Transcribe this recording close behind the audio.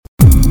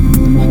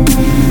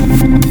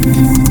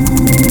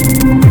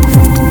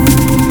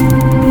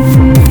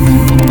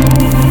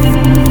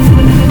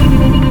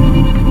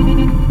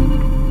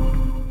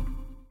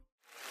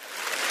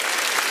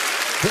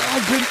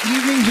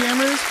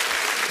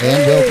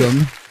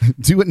welcome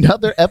to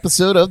another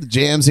episode of the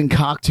Jams and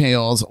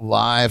Cocktails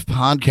live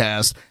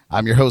podcast.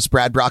 I'm your host,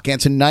 Brad Brock, and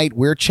tonight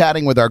we're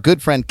chatting with our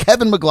good friend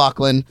Kevin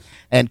McLaughlin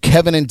and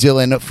Kevin and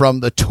Dylan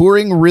from the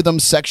touring rhythm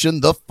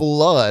section, The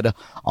Flood,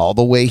 all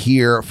the way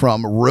here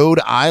from Rhode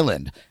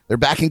Island. They're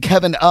backing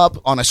Kevin up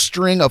on a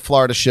string of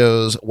Florida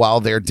shows while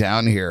they're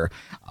down here.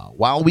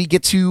 While we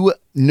get to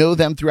know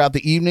them throughout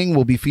the evening,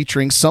 we'll be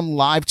featuring some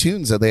live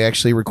tunes that they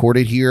actually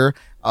recorded here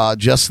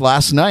just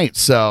last night.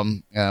 So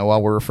while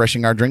we're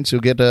refreshing our drinks,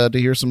 you'll get to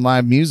hear some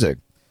live music.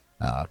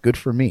 Good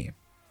for me.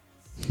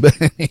 But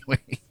anyway,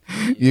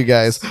 you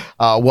guys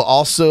will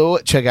also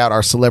check out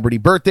our celebrity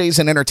birthdays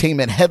and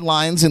entertainment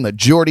headlines in the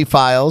Geordie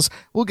Files.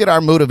 We'll get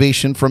our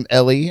motivation from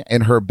Ellie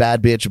and her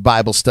Bad Bitch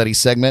Bible Study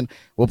segment.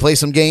 We'll play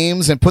some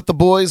games and put the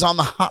boys on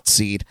the hot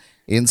seat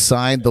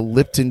inside the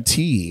Lipton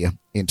Tea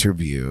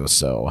interview.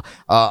 So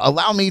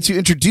allow me to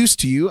introduce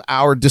to you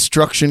our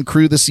destruction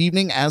crew this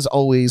evening. As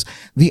always,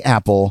 the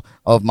apple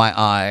of my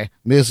eye,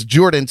 Miss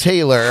Jordan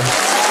Taylor.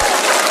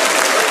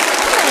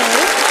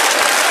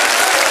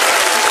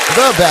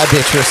 The bad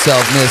bitch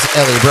herself, Miss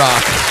Ellie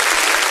Brock.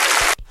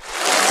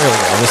 There we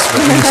go. Let's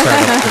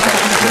start up.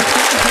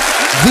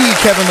 The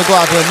Kevin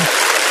McLaughlin.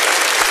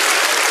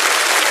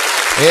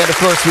 And of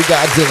course, we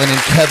got Dylan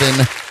and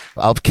Kevin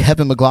of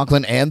Kevin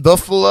McLaughlin and The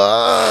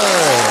Flood.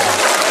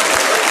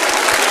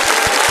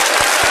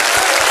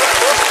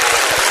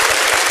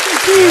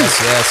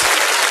 Yes.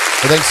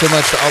 Well, thanks so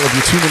much to all of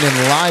you tuning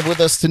in live with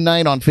us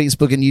tonight on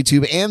Facebook and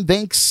YouTube. And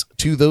thanks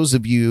to those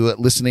of you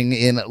listening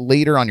in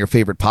later on your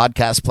favorite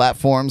podcast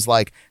platforms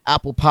like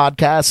Apple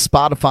Podcasts,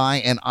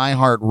 Spotify, and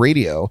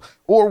iHeartRadio,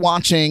 or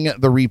watching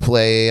the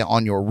replay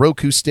on your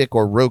Roku stick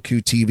or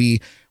Roku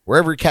TV.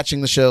 Wherever you're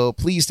catching the show,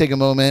 please take a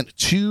moment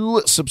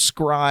to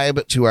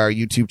subscribe to our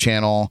YouTube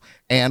channel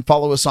and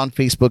follow us on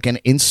Facebook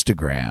and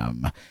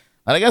Instagram.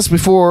 And I guess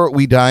before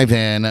we dive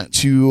in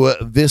to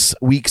this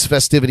week's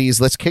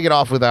festivities, let's kick it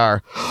off with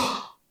our...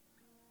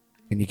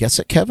 Can you guess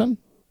it, Kevin?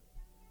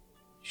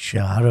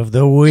 Shot of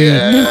the week.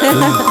 Yeah.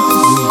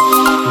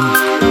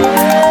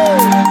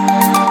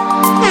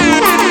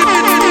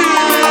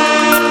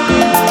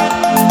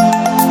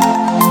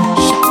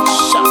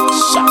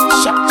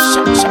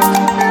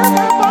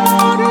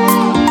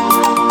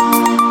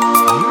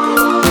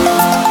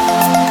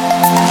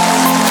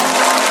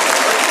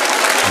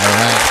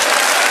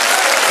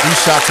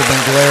 Shots have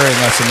been glaring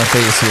us in the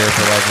face here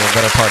for like the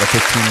better part of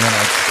 15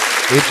 minutes.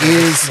 It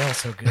is smells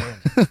so good.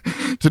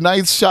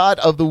 Tonight's shot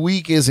of the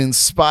week is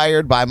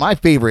inspired by my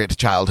favorite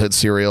childhood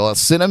cereal, a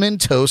Cinnamon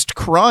Toast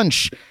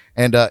Crunch.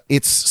 And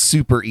it's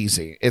super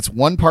easy. It's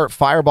 1 part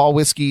Fireball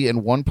whiskey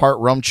and 1 part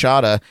rum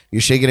chata.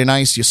 You shake it in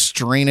ice, you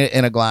strain it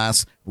in a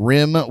glass,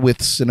 rim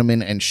with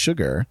cinnamon and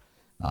sugar,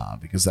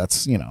 because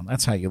that's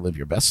how you live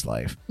your best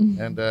life.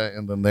 And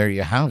then there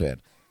you have it.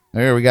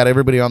 There we got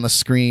everybody on the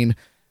screen.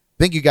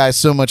 Thank you guys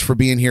so much for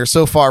being here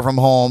so far from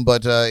home,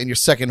 but in your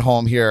second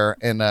home here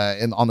in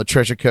on the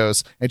Treasure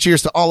Coast. And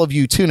cheers to all of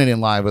you tuning in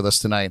live with us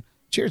tonight.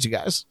 Cheers, you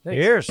guys. Thanks.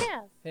 Cheers.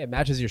 Yeah. Hey, it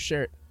matches your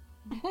shirt.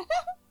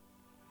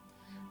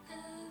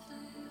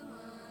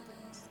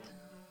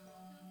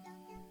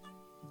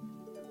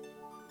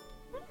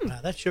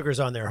 That sugar's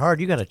on there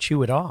hard. You got to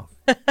chew it off.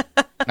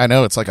 I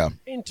know, it's like a...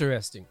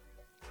 Interesting.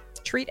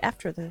 Treat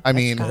after the... I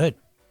mean, Good.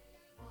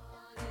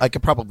 I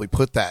could probably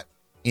put that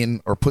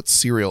in, or put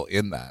cereal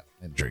in that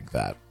and drink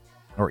that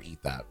or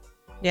eat that.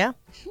 Yeah.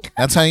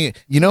 That's how how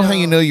you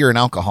know you're an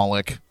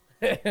alcoholic.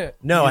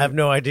 No, I have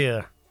no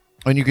idea.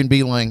 And you can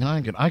be like,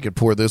 I could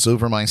pour this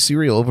over my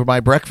cereal, over my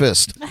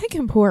breakfast. I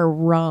can pour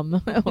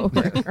rum over.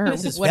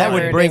 That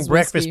would bring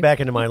breakfast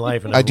back into my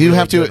life in a I do really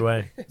have to. good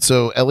way.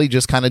 So Ellie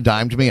just kind of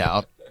dimed me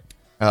out.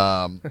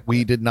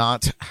 We did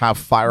not have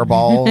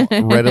Fireball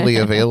readily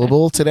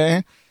available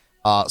today.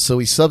 So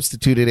we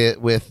substituted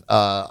it with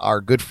our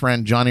good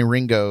friend Johnny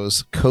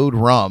Ringo's Code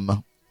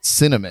Rum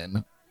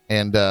Cinnamon,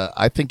 and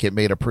I think it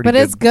made a pretty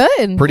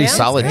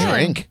solid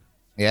drink.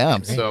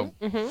 Yeah, so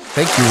thank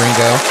you,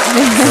 Ringo,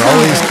 for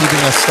always keeping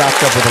us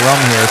stocked up with rum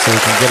here so we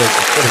can get it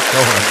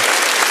going.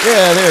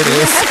 Yeah, there it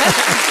is.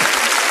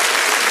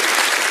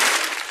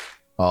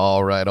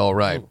 All right.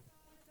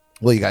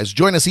 Well, you guys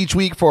join us each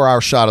week for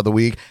our shot of the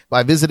week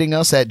by visiting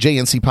us at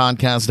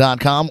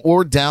jncpodcast.com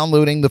or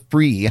downloading the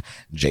free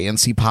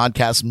JNC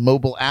Podcast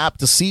mobile app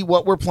to see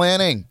what we're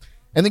planning.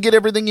 And then get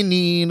everything you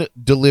need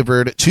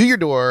delivered to your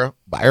door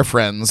by our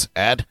friends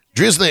at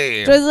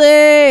Drizzly.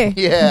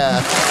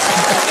 Yeah.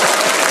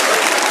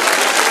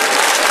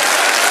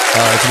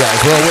 All right, you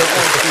guys.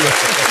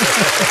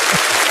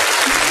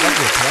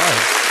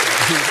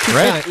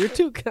 Well, You're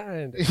too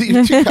kind.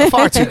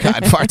 Far too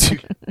kind.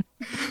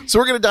 So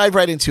we're going to dive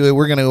right into it.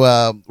 We're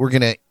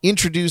going to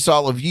introduce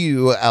all of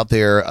you out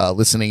there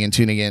listening and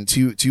tuning in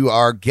to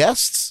our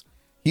guests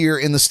here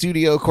in the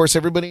studio. Of course,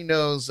 everybody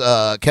knows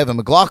Kevin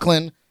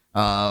McLaughlin,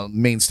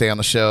 mainstay on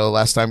the show.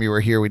 Last time you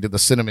were here, we did the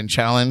cinnamon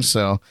challenge.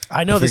 So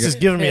I know this is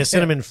giving me a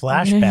cinnamon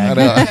flashback.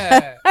 I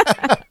know.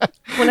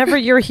 Whenever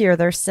you're here,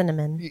 there's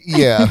cinnamon.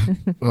 Yeah.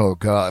 Oh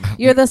God.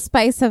 You're the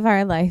spice of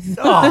our life.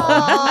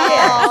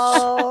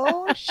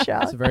 Oh,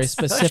 It's a very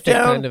specific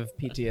Touchdown. kind of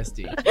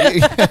PTSD.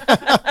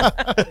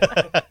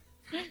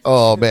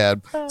 Oh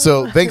man!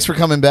 So thanks for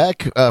coming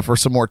back for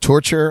some more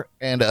torture,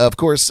 and of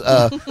course,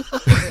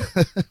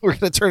 we're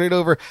gonna turn it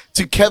over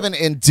to Kevin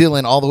and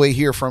Dylan, all the way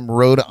here from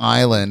Rhode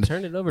Island.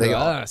 Turn it over to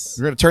us.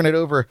 We're gonna turn it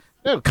over.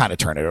 Kind of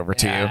turn it over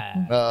to Yeah,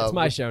 you. it's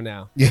my show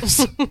now.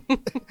 Yes,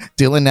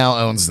 Dylan now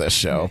owns this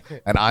show,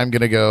 and I'm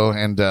gonna go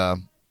and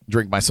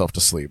drink myself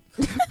to sleep.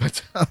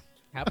 But,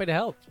 Happy to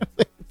help.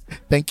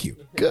 thank you.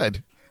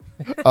 Good.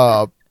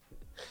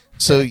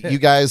 So you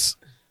guys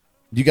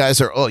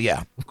are. Oh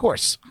yeah, of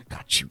course. I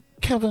got you,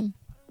 Kevin.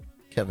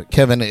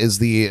 Kevin is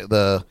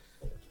the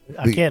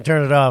I can't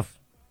turn it off.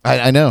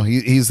 I know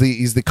he's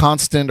the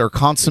constant or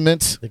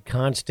consummate. The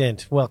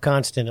constant. Well,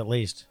 constant at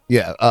least.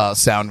 Yeah,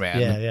 sound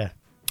man. Yeah.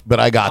 But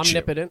I got you.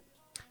 Omnipotent.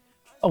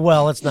 Oh,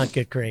 well, let's not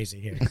get crazy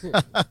here.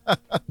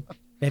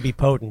 Maybe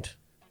potent.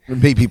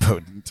 Maybe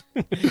potent.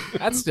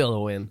 That's still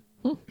a win.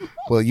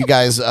 Well, you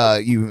guys,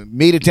 you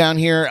made it down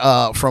here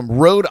from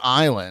Rhode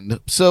Island.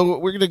 So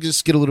we're gonna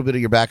just get a little bit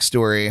of your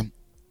backstory.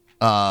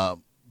 Are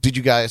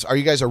you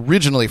guys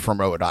originally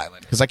from Rhode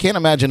Island? Because I can't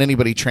imagine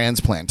anybody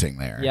transplanting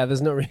there. Yeah,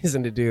 there's no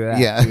reason to do that.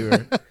 Yeah.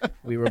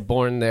 we were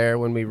born there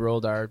when we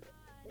rolled our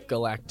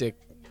galactic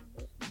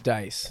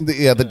dice.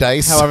 The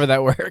dice. However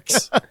that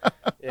works.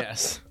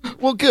 Yes.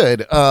 Well,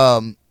 good.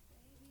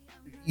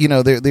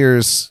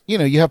 There's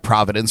you have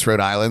Providence,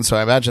 Rhode Island, so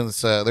I imagine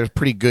there's a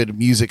pretty good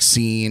music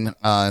scene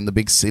in the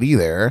big city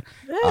there.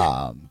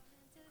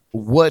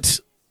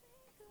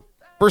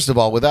 First of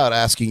all, without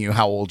asking you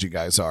how old you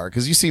guys are,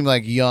 because you seem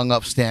like young,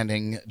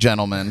 upstanding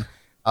gentlemen,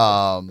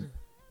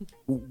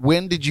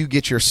 when did you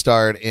get your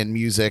start in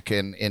music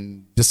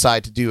and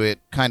decide to do it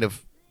kind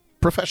of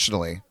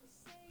professionally?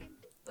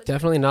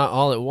 Definitely not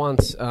all at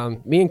once.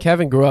 Me and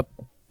Kevin grew up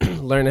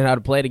learning how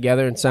to play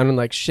together and sounding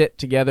like shit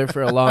together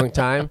for a long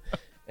time.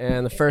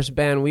 And the first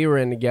band we were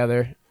in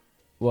together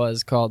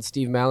was called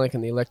Steve Malik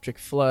and the Electric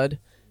Flood.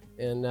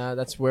 And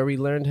that's where we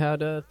learned how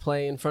to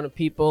play in front of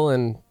people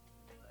and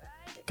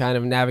kind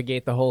of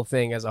navigate the whole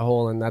thing as a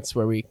whole. And that's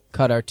where we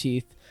cut our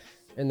teeth.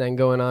 And then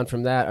going on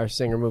from that, our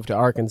singer moved to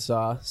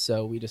Arkansas.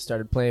 So we just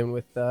started playing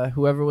with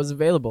whoever was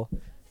available.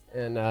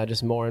 And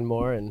just more and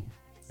more and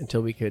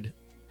until we could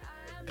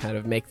kind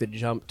of make the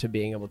jump to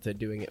being able to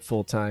doing it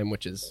full time,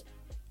 which is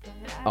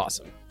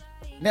awesome.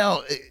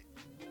 Now,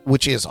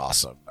 which is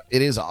awesome.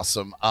 It is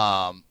awesome.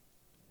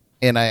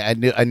 And I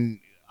knew,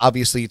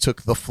 obviously you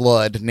took the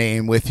Flood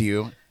name with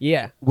you.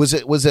 Yeah. Was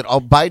it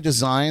all by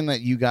design that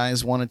you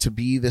guys wanted to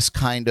be this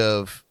kind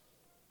of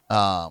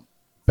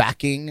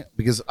backing?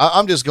 Because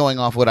I'm just going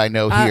off what I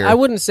know here. I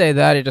wouldn't say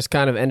that. It just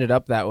kind of ended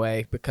up that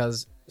way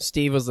because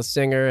Steve was the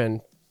singer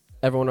and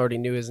everyone already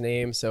knew his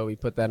name, so we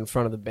put that in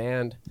front of the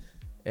band.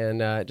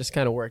 And it just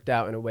kind of worked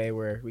out in a way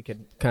where we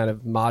could kind of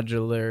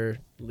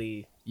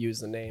modularly use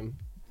the name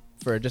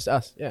for just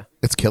us. Yeah.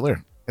 It's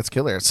killer. It's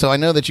killer. So I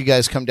know that you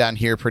guys come down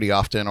here pretty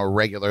often, or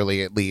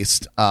regularly at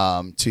least,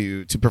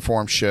 to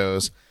perform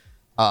shows.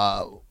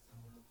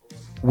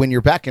 When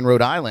you're back in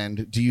Rhode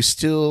Island, do you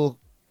still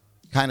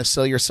kind of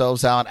sell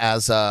yourselves out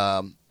as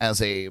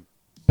a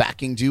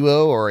backing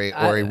duo or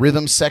a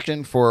rhythm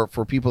section for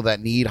people that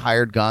need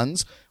hired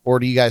guns, or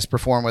do you guys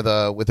perform with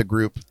a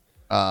group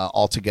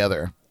all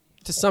together?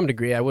 To some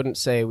degree, I wouldn't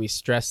say we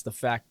stress the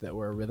fact that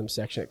we're a rhythm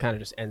section. It kind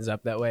of just ends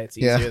up that way. It's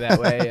easier that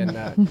way.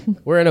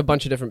 And we're in a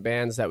bunch of different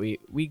bands that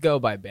we go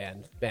by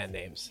band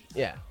names.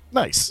 Yeah.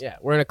 Nice. Yeah.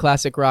 We're in a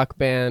classic rock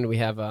band. We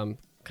have kind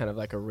of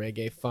like a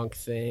reggae funk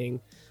thing.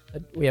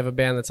 We have a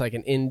band that's like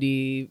an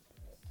indie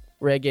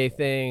reggae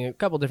thing. A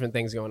couple different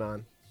things going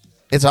on.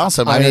 It's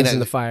awesome. Irons in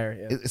the fire.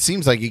 Yeah. It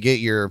seems like you get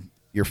your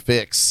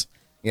fix.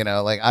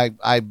 Like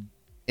I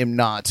am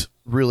not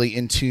really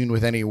in tune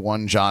with any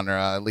one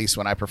genre, at least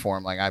when I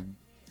perform. Like I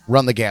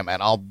run the gamut.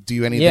 I'll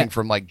do anything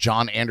from like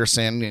John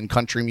Anderson in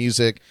country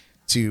music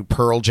to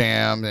Pearl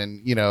Jam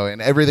and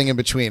and everything in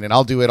between, and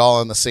I'll do it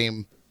all in the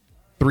same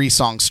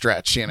 3-song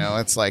stretch.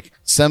 It's like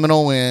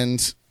Seminole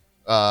Wind,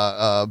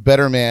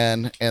 Better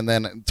Man, and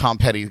then Tom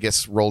Petty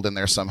gets rolled in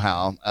there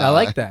somehow. I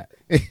like that.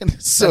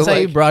 So that's how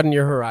you broaden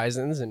your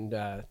horizons and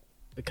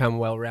become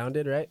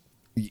well-rounded, right?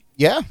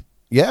 Yeah.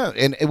 Yeah,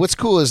 and what's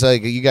cool is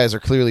like you guys are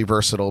clearly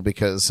versatile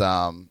because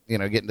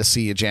getting to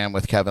see you jam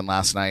with Kevin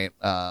last night.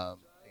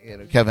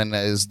 Kevin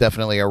is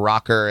definitely a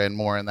rocker and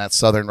more in that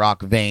southern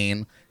rock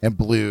vein and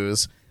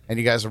blues, and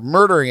you guys are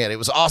murdering it. It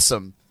was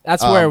awesome.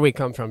 That's where we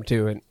come from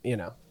too, and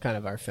kind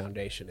of our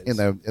foundation is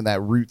in that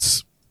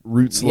roots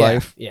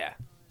life. Yeah.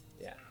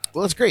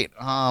 Well, it's great.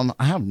 I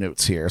have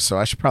notes here, so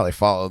I should probably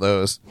follow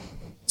those.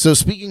 So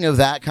speaking of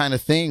that kind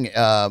of thing,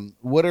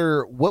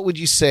 what would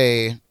you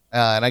say?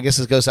 And I guess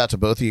this goes out to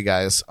both of you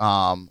guys.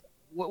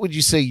 What would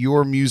you say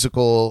your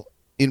musical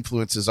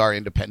influences are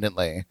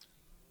independently?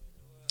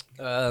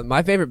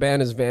 My favorite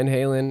band is Van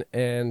Halen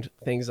and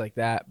things like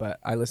that,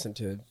 but I listen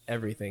to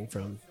everything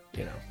from,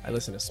 I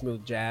listen to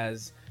smooth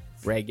jazz,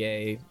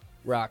 reggae,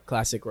 rock,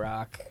 classic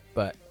rock,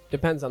 but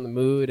depends on the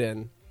mood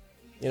and,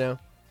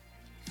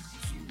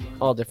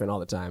 all different all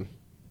the time.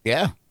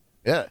 Yeah.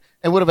 Yeah.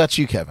 And what about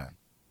you, Kevin?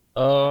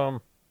 I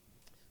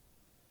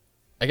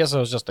I guess I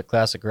was just a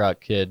classic rock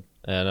kid,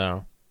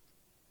 and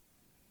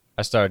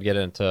I started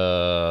getting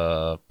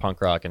into punk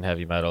rock and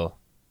heavy metal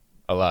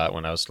a lot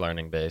when I was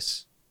learning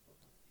bass.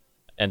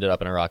 Ended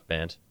up in a rock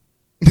band.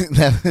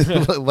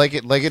 like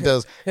it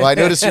does. Well, I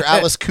noticed your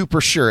Alice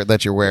Cooper shirt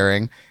that you're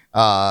wearing.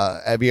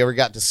 Have you ever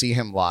got to see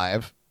him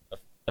live?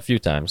 A few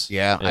times.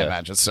 Yeah, I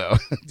imagine so.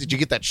 Did you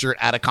get that shirt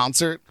at a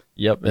concert?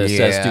 Yep, it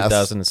says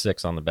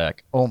 2006 on the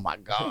back. Oh my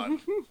god.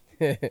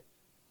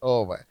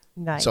 Oh my.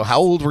 Nice. So how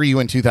old were you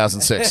in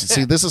 2006?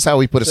 See, this is how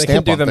we put a So I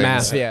stamp can do on the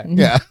things. math. Yeah.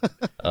 Yeah.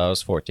 I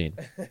was 14.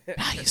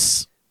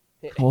 Nice.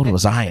 How old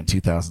was I in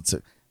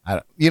 2006?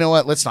 You know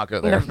what? Let's not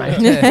go there. Never mind.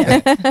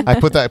 I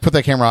put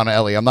that camera on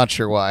Ellie. I'm not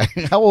sure why.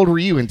 How old were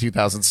you in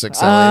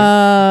 2006,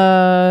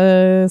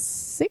 Ellie?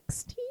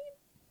 16,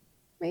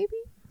 maybe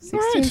 16,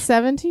 Right.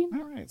 17.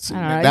 All right. So I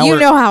don't know. now You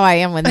we're- know how I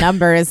am with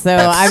numbers, so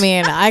I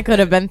mean, I could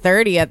have been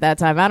 30 at that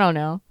time. I don't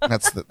know.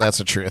 that's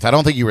the truth. I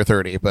don't think you were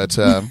 30, but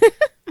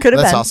Could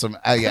have that's been. awesome.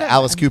 Yeah,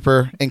 Alice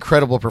Cooper,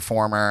 incredible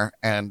performer,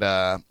 and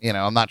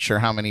I'm not sure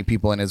how many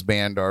people in his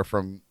band are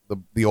from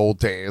the old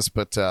days,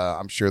 but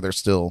I'm sure they're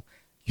still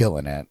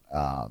killing it.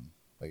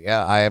 But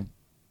yeah,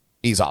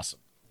 he's awesome.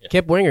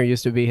 Kip Winger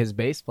used to be his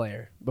bass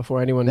player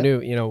before anyone knew.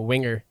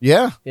 Winger.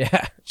 Yeah,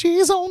 Yeah.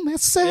 she's only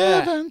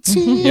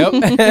 17. Yep.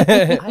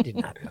 I did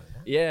not know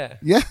that. Yeah.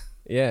 Yeah.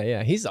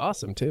 Yeah. He's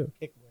awesome too.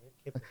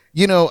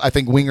 I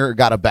think Winger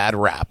got a bad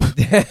rap.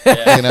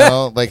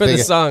 Like For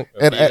the song.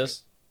 And,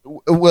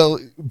 well,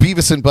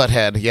 Beavis and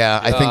Butthead, yeah,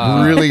 I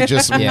think really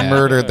just Yeah.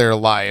 murdered their I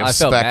lives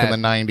felt back bad.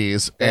 in the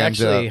 90s. It And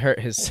actually hurt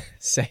his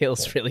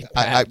sales really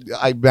bad.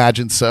 I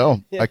imagine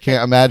so. I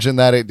can't imagine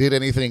that it did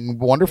anything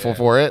wonderful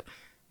for it.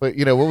 But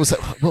what was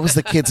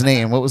the kid's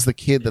name? What was the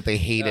kid that they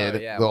hated?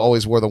 That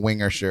always wore the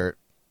Winger shirt.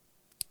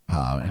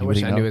 I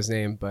wish I knew his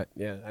name, but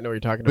yeah, I know what you're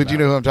talking about. But you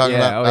know who I'm talking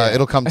about? Yeah.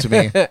 It'll come to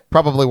me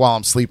probably while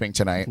I'm sleeping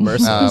tonight.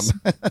 Merciless.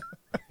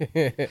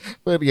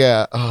 But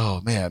yeah,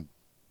 oh man,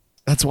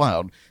 that's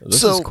wild.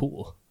 This so is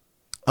cool.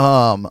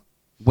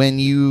 when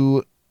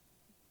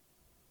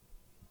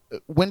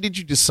did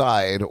you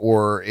decide,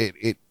 or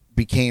it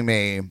became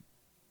a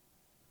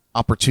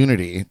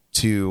opportunity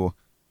to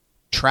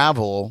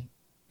travel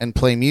and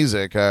play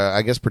music?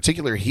 I guess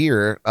particular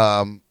here,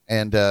 and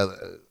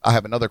I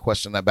have another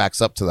question that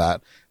backs up to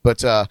that.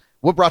 But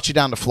what brought you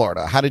down to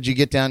Florida? How did you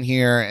get down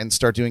here and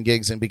start doing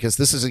gigs? And because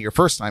this isn't your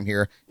first time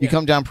here, you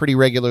come down pretty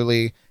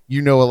regularly.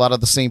 You know a lot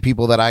of the same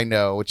people that I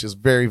know, which is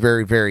very,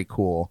 very, very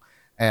cool.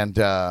 And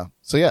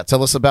so yeah,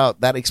 tell us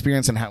about that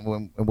experience and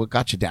what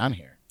got you down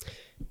here.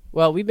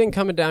 Well, we've been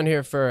coming down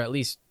here for at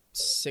least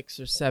 6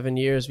 or 7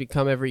 years. We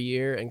come every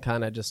year and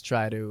kind of just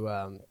try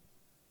to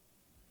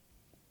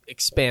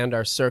expand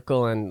our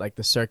circle and like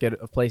the circuit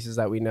of places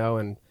that we know,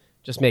 and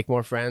just make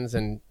more friends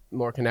and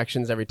more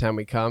connections every time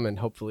we come, and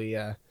hopefully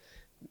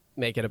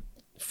make it a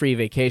free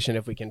vacation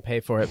if we can pay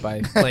for it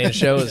by playing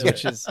shows,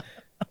 which is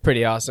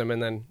pretty awesome.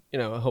 And then,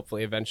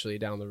 hopefully eventually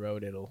down the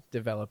road it'll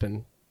develop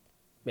and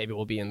maybe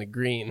we'll be in the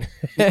green.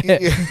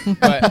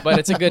 but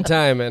it's a good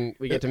time, and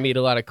we get to meet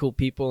a lot of cool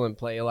people and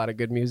play a lot of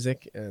good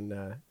music. And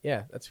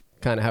that's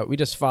kind of how we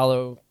just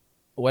follow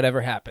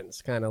whatever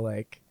happens, kind of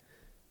like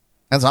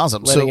That's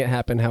awesome. letting it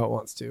happen how it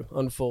wants to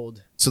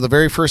unfold. So the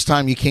very first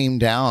time you came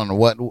down,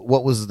 what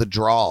was the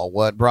draw?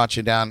 What brought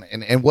you down?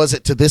 And was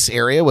it to this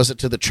area? Was it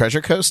to the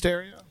Treasure Coast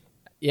area?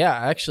 Yeah,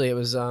 actually, it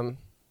was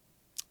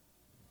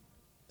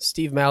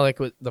Steve Malik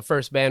was the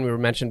first band we were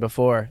mentioned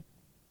before.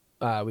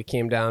 We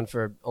came down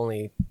for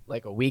only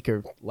like a week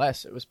or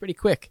less. It was pretty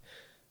quick.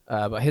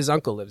 But his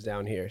uncle lives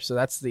down here, so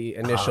that's the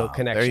initial there you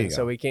connection. go.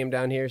 So we came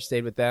down here,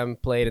 stayed with them,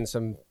 played in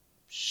some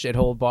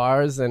shithole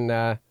bars,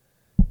 and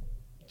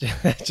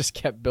just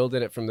kept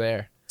building it from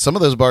there. Some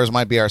of those bars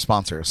might be our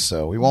sponsors,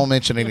 so we won't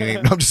mention any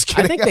names. No, I'm just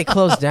I kidding. think they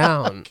closed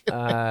down.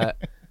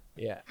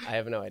 Yeah, I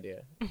have no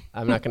idea.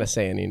 I'm not going to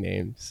say any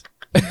names.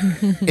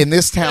 In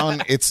this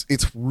town, it's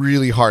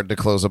really hard to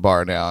close a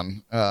bar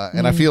down,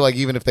 and I feel like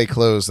even if they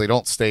close, they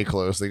don't stay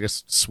closed. They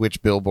just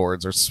switch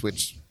billboards or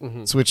switch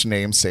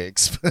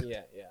namesakes.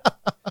 Yeah.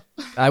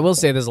 I will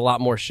say there's a lot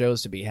more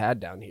shows to be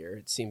had down here.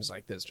 It seems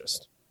like there's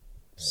just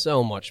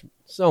so much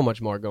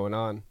more going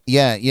on.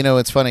 Yeah,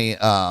 it's funny.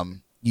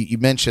 You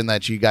mentioned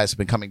that you guys have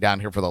been coming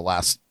down here for the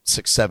last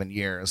 6-7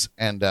 years,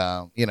 and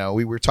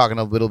we were talking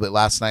a little bit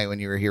last night when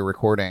you were here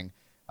recording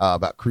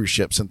about cruise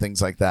ships and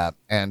things like that.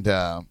 And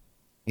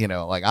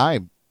like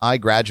I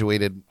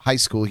graduated high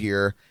school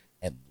here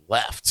and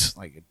left,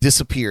 like it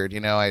disappeared.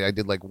 I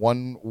did like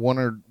one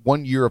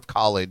year of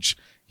college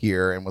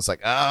here and was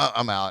like,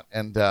 I'm out,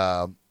 and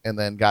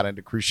then got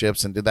into cruise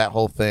ships and did that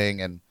whole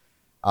thing, and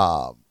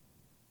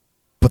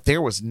but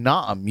there was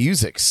not a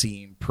music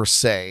scene per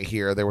se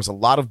here. There was a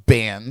lot of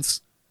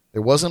bands.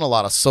 There wasn't a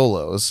lot of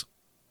solos,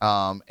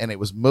 and it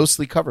was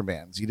mostly cover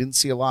bands. You didn't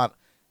see a lot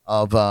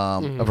of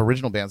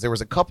original bands. There was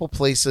a couple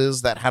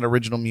places that had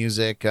original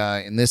music.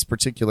 In this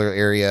particular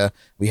area,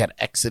 we had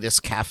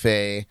Exodus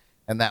Cafe,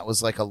 and that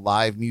was like a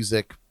live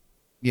music,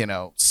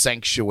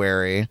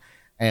 sanctuary.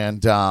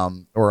 and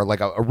or like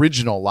a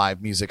original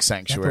live music Is that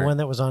sanctuary. the one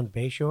that was on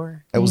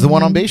Bayshore? It was the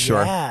one on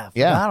Bayshore. Yeah,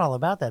 Yeah. forgot all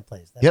about that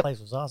place. That Yep. place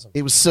was awesome.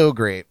 It was so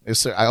great. It was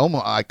so,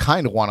 I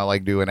kind of want to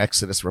like do an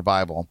Exodus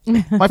revival.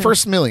 My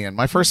first million.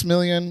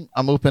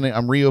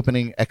 I'm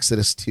reopening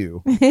Exodus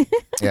 2.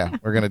 Yeah,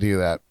 we're gonna do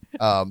that.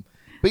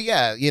 But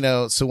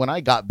yeah, so when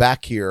I got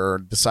back here,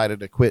 decided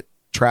to quit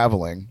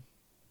traveling,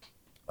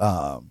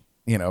 for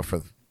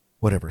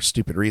whatever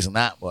stupid reason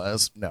that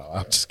was. No,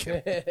 I'm just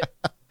kidding.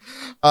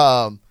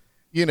 I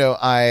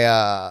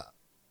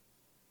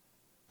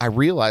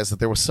realized that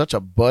there was such a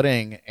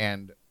budding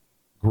and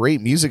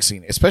great music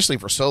scene, especially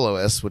for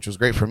soloists, which was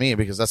great for me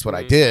because that's what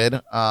I did.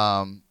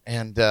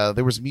 And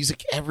there was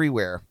music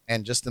everywhere.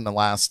 And just in the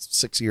last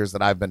 6 years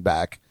that I've been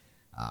back,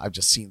 I've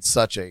just seen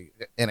such an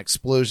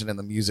explosion in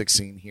the music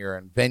scene here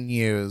and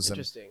venues.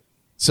 Interesting.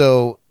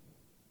 So,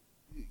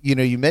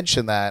 you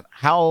mentioned that.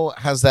 How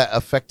has that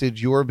affected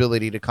your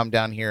ability to come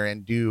down here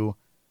and do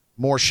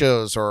more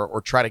shows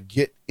or try to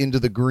get into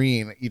the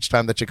green each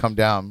time that you come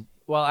down?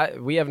 Well,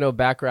 we have no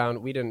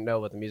background. We didn't know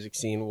what the music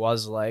scene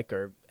was like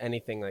or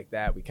anything like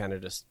that. We kind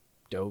of just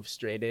dove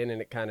straight in,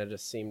 and it kind of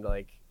just seemed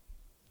like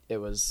it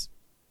was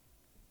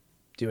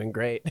doing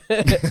great.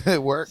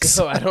 It works.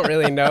 So I don't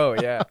really know.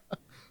 Yeah.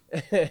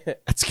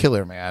 That's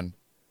killer, man.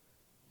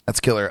 That's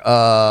killer.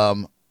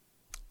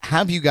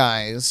 Have you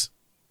guys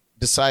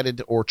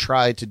decided or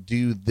tried to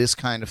do this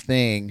kind of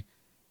thing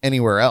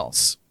anywhere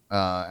else?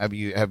 Have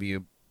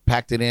you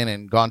packed it in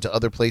and gone to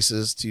other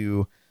places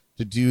to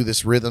do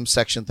this rhythm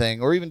section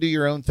thing, or even do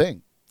your own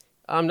thing?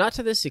 Not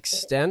to this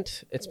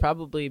extent. It's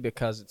probably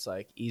because it's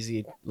like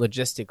easy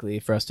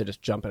logistically for us to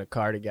just jump in a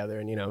car together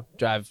and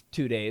drive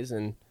 2 days,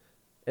 and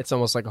it's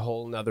almost like a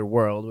whole nother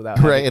world without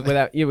Right.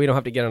 we don't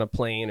have to get on a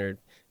plane or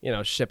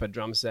ship a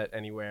drum set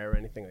anywhere or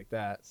anything like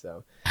that.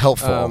 So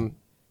Helpful.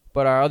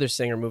 but our other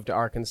singer moved to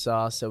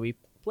Arkansas, so we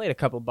played a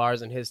couple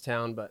bars in his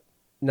town, but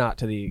not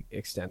to the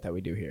extent that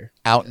we do here.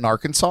 Out in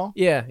Arkansas?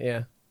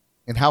 Yeah.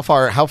 And how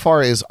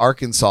far is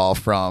Arkansas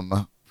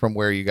from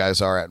where you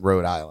guys are at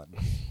Rhode Island?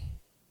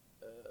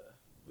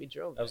 We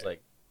drove. That was there.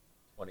 like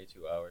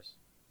 22 hours.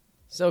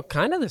 So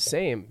kind of the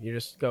same. You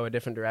just go a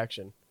different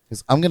direction.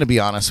 'Cause I'm going to be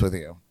honest with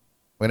you.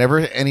 Whenever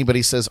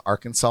anybody says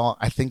Arkansas,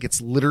 I think it's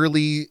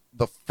literally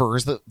the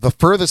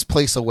furthest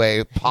place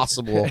away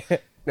possible.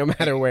 No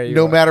matter where you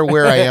No are. matter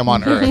where I am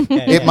on Earth,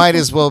 Yeah. it might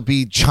as well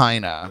be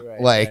China.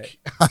 Right,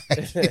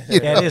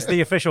 Yeah, it is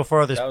the official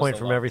farthest That was point the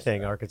from longest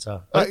everything, one.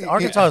 Arkansas. yeah.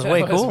 Arkansas is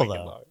way That was cool, freaking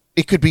though. long.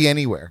 It could be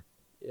anywhere.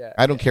 Yeah.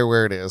 I don't care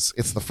where it is.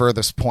 It's the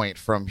furthest point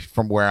from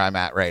where I'm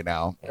at right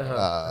now.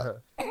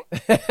 But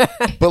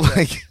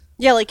like,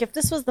 Yeah, like if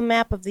this was the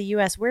map of the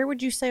U.S., where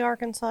would you say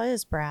Arkansas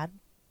is, Brad?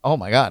 oh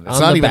my God, it's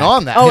On not the even back.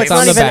 on that. Oh, it's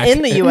on not the even back.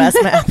 in the U.S.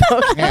 map.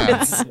 Okay.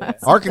 Yeah.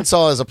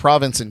 Arkansas is a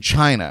province in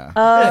China.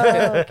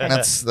 Okay.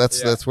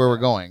 That's where we're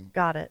going.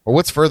 Got it. Or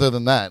what's further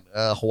than that?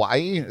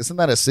 Hawaii? Isn't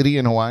that a city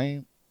in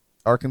Hawaii?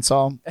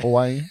 Arkansas,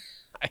 Hawaii,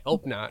 I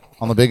hope not.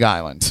 on the Big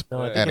Island.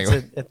 No, I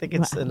Anyway. think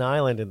it's an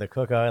island in the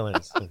Cook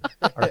Islands,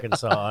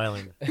 Arkansas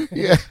Island.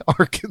 Yeah,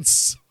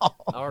 Arkansas,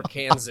 Our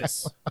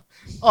Kansas.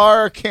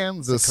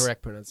 Arkansas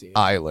Correct pronunciation.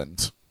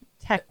 Island.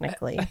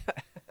 Technically.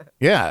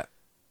 Yeah.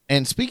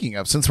 And speaking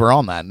of, since we're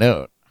on that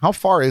note, how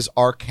far is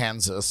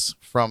Arkansas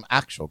from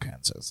actual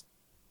Kansas?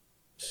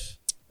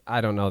 I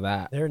don't know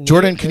that. They're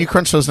Jordan, near- can you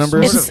crunch those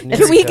numbers? It's- sort of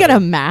Can we near get each a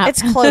other. map?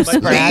 It's close,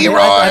 But Brad. Leroy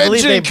I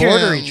believe they border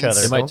Jenkins. each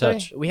other. They might don't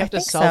touch. We have to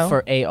think solve so.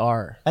 for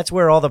AR. That's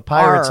where all the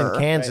pirates R. in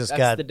Kansas Right,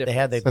 got. that's the They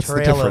had the difference. That's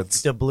the trail of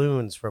difference.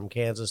 doubloons from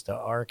Kansas to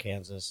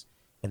Arkansas,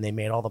 and they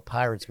made all the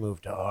pirates move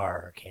to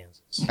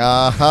Arkansas.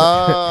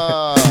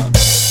 Uh-huh.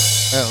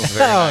 That was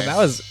very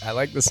nice. I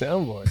like the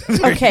soundboard.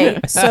 Okay,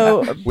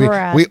 so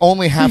Brad. We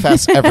only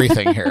half-ass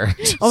everything here.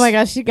 Oh my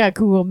gosh, she got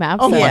Google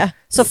Maps. Oh up. yeah.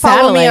 So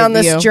follow me Satellite on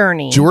this view.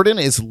 journey. Jordan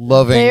is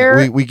loving.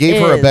 There We gave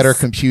her a better is-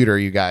 computer,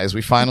 you guys.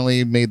 We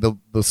finally made the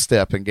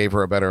step and gave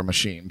her a better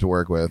machine to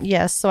work with.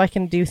 Yes, so I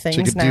can do things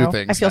can do now.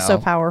 things I feel so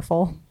now.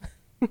 powerful.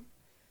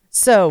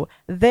 So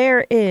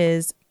there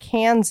is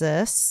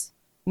Kansas,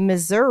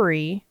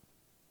 Missouri,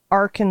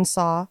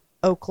 Arkansas,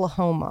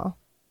 Oklahoma.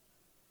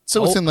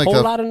 So it's in like whole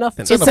the lot of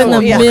nothing. It's in It's in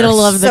the Yeah. middle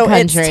of the so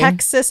country. it's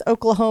Texas,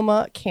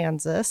 Oklahoma,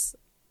 Kansas,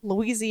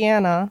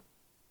 Louisiana,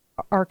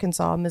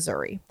 Arkansas,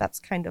 Missouri. That's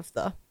kind of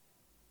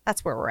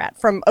that's where we're at,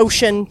 from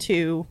ocean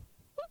to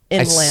I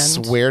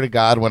inland. swear to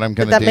God, what I'm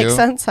going Did to that do. make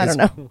sense? I is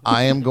don't know.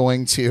 I am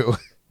going to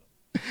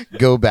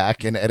go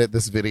back and edit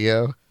this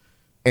video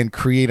and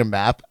create a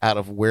map out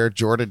of where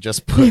Jordan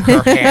just put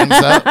her hands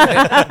up.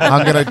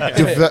 I'm going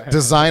to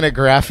design a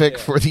graphic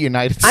for the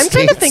United I'm States.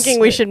 kind of thinking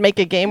we should make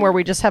a game where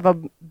we just have a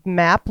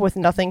map with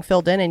nothing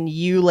filled in, and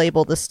you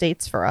label the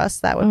states for us.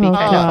 That would be Oh,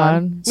 kind of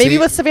fun. God. Maybe See,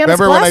 with Savannah's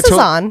remember when I glasses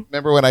told- on.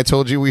 Remember when I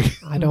told you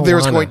I don't there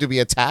was wanna. going to be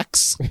a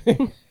tax?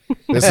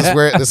 This is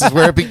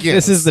where it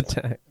begins. This is the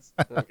text.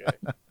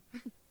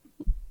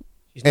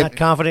 She's not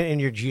confident in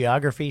your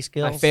geography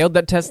skills. I failed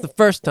that test the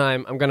first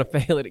time. I'm gonna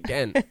fail it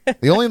again.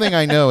 The only thing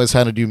I know is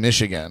how to do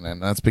Michigan,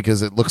 and that's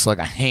because it looks like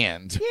a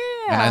hand.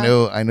 Yeah.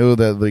 And I know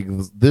that like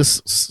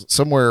this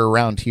somewhere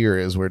around here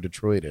is where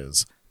Detroit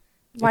is.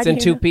 Why It's do in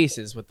you two know?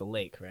 pieces with the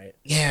lake, right?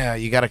 Yeah,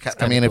 you gotta. I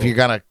kinda mean, if cool. you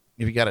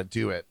gotta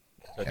do it,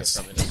 Took it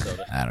from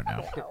Minnesota. I don't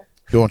know.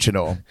 Don't you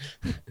know?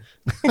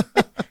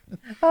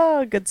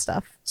 Oh, good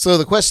stuff. So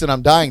the question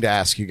I'm dying to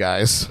ask you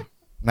guys,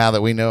 now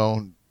that we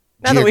know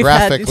Now that we've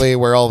had- geographically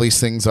where all these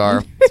things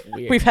are, It's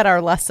weird. We've had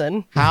our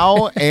lesson.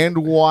 how and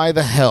why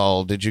the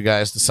hell did you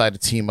guys decide to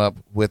team up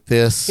with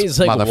this He's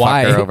like, motherfucker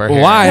why? over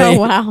here? Why? Oh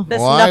wow. This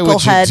Why would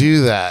you knucklehead.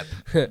 do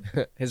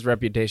that? His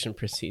reputation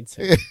precedes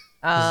him. Is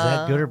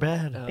that good or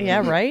bad?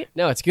 Yeah, right?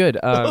 No, it's good.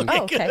 Oh,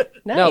 okay.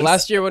 Nice. No,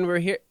 last year when we were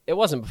here, it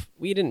wasn't.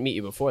 We didn't meet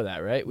you before that,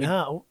 right?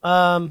 No.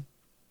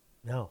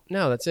 No.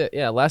 No, that's it.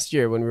 Yeah, last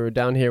year when we were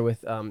down here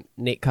with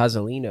Nate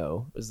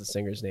Cozzolino was the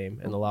singer's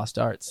name, and the Lost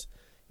Arts.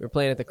 We were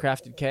playing at the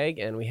Crafted Keg,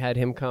 and we had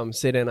him come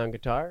sit in on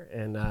guitar,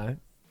 and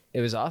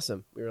it was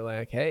awesome. We were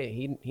like, hey,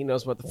 he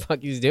knows what the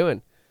fuck he's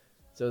doing.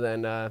 So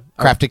then,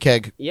 Crafty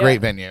Keg, Yeah. great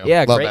venue.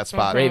 Yeah, love great- that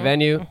spot. great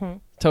venue,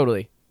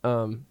 totally.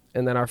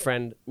 And then our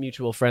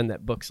mutual friend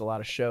that books a lot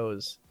of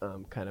shows,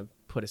 kind of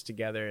put us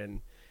together, and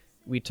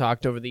we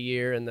talked over the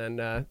year, and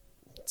then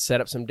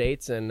set up some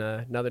dates and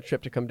another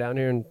trip to come down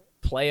here and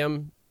play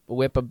them,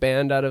 whip a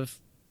band out of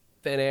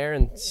thin air,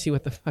 and see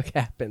what the fuck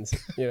happens.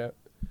 You know?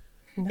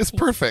 It's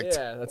perfect.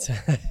 Yeah, that's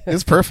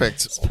It's perfect.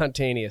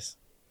 spontaneous.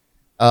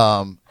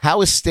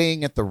 How is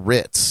staying at the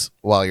Ritz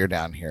while you're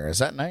down here? Is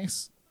that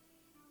nice?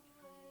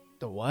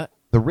 The what?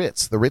 The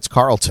Ritz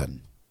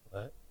Carlton.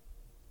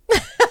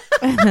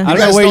 I don't guys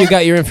know where you don't-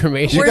 got your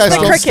information. You Where's guys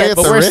the don't stay at crickets?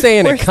 the but we're Ritz?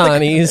 staying Where's at the-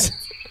 Connie's.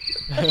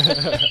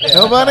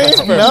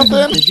 Nobody?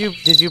 Nothing?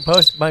 Did you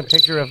post my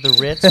picture of the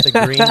Ritz, the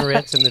green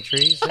Ritz in the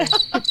trees?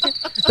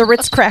 The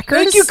Ritz crackers.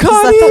 Thank you, Is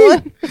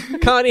that the one?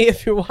 Connie,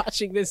 if you're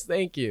watching this,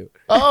 thank you.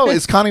 Oh,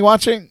 is Connie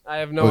watching? I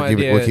have no we'll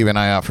idea. We'll keep an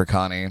eye out for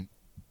Connie.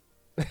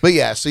 But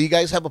yeah, so you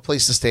guys have a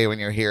place to stay when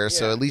you're here,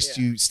 so Yeah, at least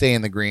yeah. you stay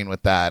in the green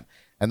with that,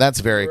 and that's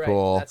very Right,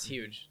 cool. That's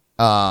huge.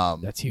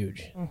 That's That's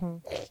huge.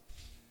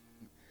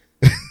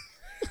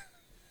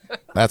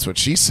 that's what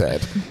she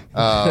said.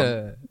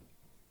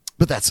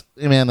 But that's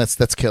man,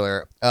 that's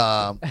killer.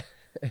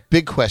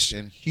 Big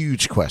question,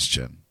 huge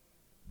question.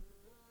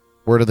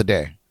 Word of the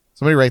day.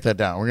 Somebody write that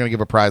down. We're gonna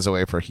give a prize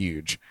away for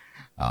huge.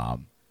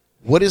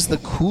 What is the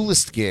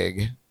coolest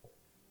gig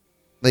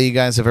that you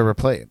guys have ever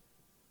played?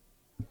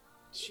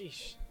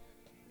 Sheesh.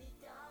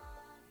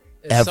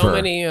 There's so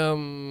Ever.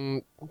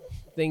 many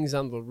things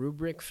on the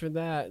rubric for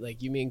that.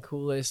 Like, you mean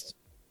coolest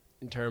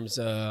in terms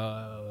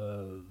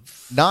of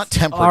Not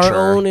temperature,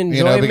 Our own you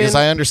know, enjoyment? because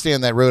I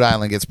understand that Rhode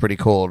Island gets pretty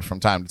cold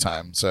from time to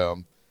time.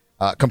 So,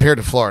 compared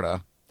to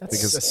Florida, That's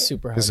because a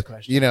super hard 'cause,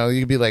 question. you know,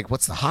 you could be like,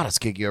 "What's the hottest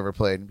gig you ever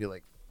played?" And be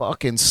like,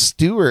 "Fucking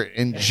Stewart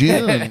in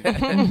June."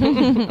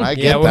 I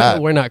get yeah,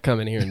 that. we're not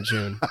coming here in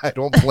June. I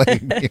don't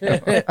blame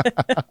you.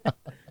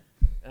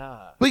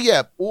 But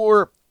yeah,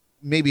 or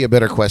maybe a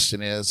better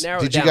question is, Narrow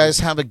it did you down. guys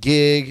have a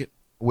gig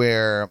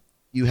where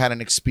you had an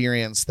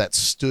experience that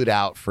stood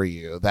out for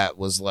you that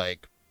was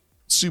like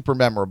super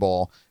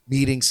memorable,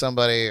 meeting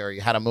somebody, or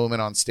you had a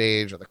moment on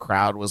stage or the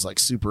crowd was like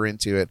super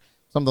into it,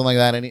 something like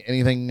that?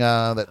 Anything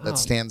that Oh,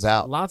 stands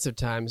out? Lots of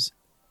times.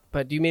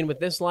 But do you mean with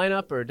this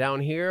lineup or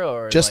down here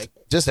or Just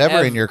like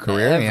ever in your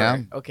career, ever? yeah.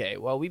 Okay,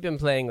 well, we've been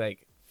playing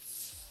like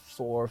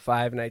 4 or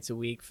 5 nights a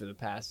week for the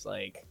past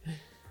like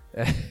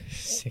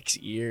 6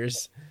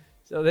 years.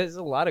 So there's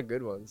a lot of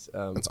good ones.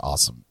 That's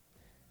awesome.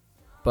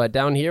 But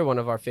down here, one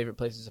of our favorite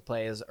places to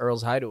play is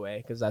Earl's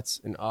Hideaway because that's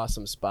an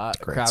awesome spot.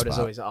 The Great crowd is spot.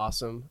 always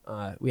awesome.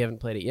 We haven't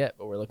played it yet,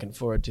 but we're looking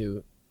forward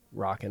to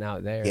rocking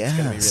out there. It's going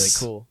to be really Yes.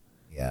 cool.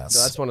 Yes,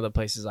 So that's one of the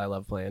places I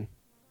love playing.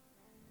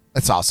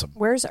 that's awesome.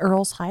 Where's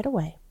Earl's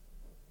Hideaway?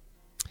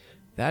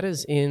 That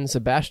is in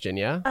Sebastian,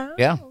 yeah? Oh,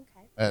 Yeah. okay.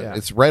 Yeah.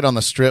 It's right on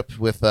the strip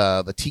with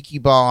the Tiki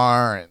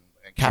Bar and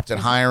Captain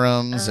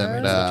Hiram's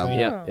and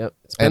Yep.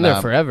 It's been And,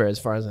 there forever, as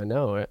far as I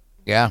know. Right?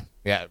 yeah.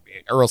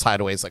 Earl's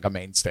Hideaway is like a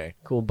mainstay.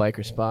 Cool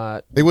biker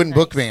spot. They wouldn't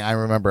book me. I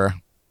remember.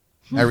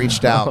 I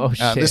reached out. Oh,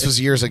 shit. This was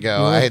years ago.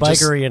 You I weren't had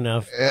just, bikery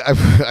enough.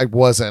 I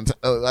wasn't.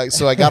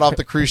 So I got off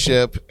the cruise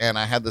ship and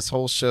I had this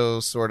whole show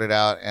sorted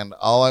out, and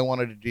all I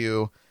wanted to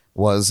do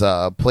was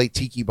play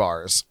tiki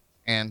bars,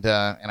 and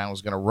I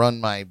was going to run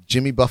my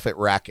Jimmy Buffett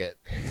racket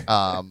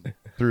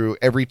through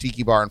every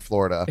tiki bar in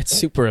Florida. It's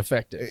super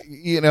effective.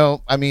 You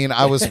know, I mean,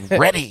 I was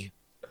ready,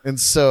 and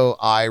so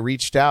I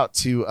reached out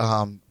to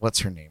what's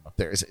her name up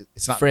there?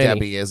 It's not Franny.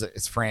 Debbie, is it?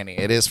 It's Franny.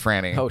 It is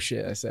Franny. Oh,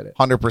 shit, I said it.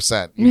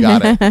 100%. You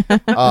got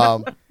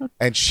it.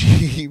 And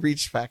she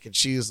reached back and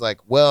she's like,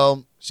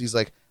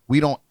 we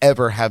don't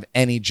ever have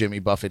any Jimmy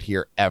Buffett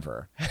here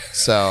ever.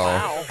 So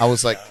I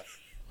was like,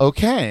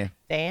 okay.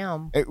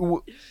 Damn.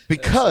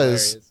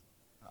 Because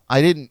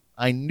Hilarious.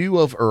 I knew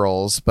of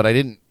Earl's, but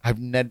I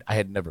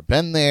had never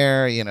been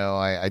there. You know,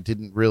 I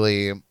didn't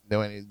really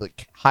know any,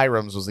 like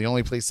Hiram's was the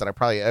only place that I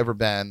probably ever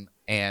been.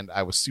 And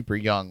I was super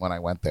young when I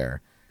went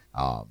there.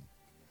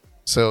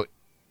 So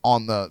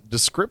on the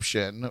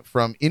description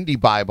from Indie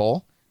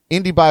Bible,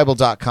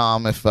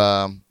 indiebible.com,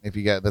 if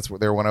you get,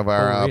 they're one of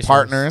our Resource.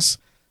 partners.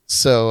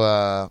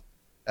 So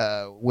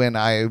when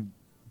I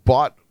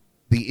bought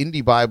the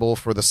Indie Bible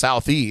for the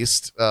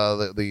Southeast,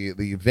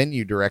 the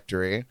venue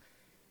directory,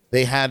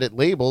 they had it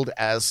labeled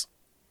as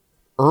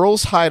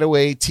Earl's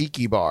Hideaway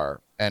Tiki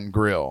Bar and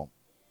Grill.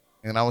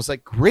 And I was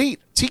like, great,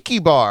 tiki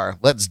bar.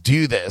 Let's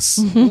do this.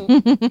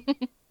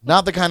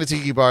 Not the kind of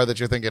tiki bar that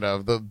you're thinking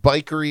of. The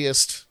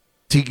bikeriest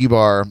tiki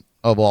bar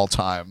of all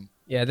time.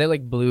 Yeah, they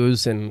like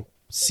blues and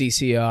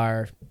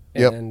CCR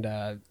Yep.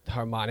 and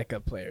harmonica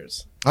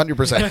players.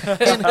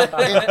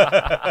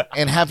 100%.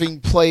 And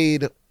having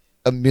played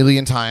a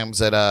million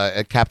times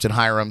at Captain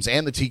Hiram's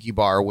and the tiki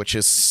bar, which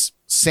is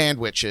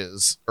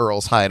sandwiches,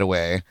 Earl's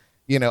Hideaway,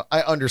 you know,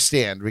 I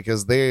understand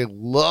because they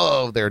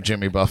love their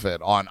Jimmy Buffett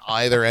on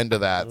either end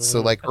of that. So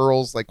like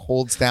Earl's like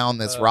holds down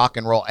this rock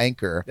and roll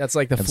anchor. That's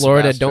like the And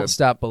Florida Sebastian. Don't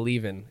Stop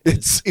Believin'.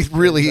 It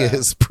really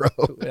is, bro.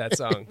 That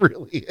song. It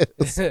really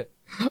is.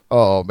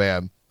 Oh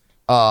man.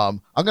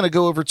 I'm gonna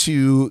go over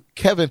to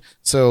Kevin.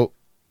 So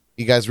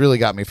you guys really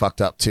got me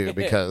fucked up too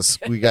because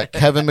we got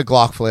Kevin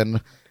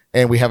McLaughlin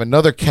and we have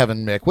another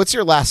Kevin Mick. What's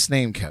your last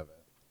name, Kevin?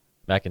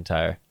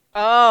 McIntyre.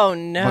 Oh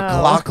no,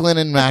 McLaughlin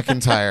and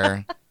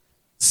McIntyre.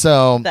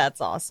 So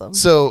that's awesome.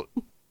 So,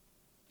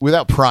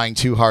 without prying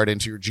too hard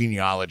into your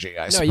genealogy,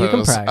 I suppose. you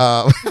can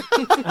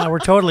pry. We're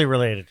totally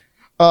related.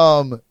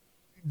 Do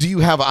you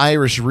have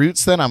Irish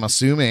roots then? I'm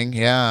assuming,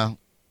 yeah.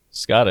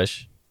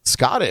 Scottish.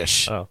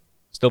 Scottish. Oh,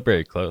 still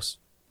very close.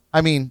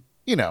 I mean,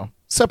 you know,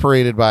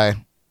 separated by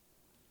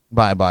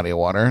a body of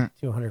water.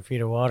 200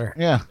 feet of water.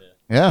 Yeah.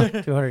 Yeah.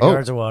 200 Oh,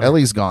 yards of water.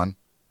 Ellie's gone.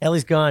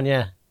 Ellie's gone,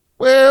 yeah.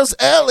 Where's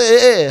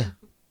Ellie?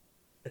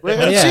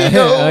 Where'd yeah. she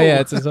go? Oh yeah,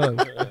 it's a song.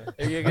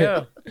 There you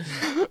go.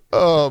 That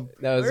was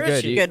Where is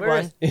good. she? You, Good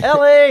one.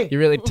 Ellie! you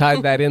really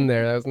tied that in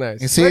there. That was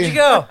nice. You see, Where'd you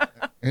go?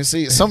 You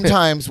see,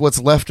 sometimes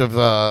what's left of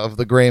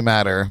the gray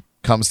matter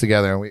comes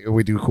together, and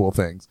we do cool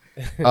things.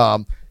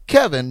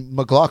 Kevin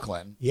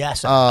McLaughlin.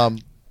 Yes.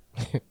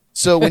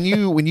 So when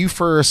you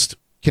first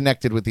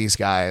connected with these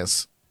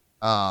guys,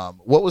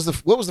 what was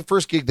the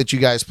first gig that you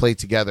guys played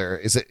together?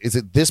 Is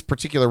it this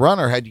particular run,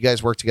 or had you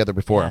guys worked together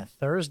before? Yeah,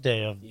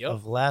 Thursday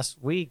of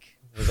last week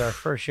was our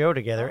first show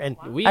together. And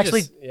We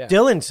actually, just- yeah.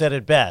 Dylan said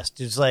it best.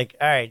 It's like,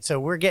 all right, so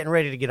we're getting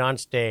ready to get on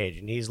stage.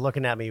 And he's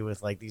looking at me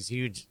with like these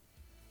huge,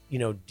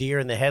 deer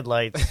in the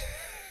headlights.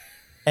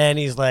 And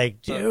he's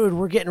like, dude,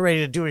 we're getting ready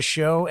to do a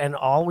show. And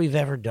all we've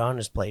ever done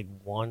is played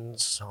one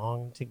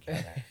song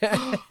together.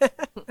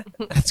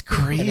 That's And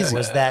crazy. it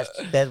was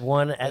that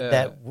one at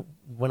that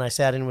when I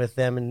sat in with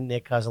them and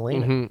Nick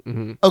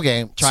Cozolino.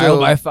 Okay, Trial so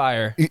by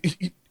fire.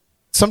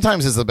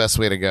 sometimes it's the best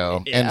way to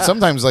go, and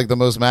sometimes like the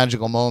most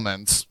magical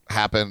moments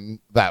happen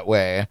that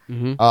way.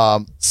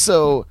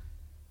 So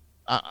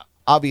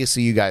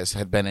obviously, you guys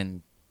had been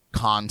in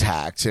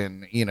contact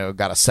and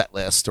got a set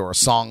list or a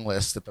song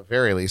list at the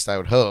very least, I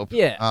would hope.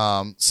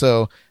 Yeah.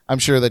 So I'm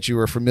sure that you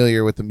were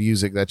familiar with the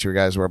music that you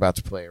guys were about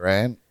to play,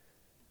 right?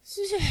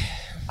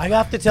 I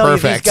have to tell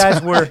Perfect.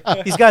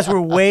 you, these guys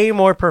were way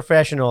more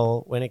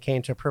professional when it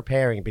came to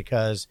preparing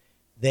because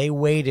they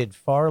waited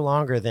far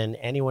longer than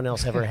anyone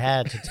else ever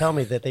had to tell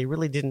me that they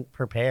really didn't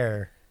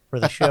prepare for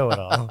the show at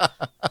all.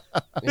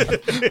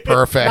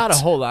 Perfect. Not a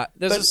whole lot.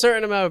 There's a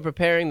certain amount of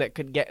preparing that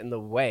could get in the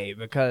way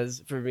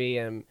because for me,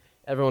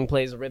 everyone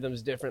plays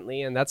rhythms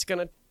differently, and that's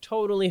gonna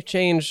totally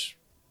change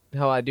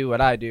how I do what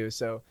I do.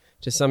 So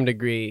to some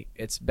degree,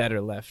 it's better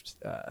left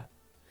a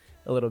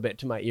little bit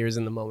to my ears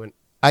in the moment.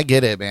 I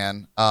get it,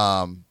 man.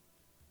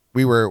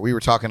 We were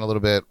talking a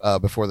little bit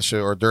before the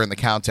show or during the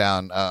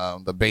countdown.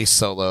 The bass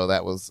solo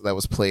that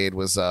was played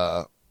was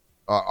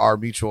our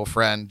mutual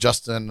friend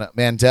Justin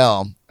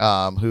Mandel,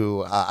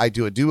 who I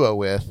do a duo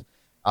with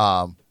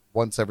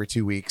once every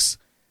 2 weeks,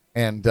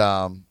 and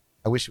I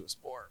wish it was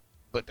more.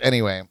 But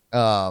anyway,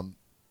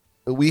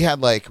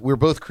 we're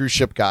both cruise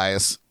ship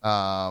guys,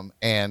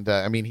 and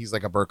I mean he's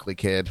like a Berkeley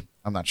kid.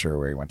 I'm not sure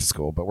where he went to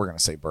school, but we're gonna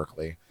say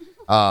Berkeley.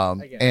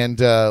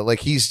 Like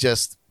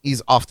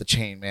he's off the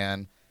chain,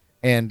 man.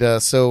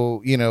 And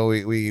so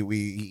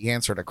we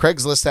answered a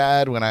Craigslist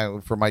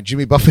ad for my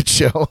Jimmy Buffett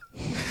show,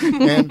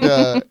 and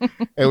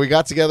we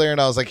got together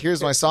and I was like,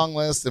 here's my song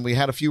list, and we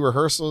had a few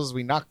rehearsals.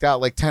 We knocked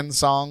out like 10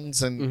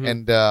 songs,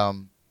 and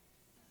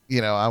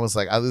I was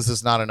like, this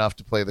is not enough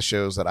to play the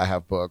shows that I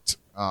have booked.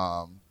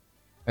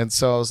 And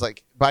so I was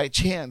like, by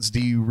chance,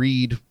 do you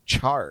read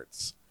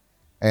charts?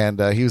 And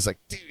he was like,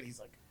 dude,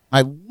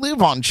 I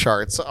live on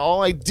charts.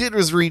 All I did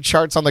was read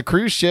charts on the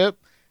cruise ship.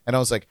 And I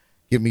was like,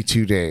 give me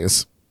 2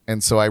 days.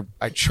 And so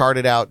I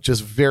charted out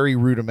just very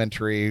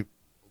rudimentary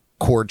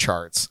chord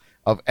charts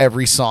of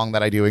every song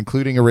that I do,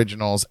 including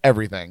originals,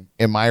 everything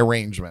in my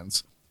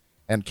arrangements,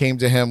 and came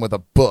to him with a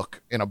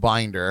book in a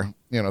binder,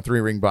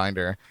 3-ring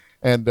binder,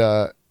 and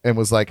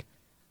was like,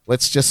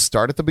 let's just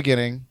start at the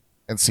beginning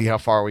and see how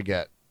far we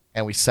get.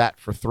 And we sat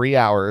for 3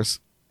 hours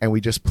and we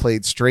just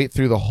played straight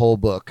through the whole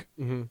book,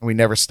 and we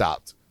never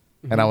stopped.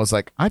 And I was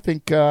like, I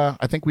think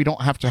we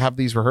don't have to have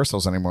these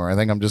rehearsals anymore. I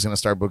think I'm just going to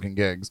start booking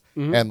gigs.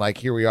 And like,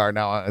 here we are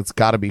now. It's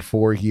got to be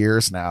 4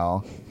 years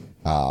now.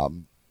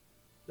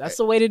 That's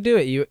the way to do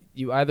it.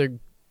 You either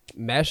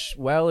mesh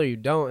well or you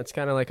don't. It's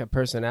kind of like a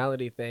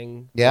personality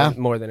thing, Yeah.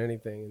 more than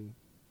anything.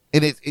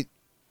 it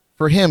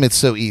for him it's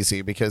so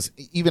easy because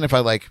even if I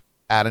like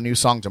add a new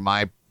song to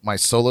my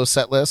solo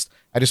set list,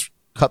 I just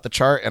cut the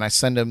chart and I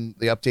send him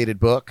the updated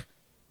book.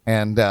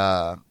 And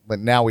but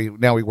now we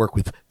work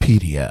with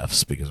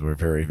PDFs because we're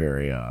very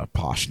very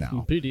posh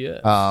now.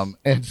 PDF.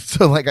 And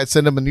so like I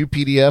send him a new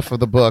PDF of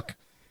the book,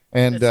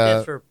 and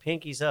That's for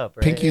Pinkies Up,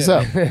 right? Pinkies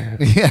Up.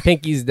 Yeah.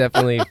 Pinky's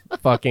definitely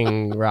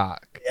fucking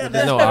rock.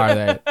 There's no R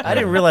there. I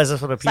didn't realize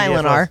that's what a PDF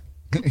Silent was. R.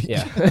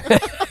 Yeah.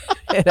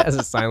 It has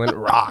a silent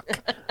rock.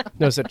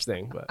 No such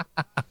thing,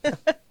 but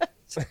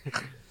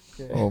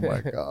Oh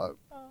my god.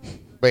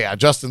 But yeah,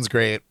 Justin's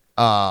great.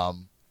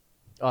 awesome.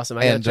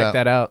 I gotta check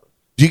that out.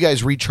 Do you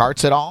guys read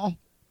charts at all?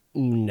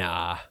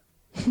 Nah.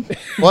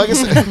 Well, I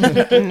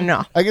guess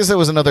No. I guess that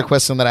was another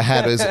question that I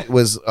had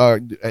was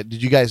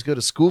did you guys go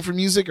to school for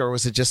music, or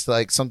was it just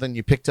like something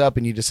you picked up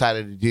and you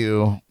decided to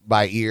do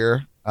by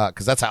ear?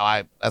 Because that's how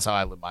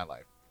I live my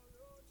life.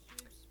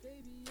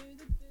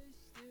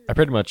 I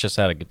pretty much just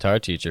had a guitar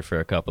teacher for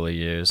a couple of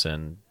years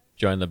and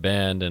joined the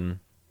band, and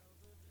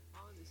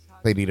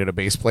They needed a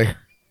bass player.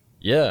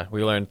 yeah,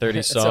 we learned 30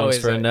 It's songs always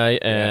for a like- night,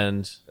 yeah.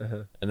 and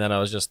then I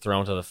was just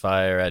thrown to the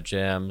fire at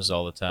jams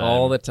all the time.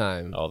 All the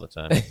time. All the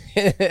time.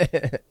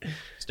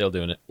 Still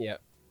doing it. Yeah.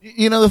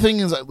 You know, the thing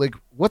is, like,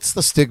 what's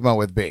the stigma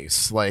with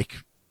bass? Like,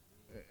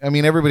 I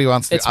mean, everybody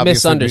wants to. It's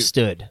obviously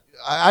misunderstood.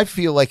 I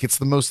feel like it's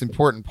the most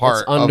important part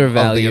It's of the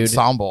undervalued.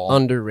 ensemble.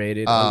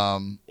 Underrated. Yeah.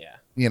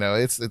 You know,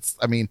 it's.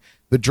 I mean,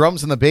 the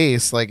drums and the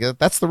bass, like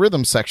that's the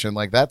rhythm section.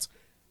 Like that's.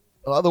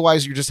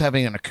 Otherwise, you're just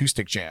having an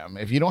acoustic jam.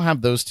 If you don't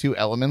have those two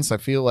elements, I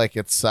feel like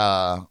it's.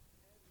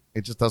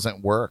 It just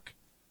doesn't work.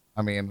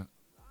 I mean,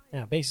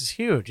 Yeah, bass is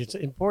huge. It's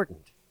important.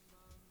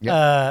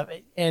 Yeah.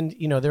 And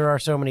you know there are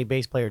so many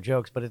bass player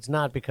jokes, but it's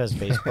not because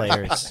bass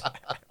players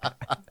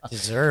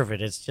deserve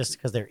it. It's just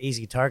because they're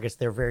easy targets.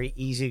 They're very and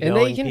easygoing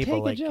they can people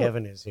take a like joke.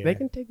 Kevin is here, They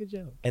can take a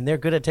joke. and they're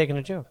good at taking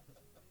a joke.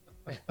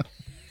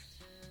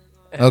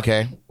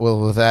 okay. Well,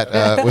 with that,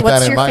 with What's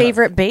that in your mind,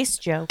 favorite bass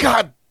joke?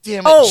 God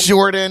damn it, Oh.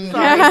 Jordan!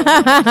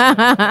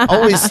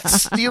 Always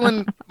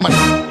stealing my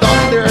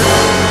thunder.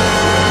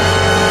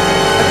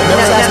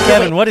 Let's no, ask no,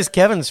 Kevin. wait. What is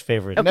Kevin's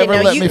favorite? Okay,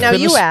 Never let me now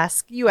you finish.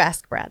 ask. You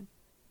ask, Brad.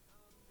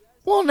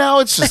 Well, now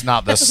it's just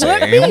not the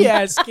Let me same.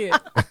 ask it.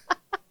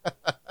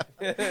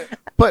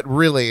 But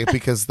really,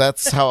 because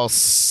that's how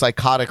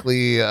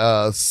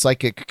psychotically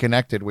psychic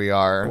connected we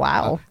are.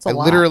 Wow, it's a I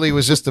lot. literally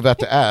was just about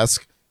to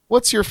ask,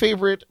 what's your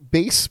favorite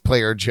bass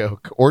player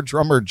joke or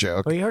drummer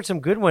joke? Well, you heard some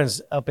good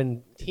ones up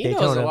in He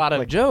Daytona. knows a lot of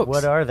Like, jokes.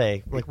 What are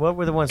they? Like, what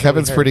were the ones?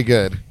 Kevin's that we heard? pretty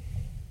good.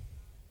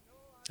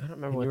 I don't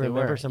remember Can what you they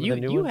remember were. some of you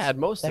the new you ones? had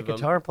most That of them.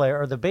 guitar player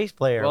or the bass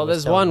player. Well, was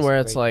there's telling one us where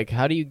a it's great- like,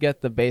 how do you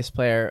get the bass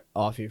player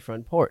off your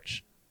front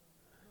porch?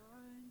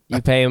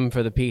 You pay him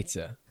for the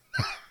pizza.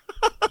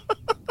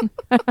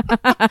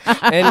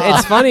 And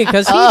it's funny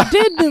because he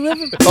did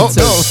deliver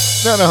pizza.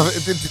 Oh no!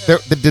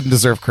 It didn't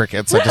deserve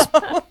crickets.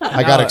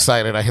 I got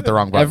excited. I hit the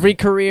wrong button. Every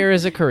career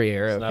is a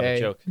career. Okay? not a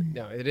joke.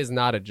 No, it is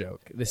not a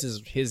joke. This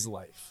is his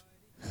life.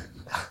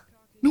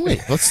 No,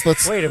 wait. Let's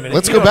Wait a minute.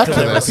 Let's you go don't back to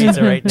deliver this.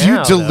 Pizza right Do you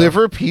now, though.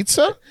 deliver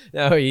pizza?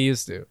 No, he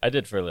used to. I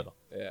did for a little.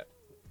 Yeah.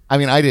 I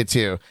mean, I did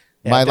too.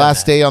 Yeah, My I've done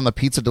last that. day on the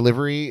pizza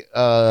delivery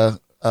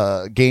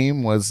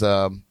game was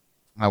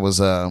I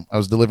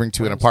was delivering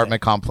to an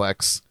apartment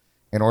complex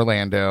in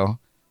Orlando.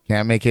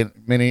 Can't make it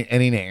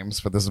any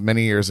names, but this is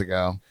many years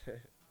ago,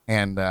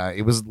 and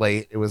it was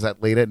late. It was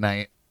late at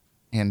night,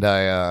 and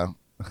I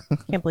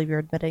Can't believe you're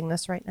admitting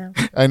this right now.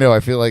 I know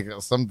I feel like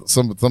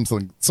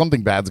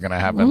something bad's gonna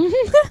happen.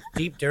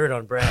 Deep dirt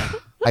on Brad.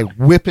 I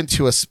whip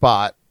into a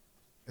spot,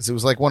 because it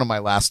was like one of my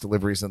last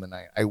deliveries in the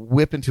night. I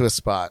whip into a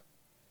spot.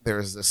 There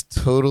is this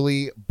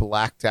totally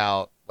blacked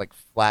out, like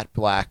flat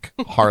black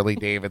Harley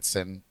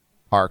Davidson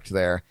parked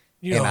there,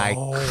 and I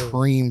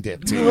creamed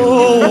it, dude.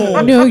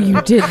 No,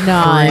 you did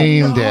not.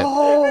 Creamed it.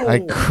 I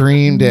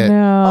creamed it,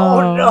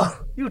 No.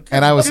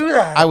 and I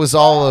was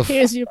all of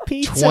Here's your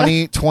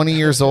pizza. 20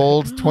 years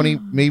old, 20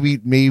 maybe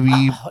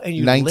and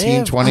you 19,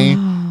 lived. 20.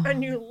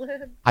 And you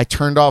live. I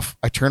turned off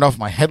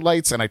my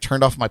headlights and I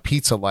turned off my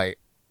pizza light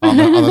on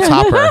the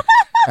topper,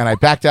 and I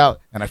backed out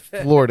and I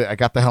floored it. I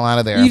got the hell out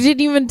of there. You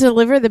didn't even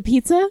deliver the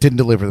pizza? Didn't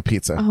deliver the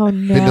pizza. Oh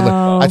Didn't deli-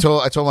 no. I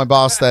told my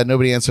boss that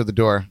nobody answered the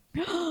door,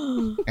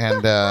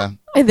 and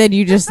And then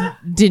you just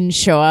didn't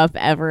show up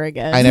ever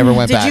again. I never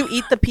went Did back. you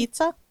eat the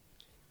pizza?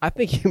 I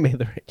think you made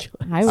the right choice.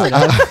 I would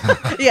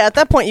have. Yeah, at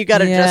that point you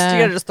gotta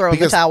Yeah. just throw in the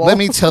Because towel. let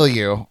me tell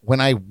you, when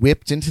I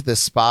whipped into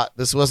this spot,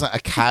 this wasn't a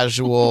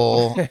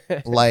casual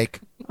like.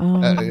 Oh,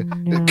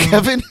 no.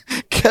 Kevin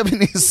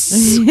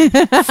is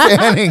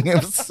fanning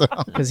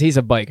himself, Because he's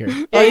a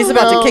biker. yeah, he's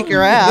about to kick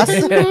your ass.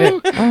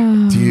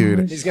 Oh,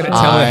 dude. He's going to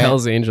tell the I-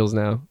 Hells Angels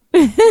now.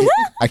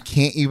 I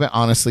can't even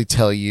honestly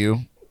tell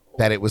you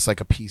that it was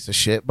like a piece of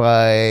shit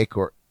bike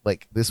or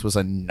like this was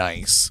a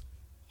nice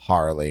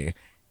Harley,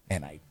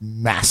 and I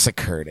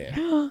massacred it.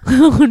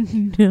 Oh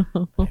no!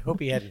 I hope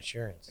he had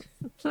insurance.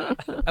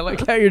 I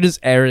like how you're just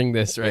airing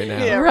this right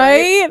now. Yeah,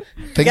 Right?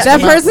 Things That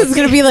come out- person's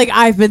gonna be like,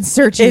 I've been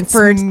searching It's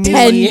for me.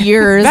 10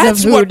 years That's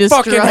of who what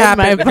destroyed fucking my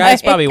happened. The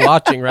guy's bike. probably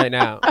watching right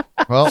now.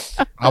 Well,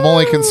 I'm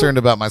only concerned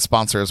about my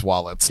sponsors'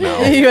 wallets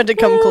now. You had to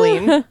come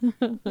clean.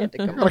 You had to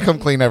come I'm gonna come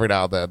clean every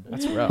now and then.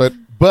 That's rough.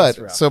 But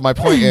rough. so my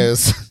point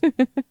is,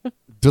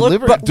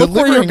 look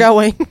where you're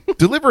going.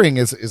 delivering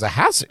is a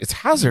hazard. It's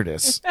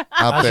hazardous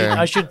out there.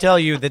 I should tell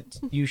you that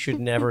you should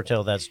never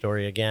tell that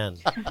story again.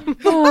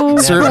 Oh,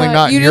 Certainly God.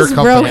 not You in your just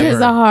broke company. his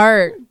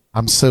heart.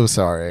 I'm so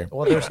sorry.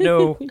 Well, there's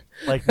no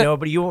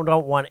but you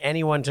don't want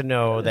anyone to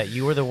know that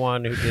you were the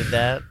one who did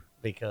that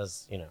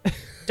because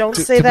Don't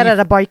To- say to that be- at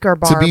a biker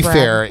bar. To be Brad.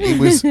 fair,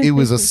 it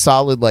was a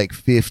solid like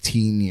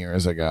 15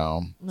 years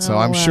ago. So Oh,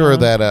 I'm wow. sure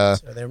that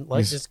so they're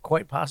like it's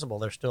quite possible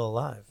they're still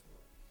alive.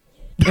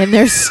 And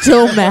they're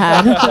still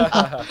mad.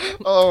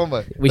 oh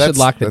my, We should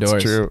lock the that's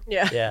doors. True.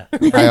 Yeah. Yeah. I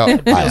Feel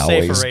safer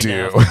always right do.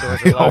 now if the doors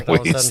are I locked all of a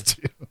always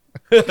sudden.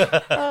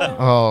 do.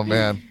 Oh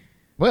man.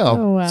 Well,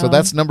 Oh, wow. so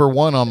that's number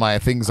one on my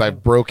things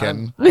I've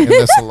broken in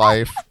this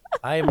life.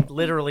 I am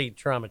literally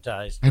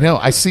traumatized. I know.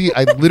 I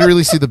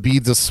literally see the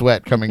beads of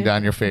sweat coming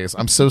down your face.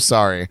 I'm so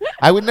sorry.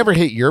 I would never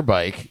hit your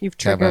bike. You've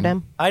triggered Kevin.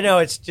 him. I know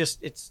it's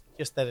just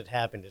that it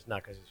happened. It's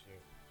not because it's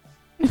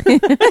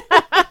you.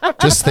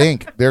 Just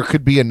think, there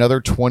could be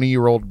another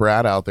 20-year-old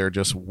Brad out there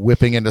just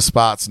whipping into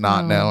spots,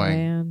 not Oh, knowing.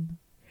 man.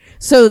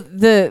 So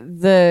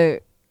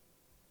the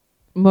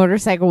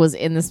motorcycle was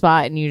in the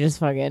spot, and you just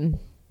fucking.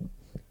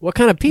 What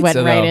kind of pizza, Went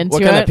right though? into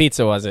What kind it. of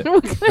pizza was it?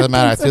 Doesn't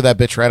matter. I threw that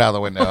bitch right out of the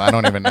window. I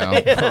don't even know.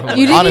 You didn't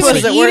Honestly.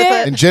 even Was it eat worth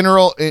it. In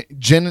general,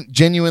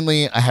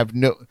 genuinely,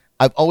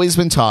 I've always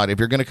been taught if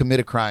you're going to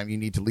commit a crime, you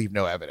need to leave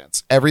no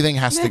evidence. Everything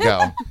has to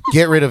go.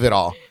 Get rid of it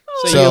all.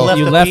 So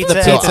you left the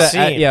pizza at the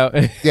scene.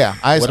 Yeah,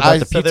 What about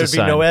the So there'd pizza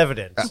be no sign?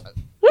 evidence.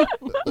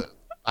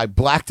 I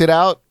blacked it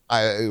out.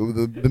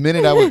 The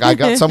minute I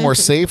got somewhere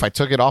safe, I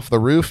took it off the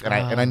roof, and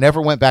I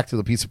never went back to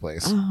the pizza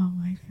place. Oh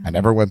my god! I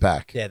never went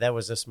back. Yeah, that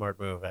was a smart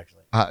move, actually.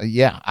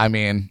 Yeah, I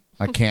mean,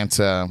 I can't.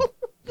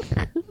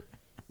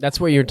 That's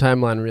where your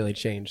timeline really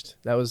changed.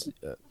 That was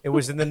It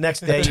was in the next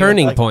day.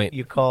 turning point.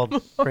 You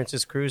called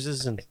Princess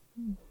Cruises and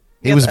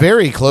It was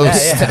very close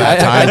Yeah, yeah. to that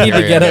time. I need to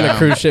period, get on yeah. a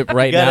cruise ship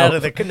right got now. out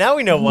of the. Now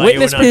we know why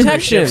Witness you went on cruise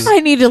protection. ships. I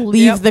need to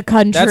leave the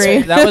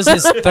country. That was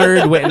his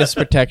third witness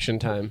protection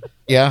time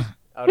Yeah,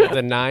 out of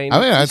the 9. I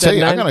mean, You said I'm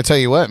 9? going to tell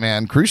you what,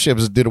 man. Cruise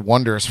ships did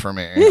wonders for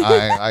me.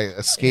 I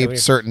escaped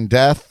certain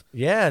death.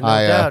 Yeah, no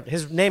I, doubt.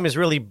 His name is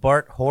really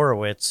Bart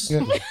Horowitz.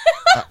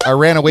 I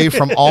ran away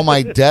from all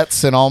my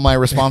debts and all my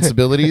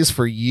responsibilities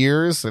for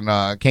years,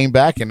 and came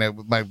back, and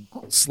my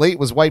slate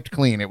was wiped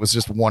clean. It was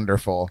just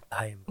wonderful,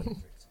 I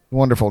am.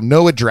 wonderful.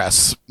 No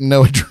address,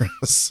 no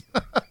address.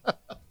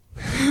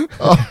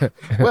 Oh,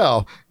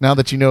 well, now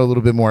that you know a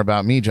little bit more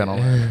about me,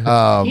 gentlemen,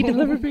 He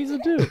delivered pizza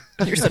too.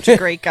 You're such a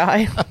great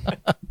guy.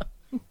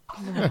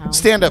 Wow.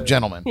 stand up,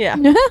 gentlemen. Yeah.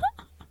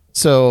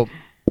 So,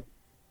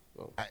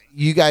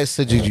 you guys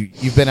said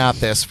you've been at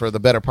this for the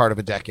better part of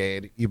a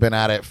decade. You've been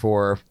at it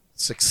for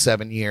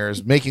 6-7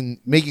 years, making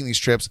these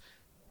trips.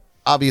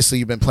 Obviously,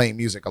 you've been playing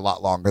music a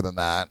lot longer than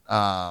that.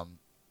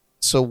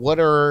 So, what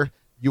are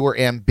your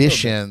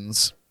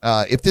ambitions?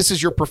 If this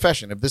is your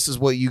profession, if this is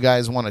what you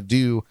guys want to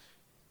do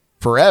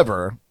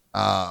forever,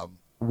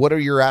 what are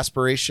your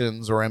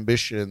aspirations or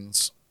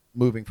ambitions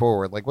moving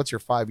forward? Like, what's your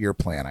 5-year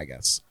plan? I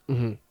guess.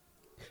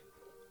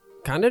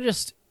 Kind of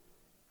just,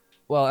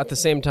 well, at the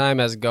same time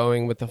as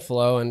going with the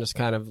flow and just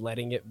kind of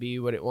letting it be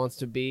what it wants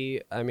to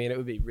be. I mean, it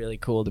would be really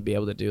cool to be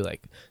able to do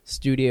like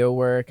studio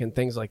work and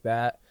things like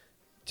that,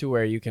 to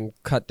where you can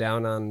cut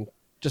down on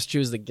just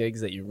choose the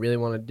gigs that you really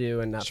want to do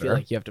and not Sure. feel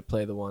like you have to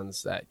play the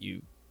ones that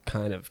you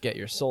kind of get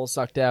your soul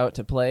sucked out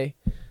to play.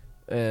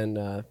 And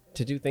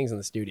to do things in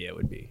the studio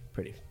would be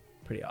pretty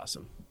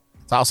awesome.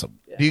 It's awesome.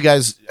 Do you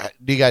guys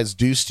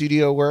do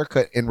studio work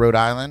in Rhode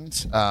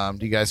Island? Do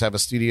you guys have a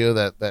studio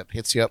that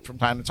hits you up from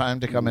time to time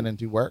to come in and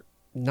do work?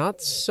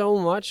 Not so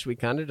much. We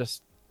kind of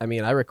just, I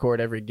mean, I record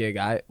every gig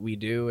we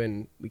do,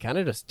 and we kind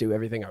of just do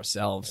everything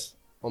ourselves,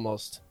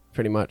 almost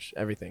pretty much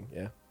everything.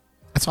 Yeah.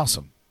 That's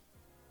awesome.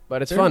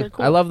 But it's Very, fun. very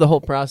cool. I love the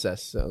whole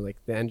process. So like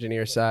the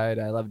engineer side,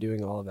 I love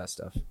doing all of that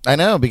stuff. I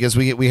know, because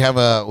we have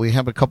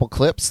a couple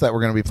clips that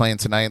we're going to be playing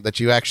tonight that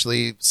you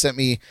actually sent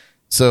me.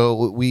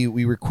 So we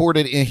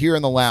recorded here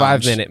in the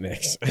lounge. 5-minute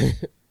mix.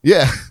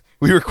 Yeah,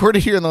 we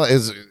recorded here in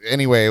the.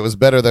 Anyway, it was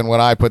better than what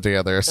I put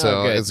together,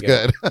 so good, it's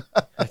good.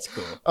 That's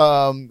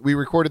cool. We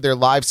recorded their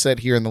live set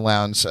here in the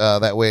lounge.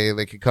 That way,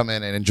 they could come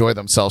in and enjoy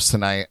themselves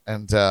tonight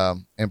and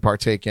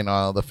partake in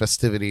all the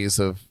festivities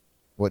of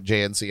what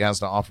JNC has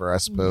to offer, I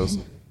suppose.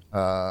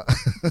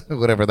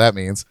 Whatever that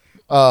means.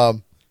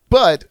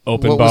 But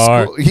Open what was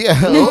bar. cool- yeah,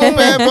 open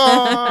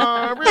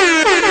bar.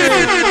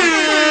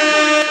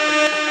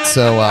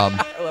 So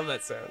I love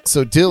that sound.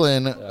 so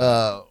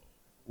Dylan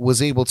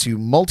was able to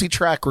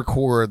multi-track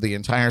record the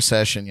entire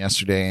session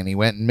yesterday, and he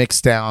went and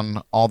mixed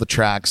down all the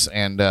tracks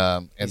and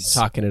He's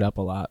talking it up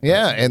a lot.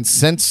 yeah, and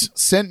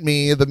sent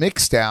me the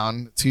mix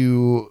down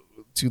to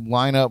to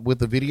line up with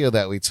the video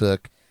that we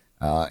took,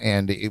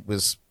 and it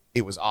was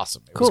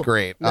awesome. It was Cool.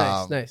 great.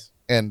 Nice.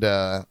 And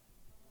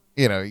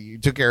you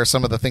took care of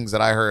some of the things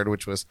that I heard,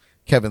 which was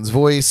Kevin's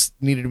voice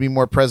needed to be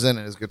more present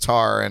and his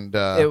guitar, and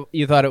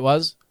You thought it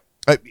was?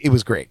 it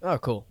was great. Oh,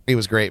 cool. It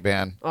was great,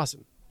 man.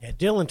 Awesome. Yeah,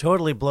 Dylan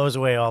totally blows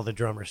away all the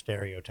drummer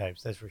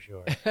stereotypes. That's for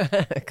sure.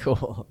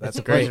 Cool. That's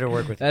a great. pleasure to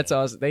work with. That's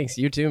awesome. Thanks.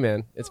 You too,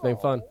 man. It's been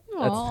fun.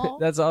 Aw.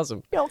 That's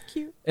awesome. Y'all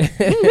cute.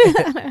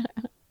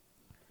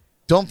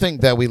 Don't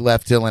think that we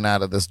left Dylan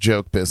out of this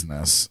joke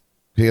business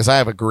because I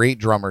have a great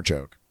drummer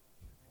joke.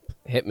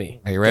 Hit me.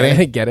 Are you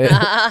ready? Get it?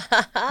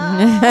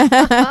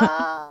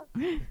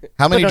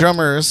 How many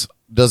drummers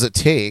does it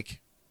take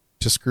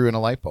to screw in a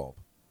light bulb?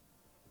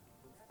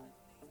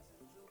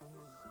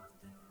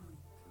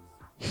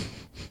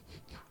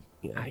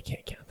 Yeah, I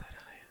can't count that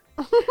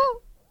high.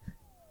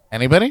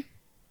 Anybody?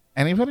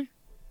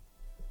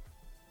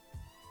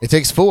 It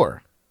takes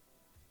 4.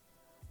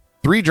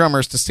 3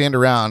 drummers to stand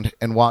around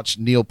and watch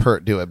Neil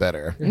Peart do it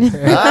better. He's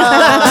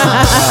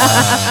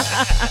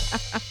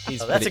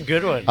That's a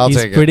good one. I'll he's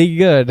take it. pretty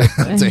good.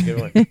 That's a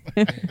good one.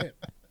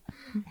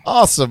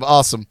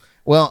 Awesome.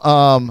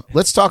 Well,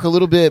 let's talk a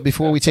little bit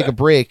before we take a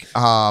break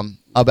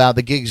about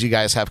the gigs you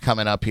guys have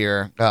coming up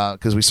here,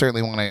 because we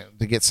certainly want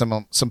to get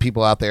some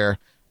people out there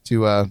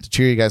to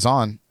cheer you guys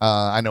on.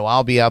 I know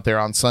I'll be out there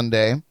on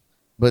Sunday,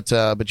 but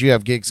you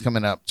have gigs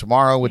coming up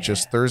tomorrow, which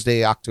is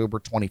Thursday, October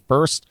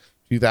 21st,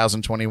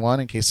 2021.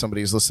 In case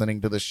somebody's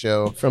listening to this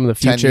show From the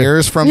 10 future.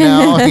 years from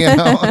now,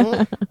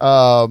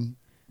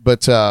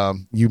 but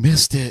you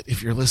missed it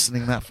if you're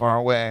listening that far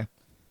away.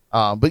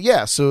 But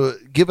yeah, so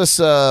give us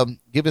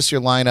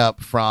your lineup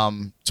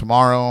from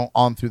tomorrow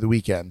on through the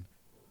weekend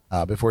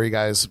before you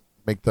guys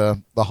make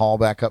the haul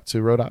back up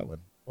to Rhode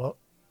Island. Well,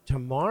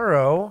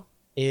 tomorrow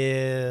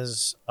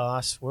is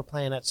us. We're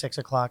playing at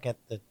 6:00 at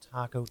the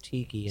Taco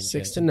Tiki in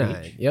 6 to Jensen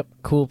 9. Beach. Yep.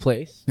 Cool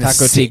place.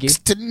 Taco Tiki. 6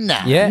 to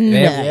 9. Yeah.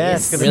 Yeah,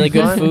 it's gonna Really be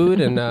good fun. food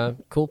and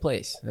cool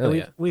place. And Hell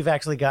yeah. we've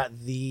actually got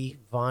the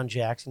Von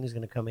Jackson who's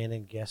going to come in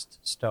and guest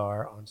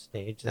star on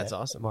stage. That's that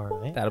awesome.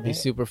 Tomorrow night. That'll be Yeah.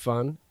 super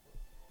fun.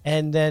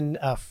 And then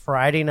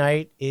Friday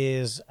night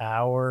is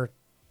our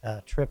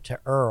trip to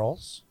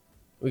Earl's.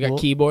 We got Cool.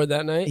 keyboard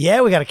that night.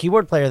 Yeah, we got a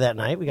keyboard player that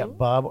night. We got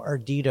Bob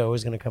Ardito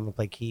who's going to come and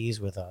play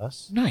keys with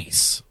us.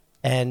 Nice.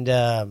 And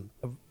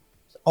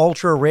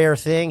ultra rare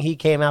thing, he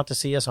came out to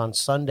see us on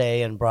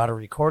Sunday and brought a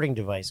recording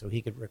device so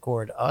he could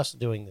record us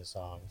doing the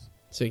songs.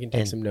 So you can take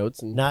And some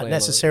notes and Not play along.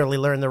 necessarily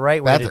learn the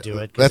right way to do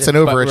it. 'cause That's if-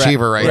 an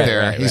overachiever right right, there.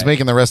 right, He's right.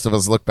 making the rest of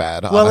us look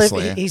bad, Well, if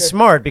honestly. he's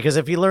smart because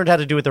if he learned how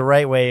to do it the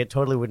right way, it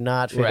totally would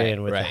not fit Right,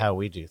 in with right. how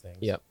we do things.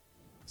 Yep.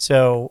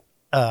 So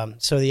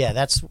yeah,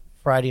 that's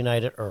Friday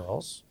night at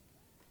Earl's,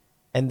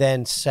 and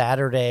then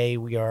Saturday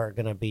we are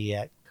going to be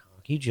at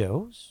Conky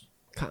Joe's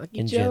Cocky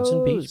in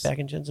Jensen Beach, Joe's. back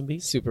in Jensen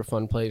Beach. Super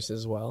fun place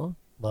as well.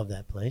 Love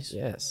that place.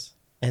 Yes.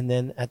 And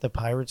then at the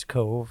Pirates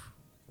Cove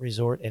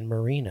Resort and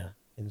Marina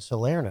in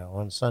Salerno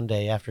on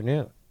Sunday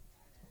afternoon.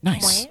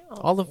 Nice.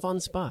 All the fun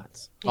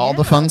spots. All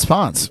the fun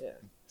spots.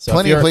 So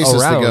Plenty if of you're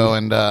places around, to go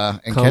and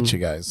come- catch you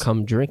guys.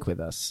 Come drink with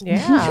us.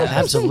 Yeah.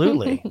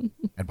 Absolutely.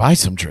 And buy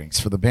some drinks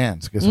for the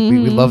band because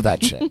we love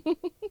that shit.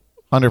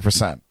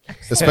 100%.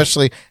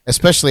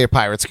 Especially at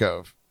Pirates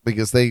Cove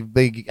because they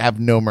have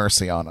no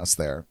mercy on us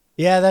there.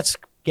 Yeah, that's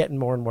getting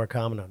more and more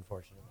common,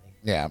 unfortunately.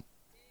 Yeah.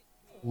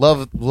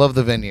 Love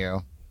the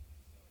venue.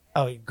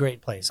 Oh,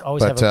 great place.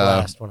 Always But, have a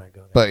blast when I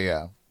go there. But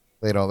yeah,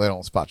 they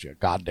don't spot you a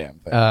goddamn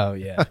thing. Oh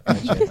yeah.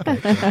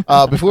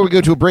 Gotcha. Before we go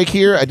to a break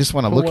here, I just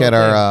want to look at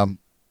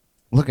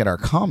our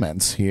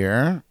comments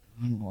here.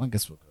 Well, I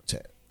guess we'll go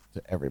to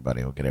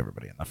everybody. We'll get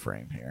everybody in the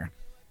frame here.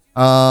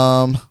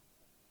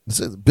 This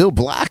is Bill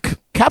Black,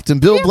 Captain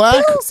Bill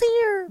Black. Bill's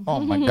here. Oh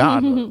my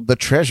God, the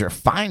treasure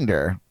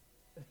finder.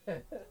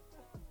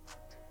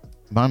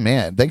 My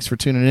man, thanks for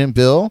tuning in,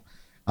 Bill.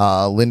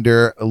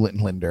 Linder.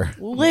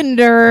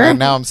 Linder. And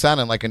now I'm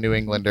sounding like a New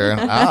Englander.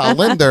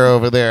 Linder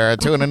over there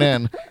tuning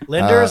in.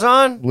 Linda is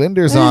on.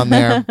 Linder's on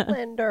there.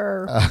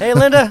 Linder. Hey,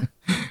 Linda.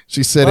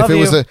 She said Love if it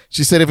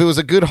you. was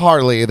a good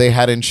Harley, they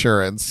had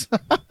insurance.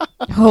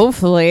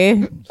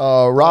 Hopefully.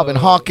 Robin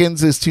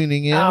Hawkins is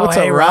tuning in. Oh, What's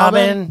hey, up,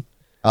 Robin?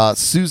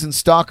 Susan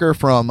Stalker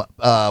from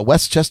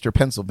Westchester,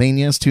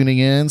 Pennsylvania is tuning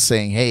in,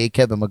 saying, "Hey,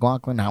 Kevin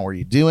McLaughlin, how are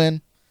you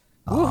doing?"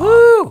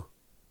 Woohoo!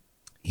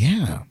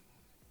 Yeah.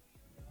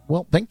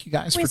 Well, thank you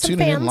guys We for have some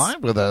tuning in fans.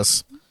 live with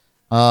us.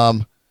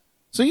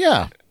 So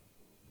yeah.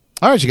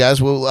 All right, you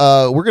guys.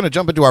 Well, we're going to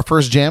jump into our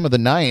first jam of the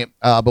night.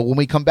 But when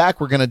we come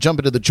back, we're going to jump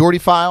into the Geordie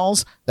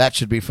Files. That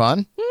should be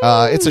fun.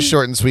 It's a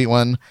short and sweet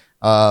one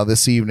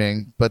this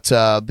evening. But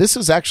this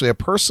is actually a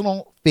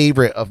personal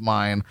favorite of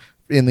mine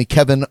in the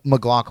Kevin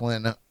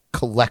McLaughlin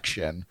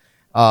collection.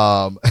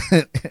 And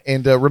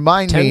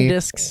remind 10 me.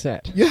 disc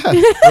set. Yeah.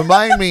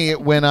 Remind me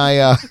when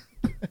I.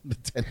 The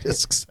 10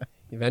 discs.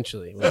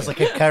 Eventually. That's like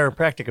a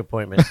chiropractic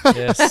appointment.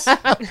 Yes.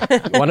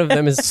 One of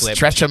them is slipped.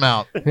 Stretch them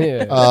out.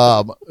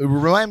 Yeah.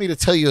 Remind me to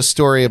tell you a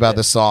story about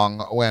this song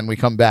when we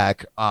come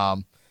back.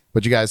 But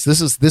you guys, this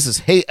is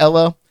Hey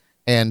Ella,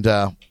 and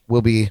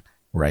we'll be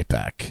right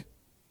back.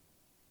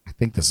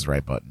 think this is the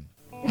right button.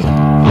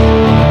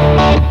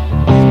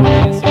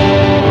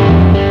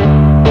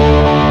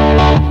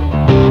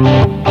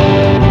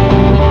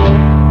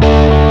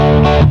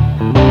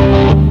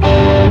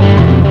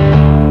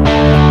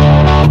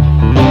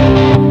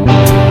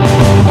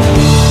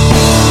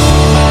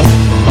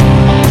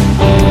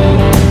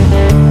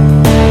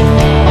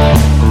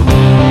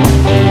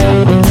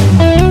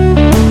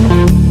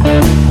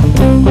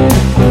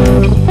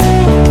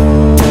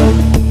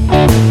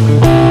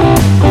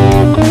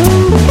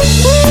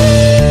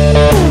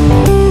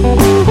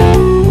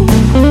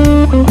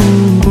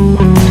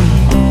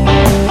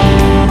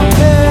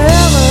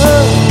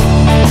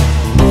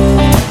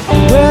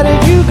 Where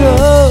did you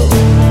go?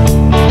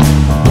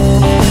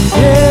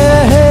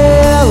 Yeah,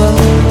 Helen,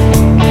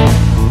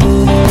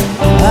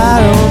 I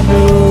don't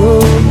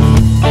know.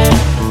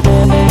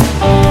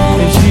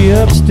 Is she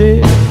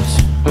upstairs?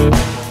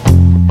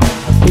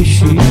 Is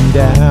she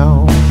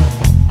down?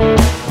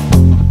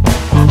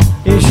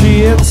 Is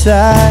she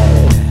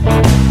inside?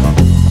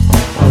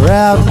 Or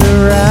out and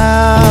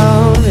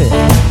around?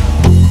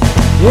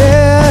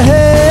 Yeah,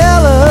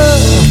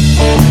 Helen,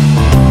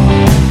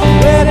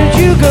 where did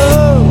you go?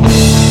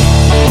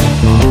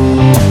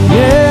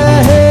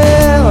 Yeah,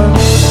 Helen,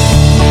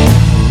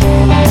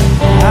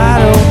 I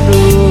don't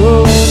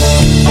know.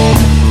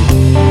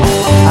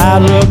 I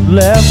looked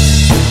left,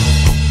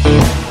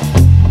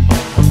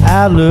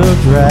 I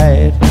looked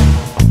right.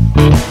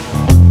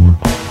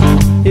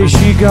 Is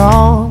she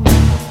gone?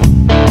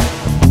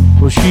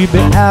 Will she be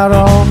out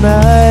all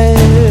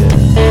night?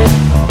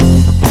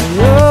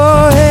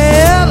 Oh,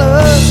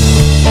 Helen,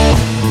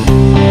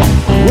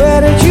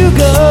 where did you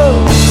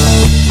go?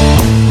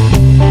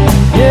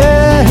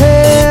 Yeah,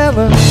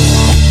 Helen,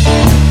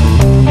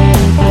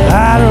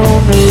 I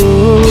don't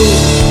know.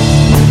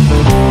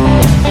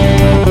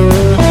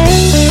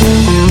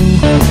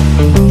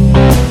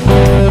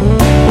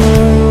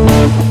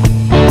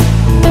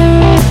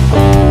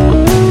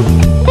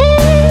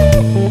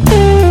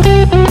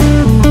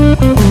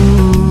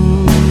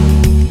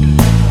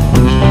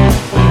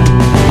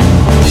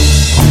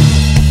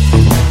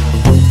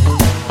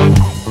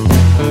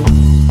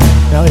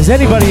 Now, is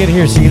anybody in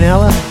here seen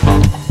Ella?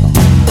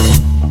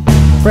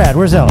 Brad,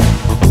 where's Ella?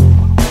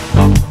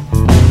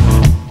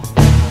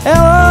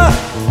 Ella,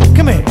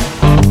 come here.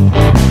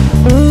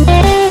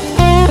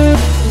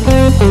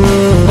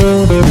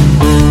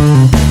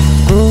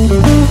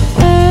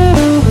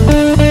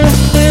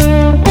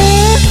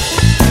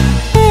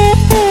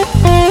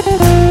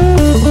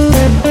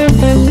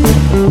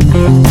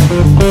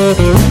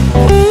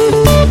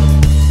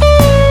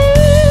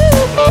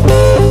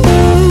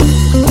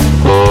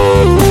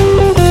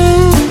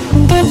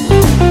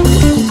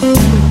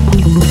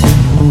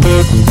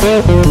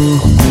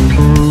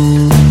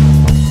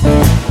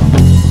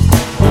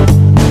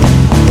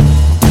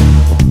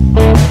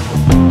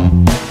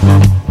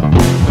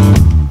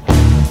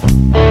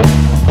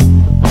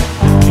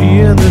 She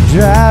in the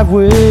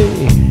driveway,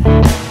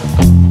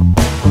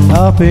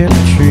 up in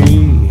a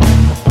tree.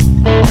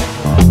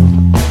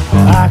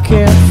 I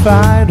can't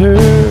find her.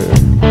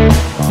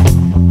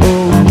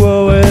 Oh,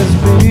 woe is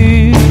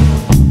me.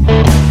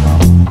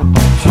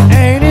 She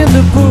ain't in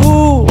the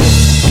pool.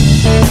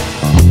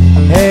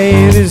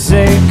 Hey, this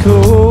ain't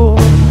cool.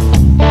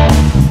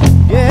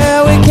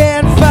 Yeah, we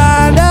can't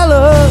find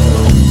Ella.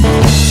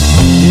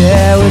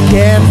 Yeah, we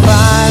can't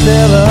find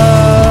Ella.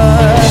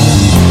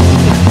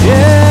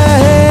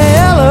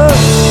 Yeah, Ella,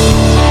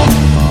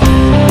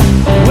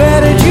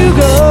 where did you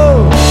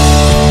go?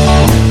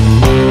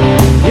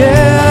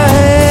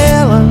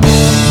 Yeah, Ella,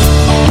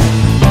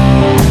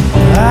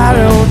 I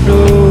don't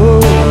know.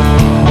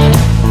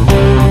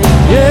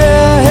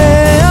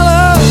 Yeah,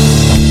 Ella,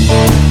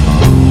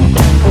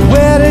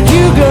 where did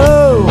you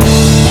go?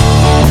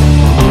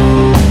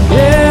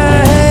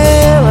 Yeah,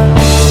 Ella,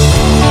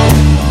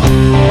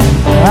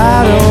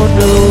 I don't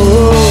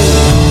know.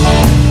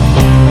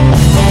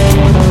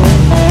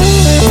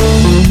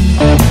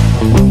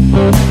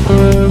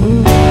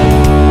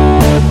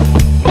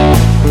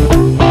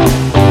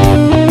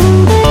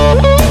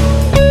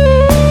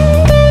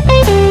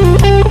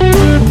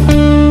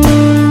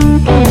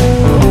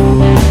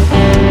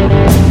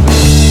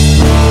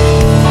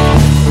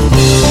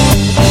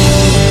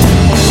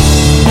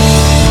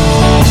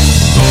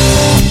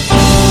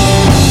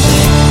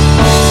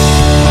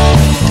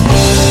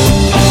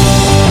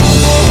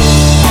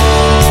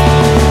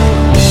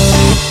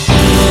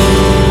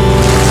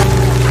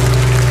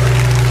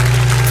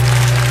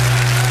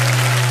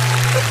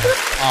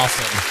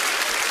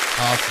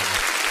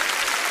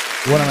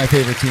 One of my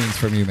favorite tunes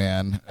from you,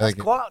 man. Like,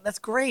 That's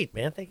great,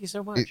 man. Thank you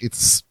so much.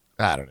 it's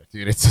I don't know,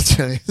 dude.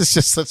 It's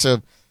just such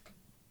a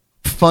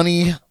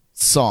funny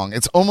song.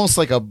 It's almost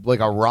like a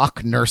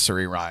rock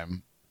nursery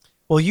rhyme.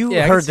 Well, you Yeah,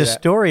 I can heard see the that.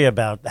 story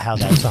about how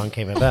that song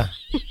came about.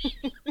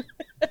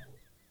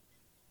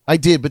 I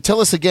did, but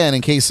tell us again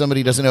in case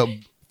somebody doesn't know.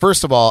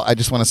 First of all, I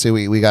just want to say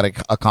we got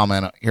a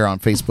comment here on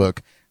Facebook.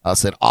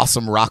 Said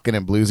awesome rockin'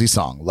 and bluesy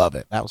song. Love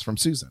it. That was from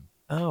Susan.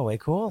 Oh, way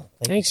cool.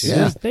 Thanks, you.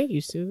 Yeah. Susan. Thank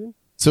you, Susan.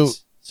 So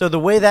So the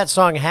way that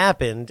song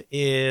happened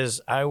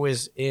is I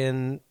was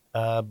in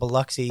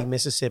Biloxi,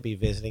 Mississippi,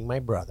 visiting my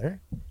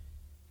brother,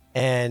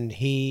 and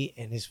he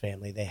and his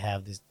family, they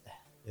have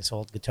this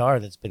old guitar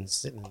that's been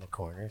sitting in the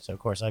corner. So of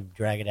course I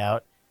drag it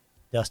out,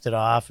 dust it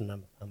off, and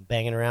I'm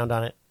banging around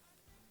on it.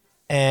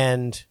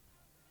 And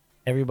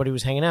everybody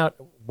was hanging out.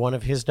 One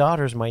of his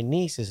daughters, my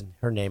niece,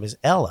 her name is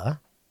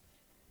Ella.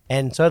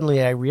 And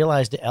suddenly I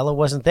realized that Ella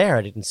wasn't there.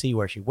 I didn't see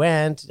where she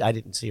went. I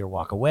didn't see her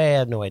walk away. I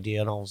had no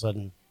idea. And all of a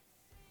sudden,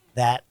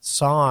 that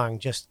song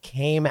just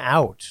came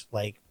out,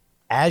 like,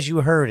 as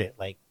you heard it,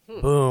 like,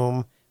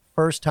 boom,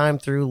 first time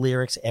through,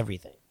 lyrics,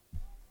 everything.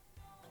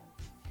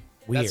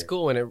 Weird. That's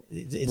cool when it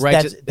It's-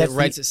 writes, that's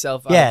writes the-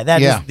 itself out. Yeah,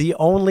 that is Yeah. the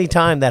only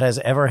time that has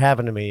ever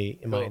happened to me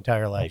in my Cool.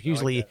 entire life.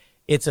 Usually,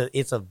 it's a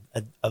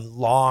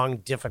long,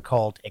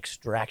 difficult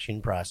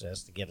extraction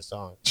process to get a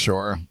song.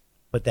 Sure.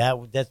 But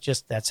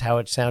that's how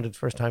it sounded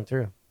first time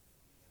through.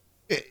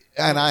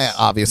 And I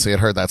obviously had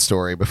heard that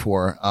story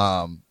before.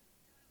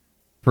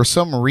 For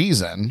some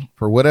reason,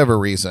 for whatever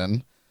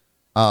reason,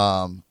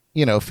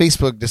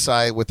 Facebook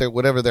decide with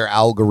whatever their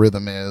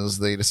algorithm is,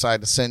 they decide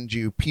to send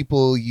you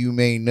people you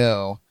may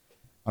know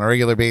on a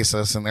regular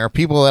basis. And there are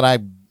people that I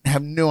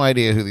have no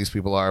idea who these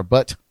people are,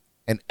 but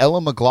an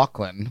Ella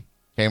McLaughlin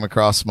came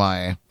across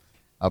my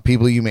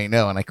people you may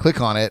know, and I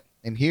click on it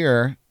and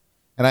here,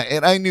 and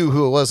I knew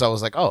who it was. I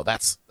was like, oh,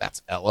 that's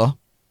Ella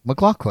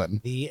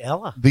McLaughlin. The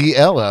Ella. The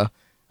Ella.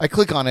 I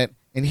click on it,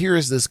 and here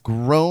is this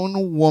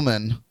grown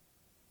woman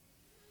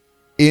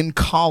in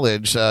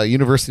college,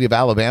 University of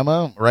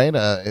Alabama, right?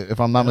 If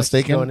I'm not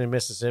mistaken. Going in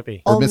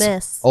Mississippi. Or Ole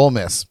Miss. Ole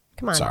Miss.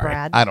 Come on, Sorry.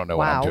 Brad. I don't know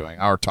Wow. what I'm doing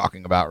or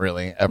talking about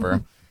really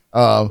ever.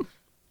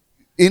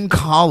 In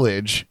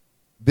college,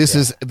 this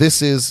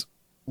is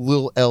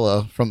Lil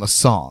Ella from the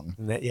song.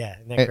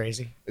 Isn't that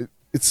crazy?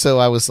 So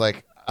I was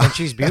like, And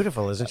she's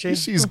beautiful, isn't she?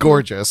 she's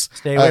gorgeous.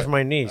 Stay away from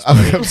my niece.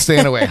 I'm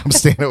staying away. I'm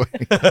staying away.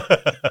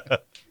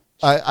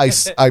 I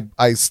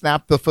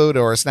snapped the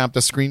photo or snapped a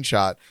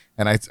screenshot,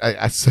 and I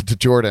said to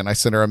Jordan, I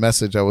sent her a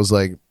message. I was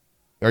like,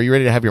 are you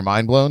ready to have your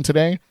mind blown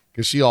today?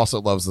 Because she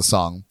also loves the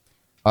song.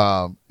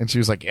 And she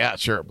was like, yeah,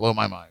 sure, blow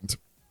my mind.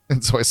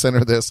 And so I sent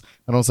her this,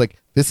 and I was like,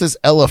 this is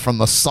Ella from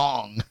the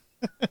song.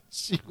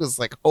 She was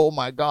like, oh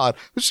my God,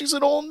 but she's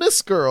an Ole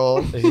Miss girl.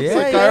 It's Yeah,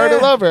 like, I already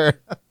yeah. love her.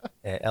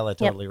 Yeah, Ella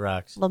totally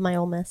rocks. Love my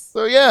Ole Miss.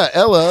 So yeah,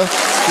 Ella,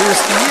 here's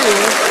to you.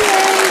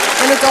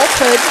 And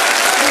adulthood.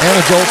 And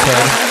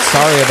adulthood.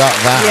 Sorry about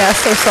that. Yeah,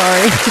 so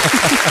sorry.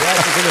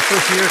 Yeah, she's in the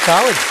first year of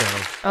college now.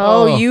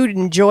 Oh, you'd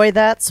enjoy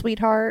that,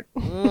 sweetheart.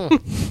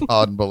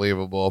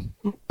 Unbelievable.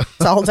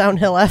 It's all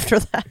downhill after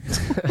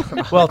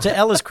that. Well, to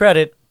Ella's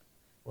credit,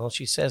 well,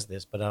 she says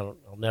this, but I'll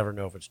never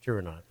know if it's true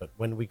or not. But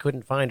when we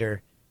couldn't find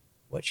her,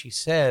 what she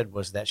said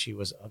was that she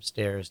was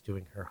upstairs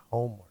doing her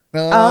homework.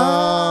 Oh,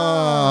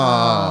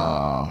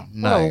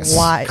 nice.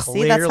 Why?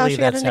 See, that's how Clearly, she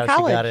got that's into how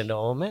college. she got into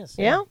Ole Miss.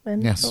 Yeah.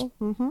 And Yes. so,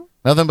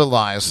 Nothing but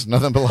lies.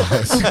 Nothing but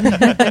lies.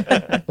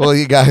 Well,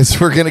 you guys,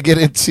 we're going to get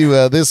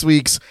into this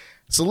week's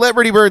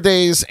celebrity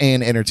birthdays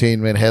and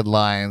entertainment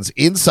headlines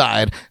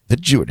inside the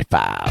Jordy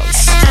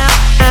Files.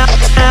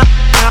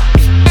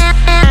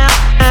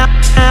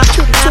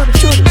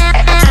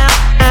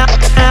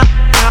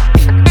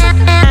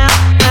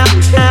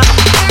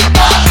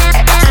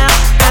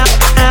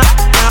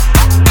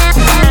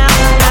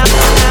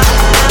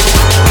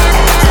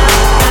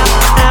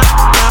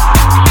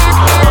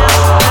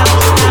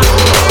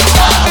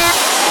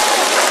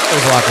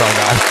 There's a lot going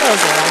on.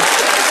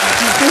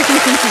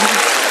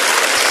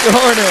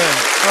 Jordan.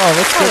 Oh,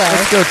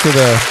 let's go to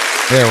the.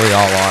 There we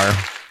all are.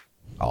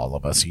 All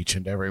of us, each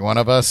and every one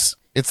of us.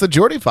 It's the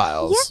Jordy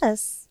Files.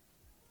 yes.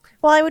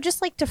 Well, I would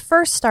just like to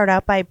first start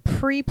out by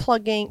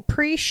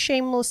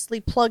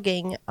shamelessly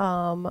plugging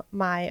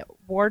my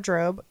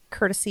wardrobe,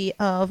 courtesy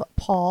of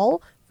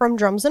Paul from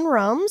Drums and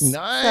Rums. So,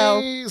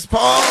 Nice,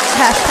 Paul.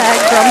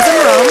 hashtag Drums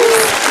and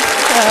Rums.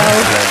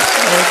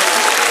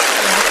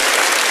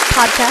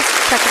 Podcast,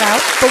 check it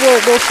out. But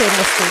we'll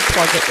shamelessly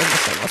plug it in the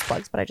shameless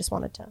plugs. But I just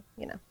wanted to,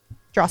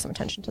 draw some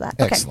attention to that.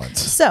 Excellent. Okay.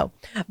 So,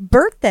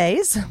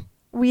 birthdays.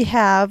 We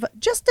have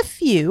just a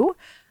few.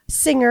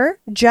 Singer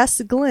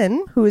Jess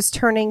Glynn, who is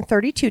turning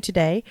 32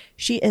 today.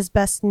 She is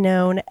best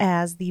known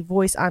as the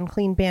voice on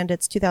Clean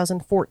Bandit's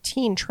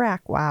 2014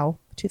 track. Wow,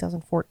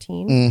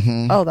 2014.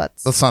 Mm-hmm. Oh,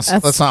 that's Let's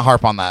not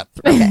harp on that.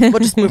 okay. We'll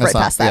just move That's right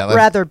not- past that. yeah, that-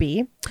 Rather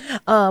be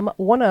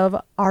one of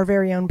our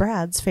very own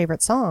Brad's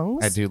favorite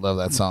songs. I do love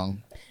that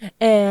song.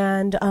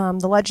 And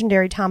the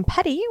legendary Tom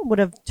Petty would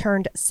have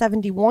turned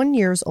 71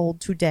 years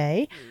old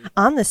today.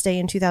 On this day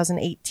in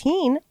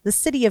 2018, the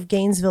city of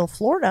Gainesville,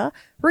 Florida,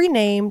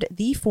 renamed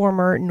the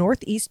former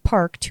Northeast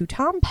Park to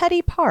Tom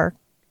Petty Park.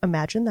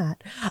 Imagine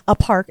that. A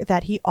park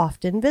that he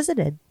often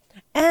visited.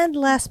 And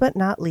last but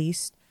not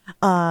least,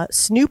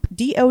 Snoop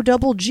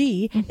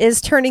D-O-double-G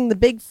is turning the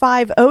big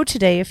 5-0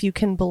 today, if you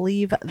can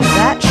believe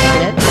that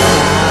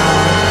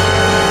shit.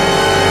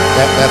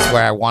 That's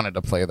where I wanted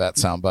to play that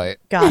soundbite.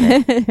 Got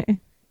it.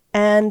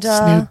 And,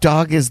 Snoop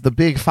Dogg is the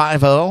big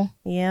 5-0.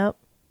 yep.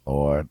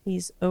 Lord.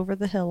 He's over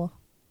the hill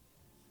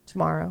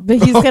tomorrow. But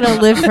he's gonna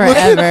live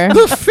forever.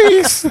 The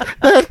face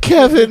that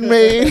Kevin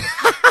made.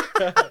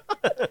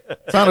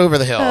 It's not over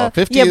the hill.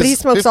 50 Yeah, but he is-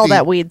 smokes all 50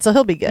 that weed, so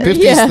he'll be good.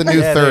 50 is the new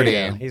Yeah, there 30.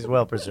 you go. He's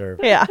well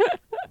preserved. Yeah.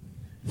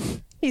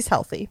 He's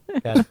healthy.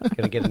 Gonna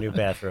get a new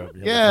bathrobe.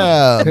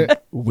 Yeah.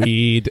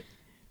 Weed.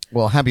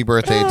 Well, happy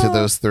birthday to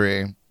those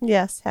three.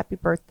 Yes, happy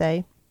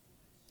birthday.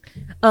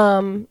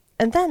 And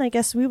then I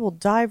guess we will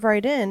dive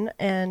right in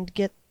and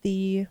get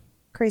the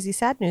crazy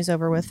sad news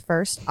over with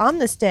first. On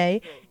this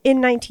day in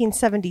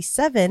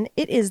 1977,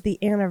 it is the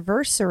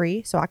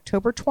anniversary, so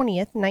October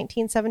 20th,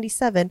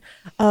 1977,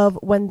 of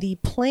when the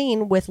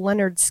plane with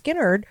Leonard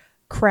Skinner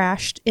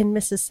crashed in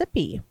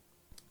Mississippi.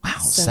 Wow,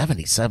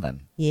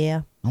 77.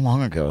 Yeah, How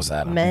long ago was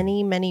that?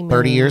 many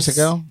 30 years moons.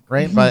 ago,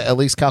 right? By at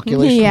least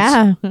calculations.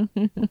 Yeah.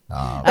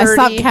 I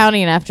stopped 30.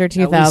 counting after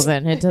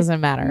 2000. It doesn't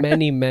matter.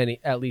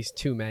 Many, at least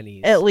too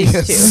many. At least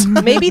Yes. 2,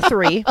 maybe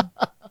 3.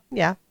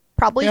 Yeah,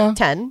 probably Yeah.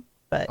 10,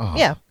 but Oh,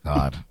 yeah.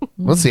 God.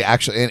 Let's see.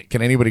 Actually,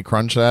 can anybody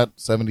crunch that?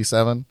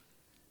 77?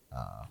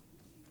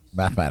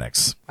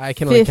 Mathematics. I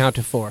can only Fifth. count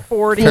to 4.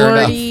 40. Fair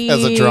enough. 40.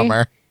 As a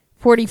drummer.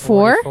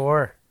 44?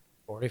 44.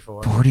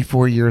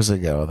 44 years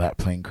ago, that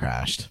plane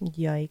crashed.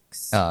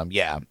 Yikes.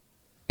 Yeah,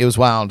 it was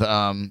wild.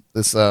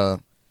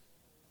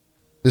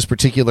 This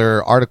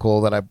particular article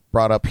that I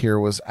brought up here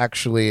was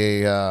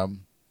actually a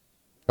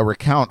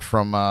recount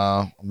from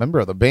a member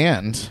of the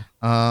band.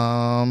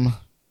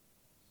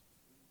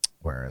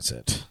 Where is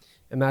it?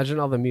 Imagine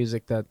all the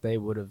music that they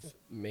would have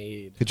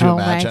made. Could you Oh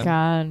imagine? my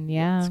god,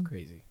 yeah. It's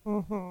crazy.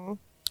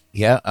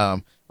 Yeah.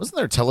 Wasn't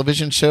there a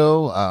television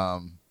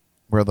show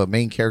where the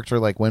main character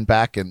like went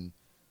back and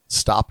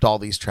stopped all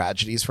these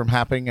tragedies from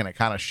happening, and it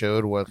kind of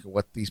showed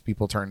what these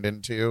people turned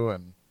into?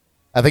 And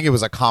I think it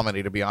was a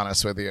comedy, to be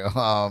honest with you.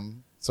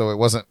 So it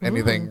wasn't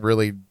anything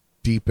really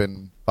deep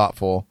and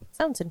thoughtful.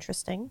 Sounds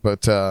interesting.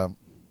 But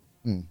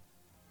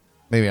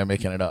maybe I'm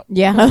making it up.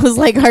 Yeah, I was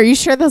like, are you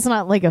sure that's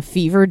not like a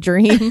fever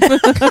dream?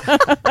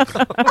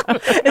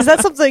 Is that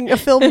something, a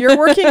film you're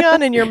working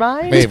on in your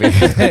mind? Maybe.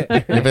 If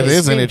it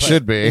isn't, it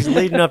should be. He's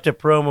leading up to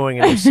promoting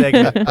a new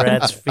segment,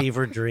 Brad's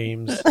Fever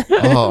Dreams.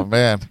 Oh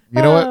man,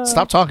 you know what?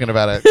 Stop talking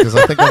about it, because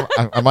I think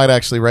I might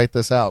actually write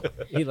this out.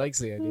 He likes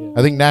the idea.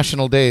 I think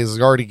National Days is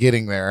already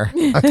getting there.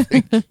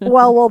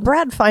 Well,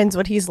 Brad finds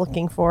what he's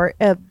looking for.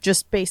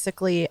 Just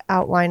basically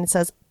outline. It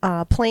says,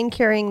 plane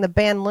carrying the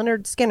band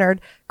Leonard Skinner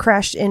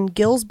crashed in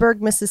Gillsburg,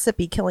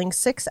 Mississippi, killing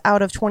 6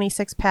 out of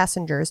 26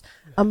 passengers.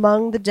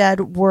 Among the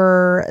dead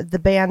were the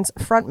band's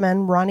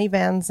frontman, Ronnie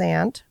Van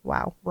Zant.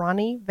 Wow,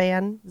 Ronnie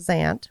Van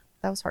Zant.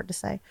 That was hard to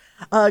say.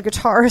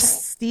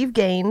 Guitarist Steve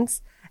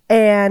Gaines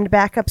and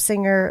backup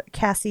singer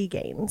Cassie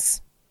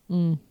Gaines.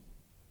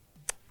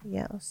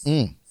 Yes.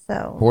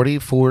 So,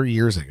 44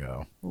 years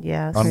ago.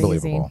 yes.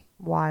 Unbelievable.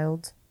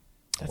 Wild.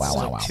 That's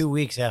Wow. 2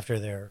 weeks after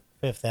their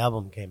 5th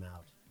album came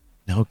out.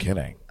 No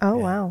kidding. Oh,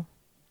 wow.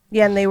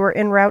 Yeah, and they were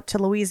en route to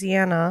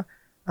Louisiana,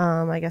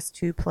 I guess,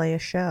 to play a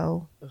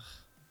show.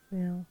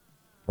 Yeah.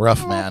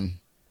 Rough, man.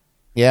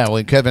 Yeah,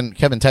 well, Kevin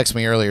texted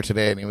me earlier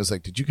today, and he was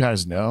like, "Did you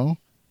guys know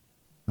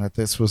that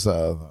this was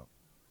the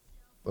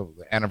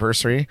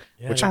anniversary?"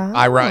 Which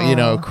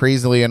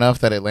crazily enough,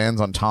 that it lands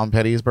on Tom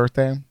Petty's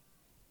birthday.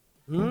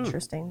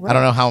 Interesting. I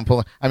don't know how I'm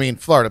pulling. I mean,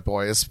 Florida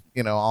boys,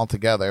 all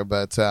together,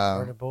 but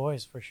Florida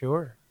Boys, for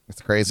sure.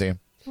 it's crazy.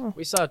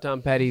 We saw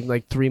Tom Petty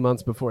like 3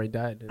 months before he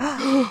died.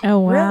 Oh,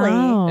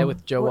 wow. And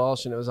with Joe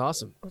Walsh, and it was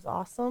awesome. It was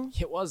awesome.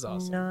 It was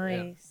awesome.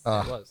 Nice.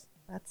 Yeah, it was.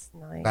 That's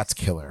nice. That's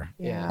killer.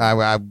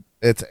 Yeah.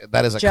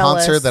 That is a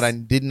Jealous. concert that I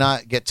did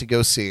not get to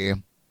go see,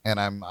 and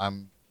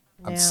I'm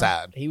Yeah.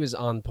 sad. He was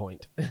on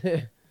point.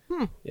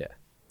 Yeah.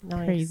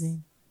 Nice. Crazy.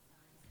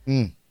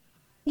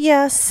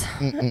 Yes.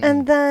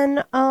 And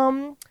then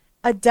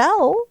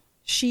Adele,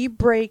 she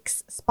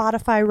breaks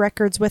Spotify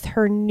records with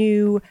her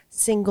new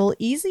single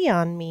Easy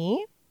on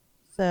Me.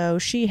 So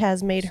she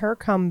has made her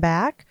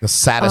comeback. The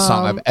saddest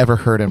song I've ever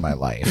heard in my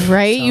life.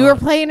 Right? You were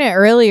playing it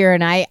earlier,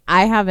 and I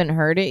haven't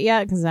heard it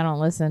yet because I don't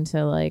listen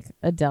to like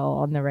Adele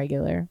on the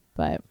regular.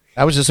 But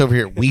I was just over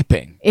here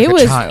weeping. it like a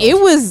was child.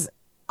 it was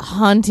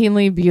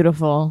hauntingly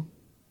beautiful.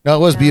 No,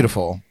 it was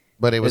beautiful,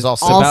 but it was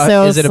also.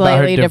 Also is it about her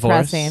slightly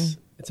divorce? depressing.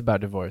 It's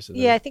about divorce. isn't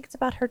Yeah, it? I think it's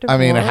about her divorce. I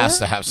mean, it has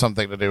to have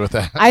something to do with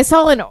that. I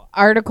saw an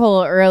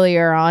article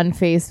earlier on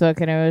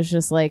Facebook, and it was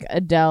just like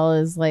Adele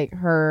is like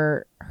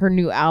her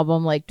new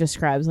album like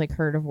describes like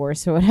her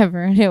divorce or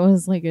whatever, and it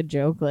was like a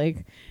joke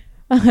like,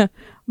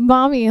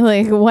 "Mommy,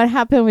 like what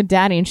happened with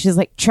Daddy?" And she's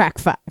like, "Track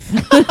 5."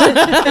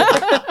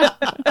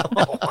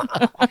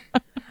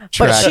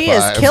 But Track she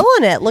is 5.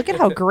 killing it. Look at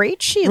how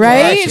great she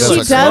Right? looks. She She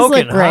looks does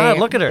Smoking look great. hot.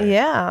 Look at her.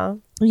 Yeah.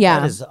 Yeah,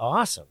 That is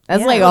awesome.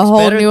 that's Yeah. like a Looks whole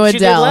better new than she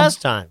did Adele.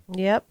 last time.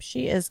 Yep,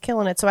 she is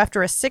killing it. So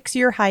after a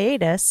 6-year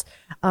hiatus,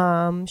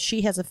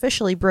 she has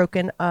officially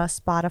broken a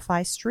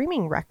Spotify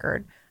streaming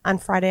record. On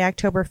Friday,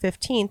 October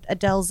 15th,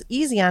 Adele's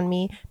Easy on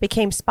Me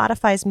became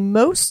Spotify's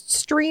most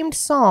streamed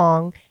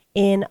song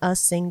in a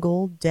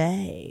single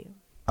day.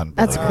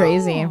 That's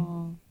crazy.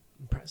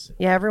 Impressive.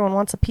 Yeah, everyone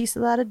wants a piece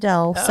of that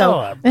Adele.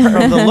 So So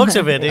from the looks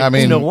of it, I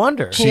mean, no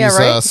wonder. She's Yeah,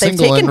 right? They've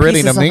single taken and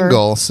ready to pieces of her.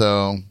 mingle,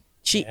 so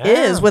She Yeah.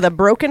 is with a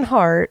broken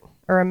heart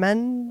or a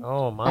men.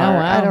 Oh my! Oh,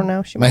 wow. I don't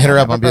know. She I'm gonna might hit her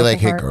have up a and be like, broken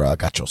 "Hey, heart. girl, I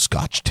got your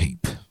Scotch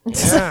tape."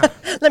 Yeah.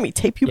 Let me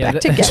tape you back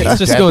It's together.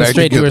 just That going back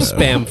straight to her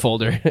together. spam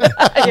folder.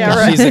 Yeah,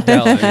 right. She's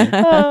Adele.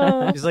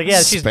 I mean. He's like,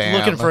 yeah, she's Spam.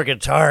 looking for a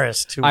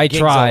guitarist who I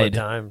gigs all the tried.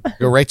 time.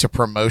 Go right to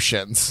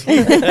promotions.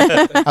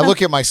 I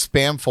look at my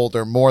spam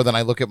folder more than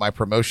I look at my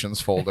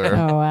promotions folder.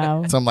 Oh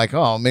wow. So I'm like,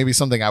 oh, maybe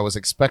something I was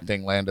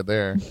expecting landed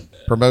there.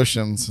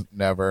 Promotions,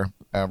 never,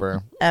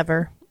 ever.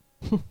 Ever.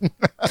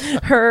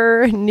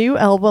 Her new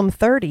album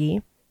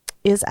 30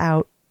 is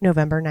out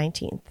November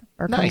 19th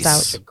or comes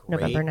Nice. out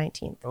November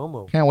 19th.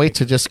 Promo. Can't wait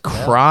to just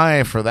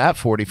cry for that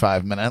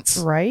 45 minutes.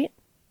 Right?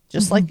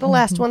 Just like the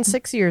last one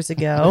 6 years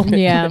ago.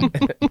 Yeah.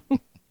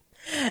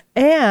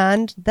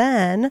 And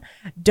then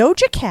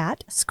Doja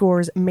Cat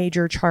scores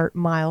major chart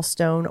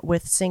milestone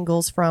with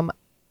singles from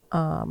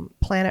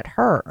Planet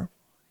Her.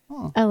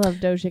 I love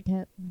Doja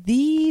Cat.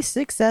 The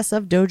success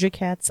of Doja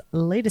Cat's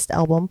latest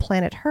album,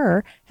 Planet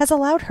Her, has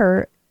allowed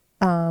her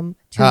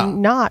to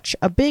notch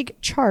a big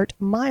chart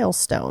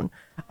milestone.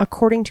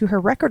 According to her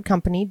record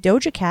company,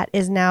 Doja Cat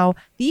is now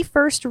the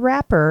first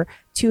rapper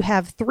to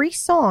have 3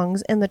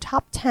 songs in the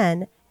top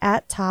 10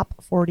 at Top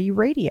 40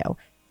 Radio,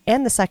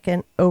 and the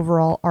second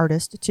overall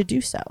artist to do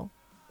so.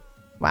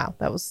 Wow,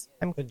 that was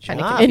I'm Good kind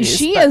of job. confused. And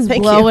she but is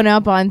thank blowing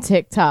up on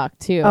TikTok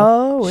too.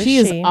 Oh, is she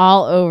is she?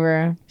 all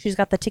over. She's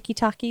got the tiki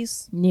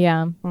talkies.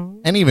 Yeah.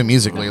 And even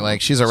musically, like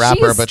she's a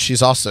rapper, She's but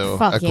she's also a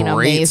fucking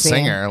great amazing.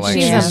 singer. Like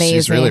She's she's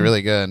amazing. really,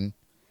 really good.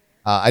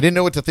 I didn't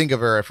know what to think of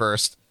her at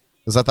first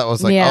because I thought it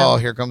was like, Yeah. oh,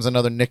 here comes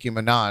another Nicki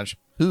Minaj,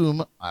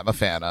 whom I'm a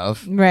fan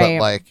of. Right.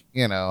 But like,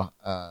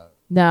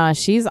 No,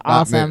 she's not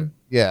awesome.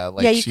 yeah,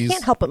 like yeah, you she's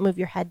can't help but move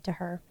your head to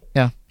her.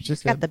 yeah, she's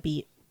She's got good. the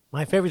beat.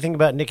 My favorite thing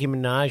about Nicki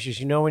Minaj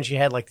is, when she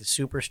had like the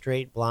super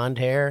straight blonde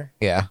hair,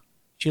 Yeah,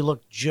 she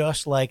looked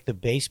just like the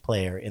bass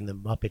player in the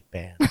Muppet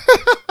Band.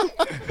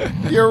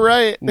 you're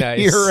right. Nice.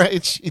 You're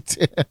right. She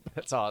did.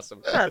 That's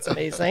awesome. That's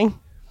amazing.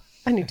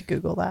 I need to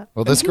Google that.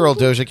 Well, this girl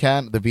Doja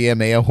Cat, the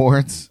VMA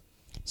Awards.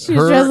 She's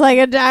her- just like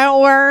a giant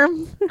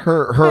worm.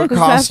 Her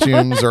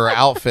costumes or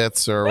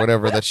outfits or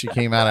whatever that she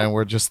came out in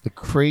were just the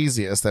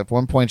craziest. At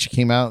one point, she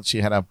came out.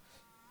 She had a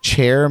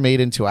chair made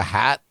into a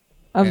hat.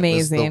 It was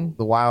Amazing.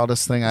 the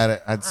wildest thing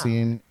I'd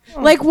seen.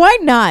 Like, why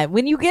not?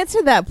 When you get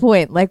to that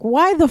point, like,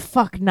 why the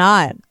fuck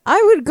not?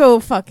 I would go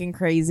fucking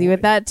crazy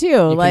with that too.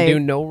 You like, can do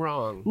no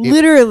wrong.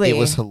 literally. It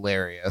was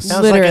hilarious.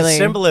 Sounds like Literally. a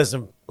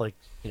symbolism, like,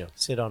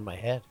 sit on my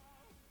head.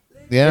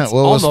 Yeah, It's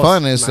what was almost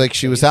fun is my like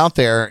she was face. out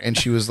there and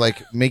she was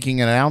like making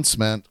an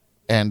announcement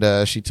and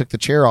she took the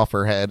chair off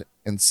her head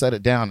and set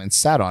it down and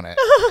sat on it.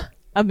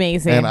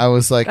 Amazing. And I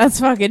was like,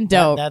 That's fucking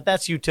dope.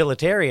 That's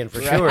utilitarian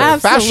for sure.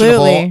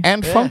 fashionable Absolutely.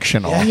 and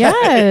functional.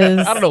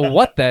 Yes. I don't know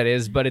what that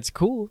is, but it's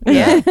cool.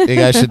 Yeah. You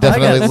guys should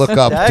definitely look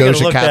up I gotta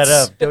Doja look Cat's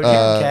that up.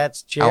 Doja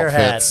Cat's chair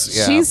outfits. hat.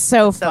 Yeah. She's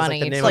so Sounds funny.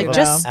 like the name like of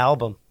just- an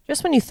album.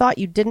 Just when you thought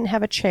you didn't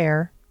have a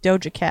chair,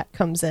 Doja Cat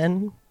comes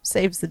in,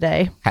 saves the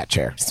day. hat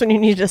chair. Just when you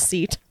need a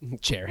seat.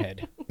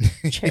 Chairhead.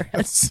 Chair.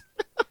 Yes.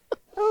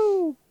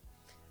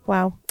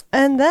 Wow.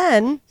 And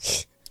then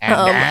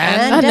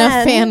And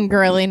Enough then-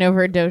 fangirling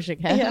over Doja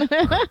Cat. Yeah.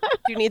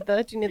 Do you need the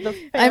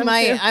I fan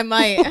might. too? I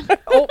might.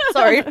 Oh,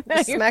 sorry.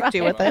 You're Smacked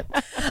you fine. with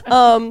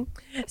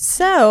it.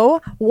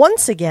 So,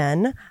 once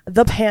again,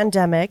 the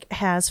pandemic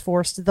has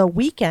forced The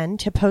Weeknd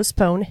to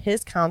postpone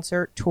his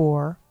concert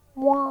tour.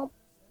 Womp,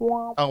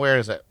 womp, oh, where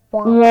is it?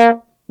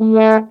 womp.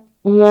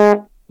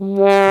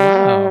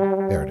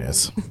 There it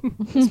is.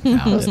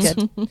 That was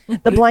good.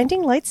 The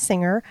Blinding Lights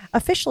singer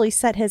officially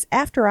set his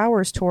After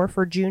Hours tour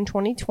for June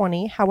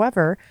 2020.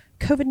 However,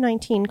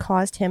 COVID-19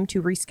 caused him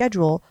to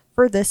reschedule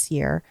for this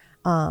year.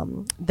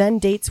 Then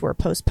dates were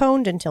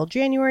postponed until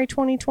January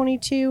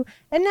 2022,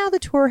 and now the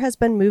tour has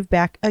been moved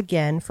back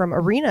again from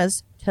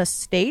arenas to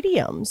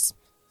stadiums.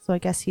 So I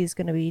guess he's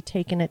going to be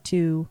taking it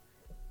to,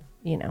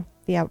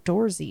 the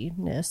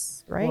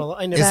outdoorsiness, right? Well,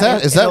 I know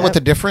Is that what the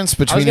difference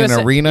between an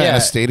arena and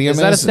a stadium is?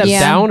 That a step Yeah.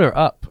 down or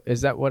up?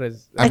 Is that what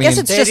is? I guess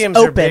mean, it's just stadiums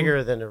are open.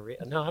 bigger than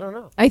arena. No, I don't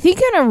know. I think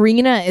an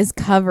arena is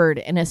covered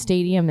and a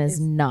stadium is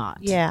not.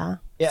 Yeah.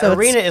 Yeah, So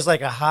arena it's- is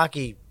like a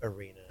hockey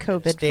arena.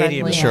 COVID stadium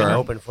friendly. is Sure. like an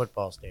open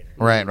football stadium.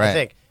 Right, right. I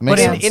think.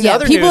 Makes But sense. in Yeah,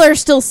 other people news, are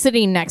still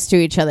sitting next to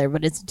each other,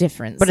 but it's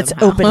different. But it's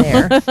somehow. open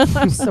air.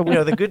 So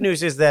the good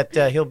news is that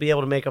he'll be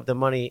able to make up the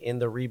money in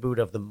the reboot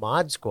of the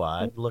Mod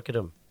Squad. Look at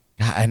him.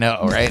 I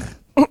know, right?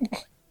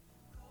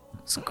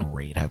 It's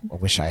great. I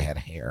wish I had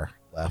hair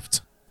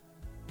left.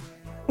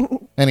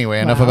 Anyway,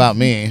 enough about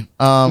me.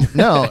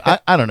 No,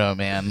 I don't know,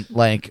 man.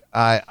 Like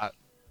I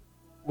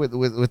with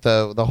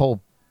the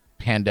whole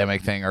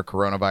pandemic thing or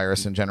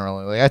coronavirus in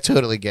general, like I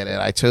totally get it.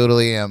 I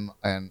totally am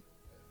and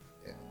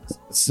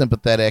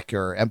sympathetic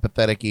or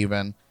empathetic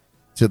even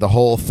to the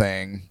whole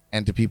thing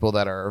and to people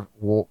that are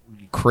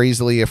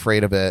crazily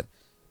afraid of it.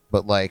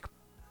 But like,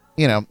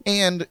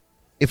 and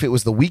if it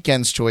was the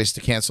Weeknd's choice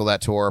to cancel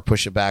that tour or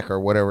push it back or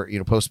whatever,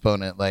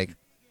 postpone it, like,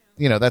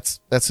 that's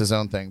his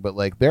own thing. But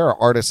like, there are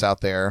artists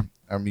out there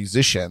or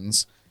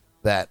musicians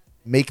that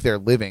make their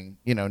living,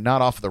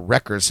 not off the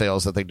record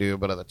sales that they do,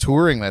 but of the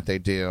touring that they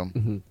do.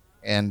 Mm-hmm.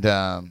 And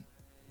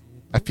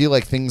I feel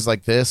like things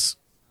like this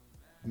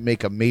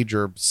make a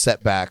major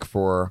setback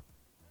for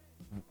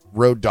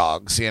road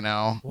dogs,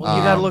 Well, you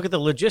got to look at the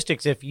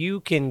logistics. If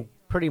you can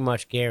pretty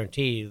much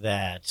guarantee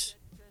that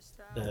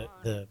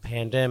the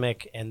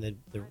pandemic and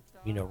the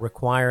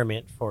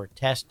requirement for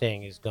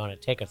testing is going to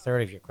take a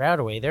third of your crowd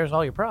away, there's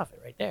all your profit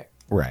right there.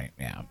 Right,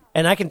 yeah.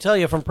 And I can tell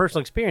you from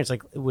personal experience,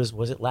 like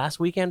was it last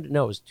weekend?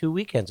 No, it was 2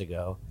 weekends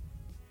ago.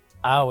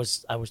 I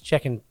was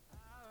checking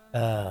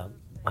my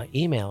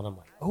email and I'm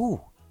like,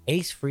 oh,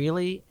 Ace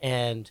Frehley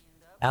and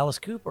Alice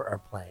Cooper are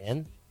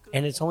playing,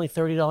 and it's only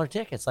 $30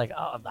 tickets. Like,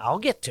 oh, I'll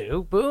get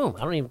two. Boom.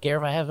 I don't even care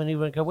if I have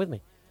anyone come with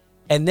me.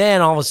 And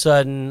then all of a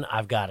sudden,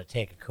 I've got to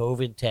take a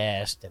COVID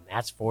test, and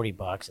that's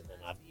 $40, and then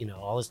I've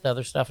all this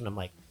other stuff, and I'm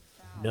like,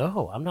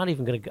 no, I'm not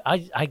even going to.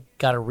 I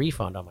got a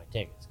refund on my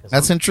tickets.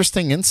 That's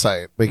interesting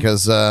insight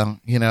because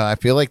I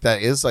feel like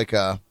that is like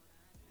a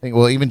thing.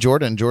 Well, even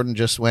Jordan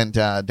just went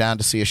down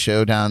to see a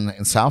show down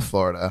in South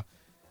Florida,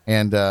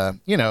 and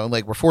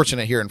like we're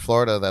fortunate here in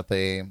Florida that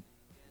they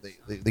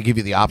give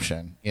you the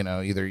option.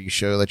 Either you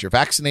show that you're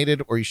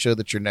vaccinated or you show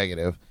that you're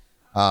negative,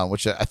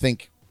 which I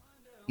think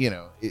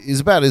is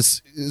about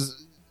as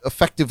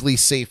effectively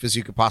safe as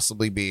you could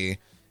possibly be.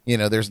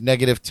 There's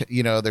negative,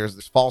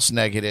 there's false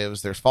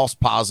negatives, there's false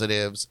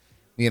positives,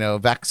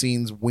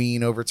 vaccines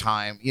wean over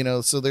time,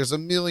 so there's a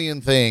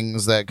million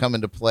things that come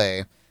into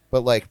play.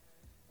 But like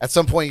at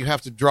some point you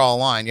have to draw a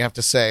line. You have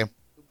to say,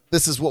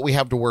 this is what we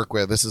have to work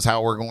with. This is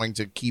how we're going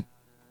to keep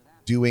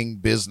doing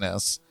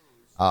business.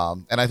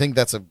 And I think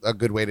that's a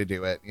good way to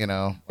do it,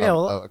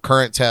 a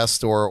current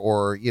test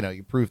or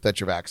you proof that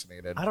you're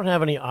vaccinated. I don't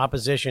have any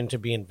opposition to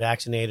being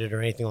vaccinated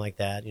or anything like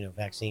that.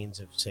 Vaccines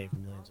have saved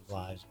millions of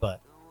lives,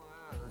 but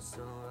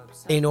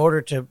in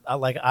order to,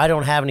 I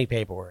don't have any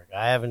paperwork.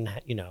 I haven't,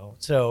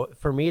 so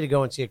for me to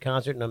go and see a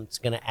concert and it's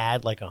going to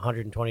add like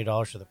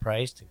 $120 to the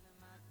price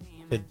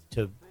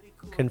to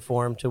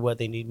conform to what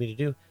they need me to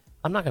do,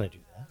 I'm not going to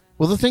do that.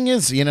 Well, the thing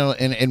is,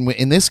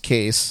 in this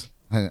case,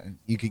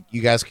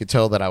 you guys could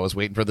tell that I was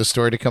waiting for this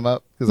story to come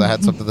up because I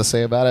had something to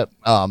say about it.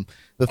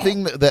 The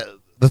thing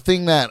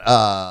that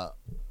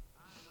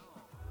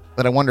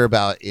I wonder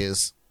about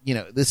is,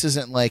 this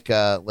isn't like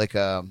a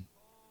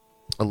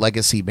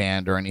legacy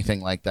band or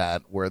anything like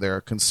that where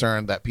they're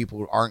concerned that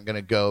people aren't going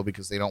to go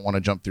because they don't want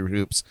to jump through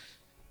hoops.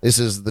 This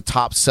is the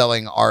top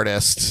selling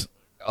artist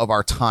of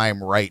our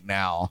time right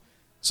now.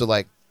 So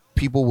like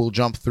people will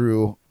jump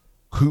through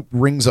hoop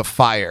rings of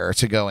fire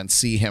to go and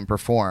see him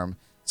perform.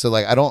 So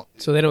like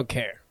So they don't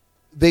care.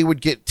 They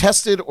would get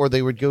tested or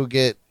they would go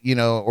get,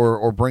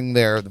 or bring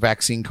the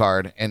vaccine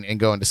card and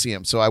go in to see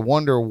him. So I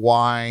wonder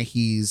why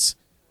he's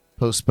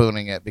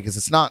postponing it because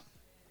it's not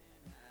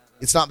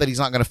that he's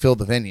not going to fill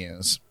the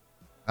venues.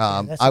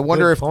 I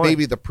wonder if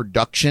maybe the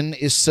production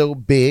is so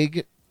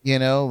big,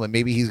 and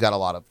maybe he's got a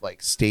lot of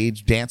like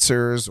stage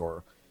dancers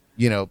or,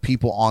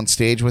 people on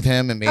stage with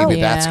him. And maybe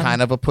that's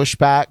kind of a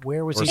pushback.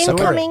 Where was or he?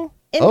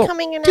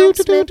 Incoming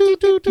announcement.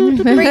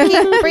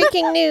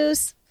 Breaking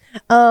news.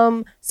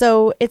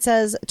 So it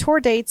says tour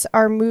dates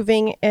are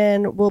moving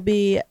and will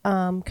be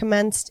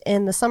commenced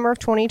in the summer of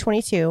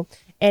 2022.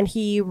 And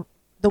The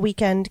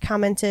Weeknd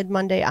commented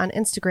Monday on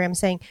Instagram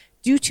saying,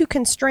 due to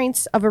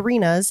constraints of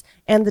arenas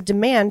and the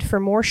demand for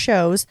more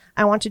shows,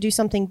 I want to do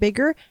something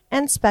bigger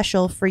and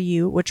special for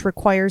you, which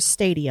requires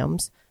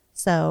stadiums.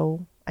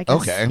 So I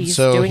guess he's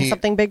doing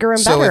something bigger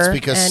and better. So it's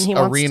because and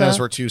arenas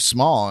were too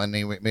small and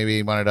maybe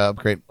he wanted to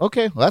upgrade.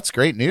 Okay, well, that's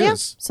great news. Yeah,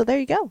 so there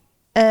you go.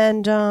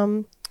 And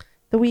The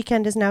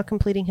Weeknd is now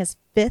completing his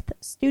 5th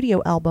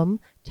studio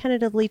album,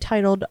 tentatively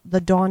titled The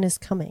Dawn Is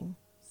Coming.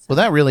 Well,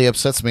 that really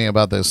upsets me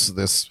about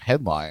this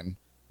headline.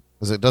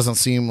 Because it doesn't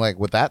seem like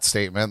with that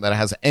statement that it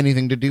has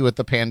anything to do with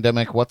the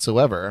pandemic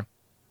whatsoever.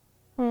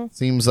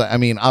 Seems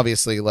like,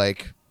 obviously,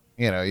 like,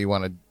 you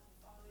want to.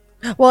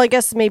 Well, I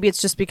guess maybe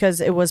it's just because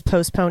it was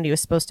postponed. He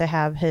was supposed to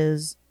have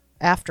his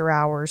After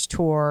Hours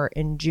tour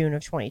in June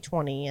of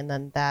 2020, and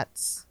then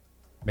that's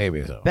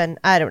maybe so.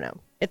 I don't know.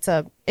 It's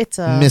a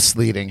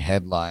misleading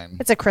headline.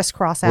 It's a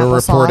crisscross. We're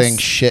reporting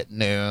shit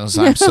news.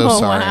 I'm so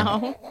sorry.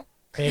 Wow.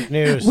 Fake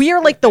news. We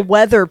are like the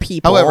weather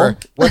people. However,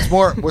 what's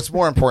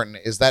more important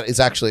is that is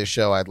actually a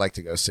show I'd like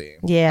to go see.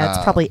 Yeah,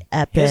 it's probably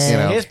epic.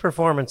 His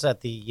performance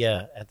at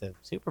the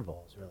Super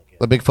Bowl is really good.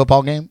 The big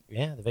football game?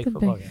 Yeah, the big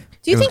football game.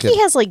 Do you think good. he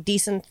has like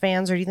decent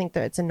fans, or do you think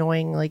that it's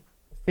annoying like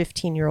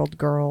 15-year-old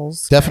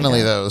girls?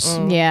 Definitely those.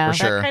 Yeah. for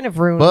sure. That kind of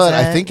ruins But it.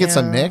 I think it's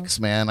a yeah. mix,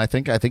 man. I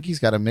think he's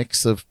got a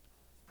mix of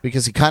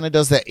because he kind of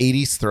does that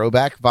 80s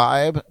throwback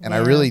vibe, and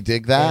I Yeah. really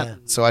dig that. Yeah.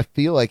 So I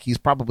feel like he's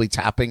probably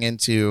tapping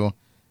into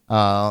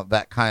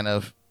that kind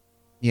of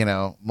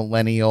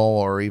millennial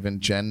or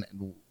even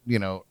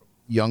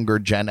younger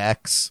Gen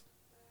X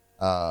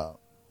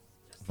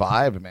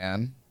vibe,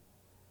 man.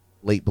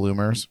 Late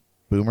boomers.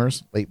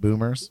 Late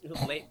boomers.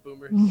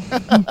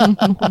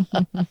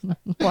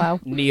 Wow.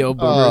 Neo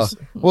boomers.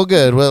 Well,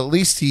 good. Well, at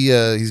least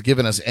he's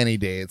given us any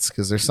dates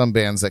because there's some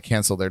bands that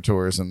cancel their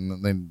tours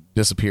and they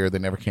disappear. They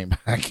never came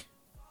back.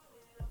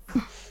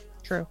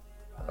 True.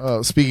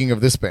 Speaking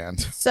of this band,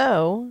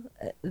 So,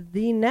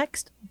 the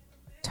next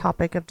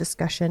topic of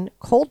discussion,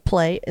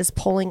 Coldplay is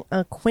pulling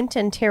a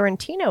Quentin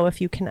Tarantino, if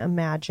you can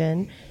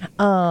imagine.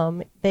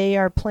 They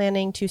are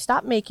planning to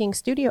stop making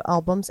studio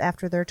albums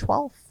after their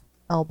 12th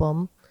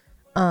album.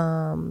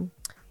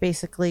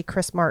 Basically,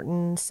 Chris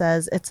Martin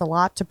says it's a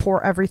lot to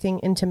pour everything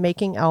into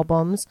making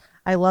albums.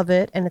 I love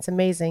it and it's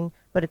amazing,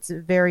 but it's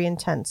very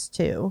intense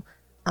too.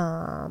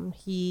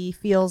 He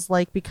feels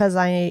like because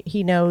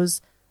he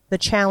knows the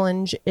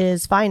challenge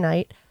is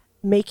finite,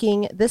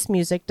 making this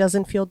music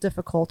doesn't feel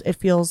difficult. It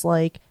feels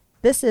like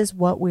this is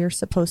what we're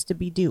supposed to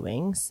be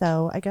doing.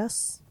 So I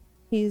guess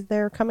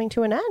they're coming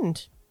to an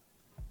end.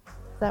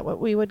 Is that what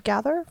we would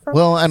gather from?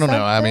 well, I don't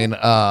know. I something?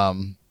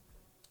 mean,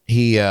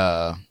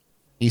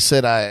 he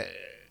said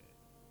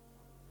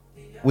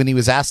when he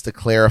was asked to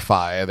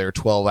clarify their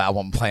 12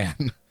 album plan,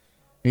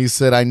 he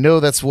said, "I know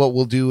that's what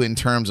we'll do in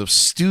terms of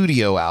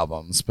studio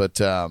albums, but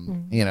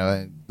you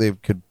know, they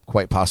could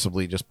quite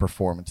possibly just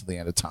perform until the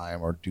end of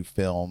time or do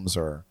films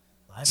or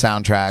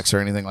soundtracks or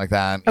anything like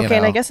that." Okay, you know?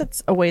 and I guess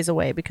it's a ways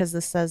away because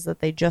this says that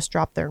they just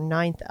dropped their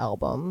 9th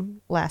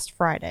album last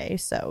Friday.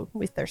 So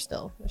there's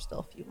still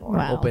a few more.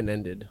 Wow. Open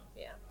ended.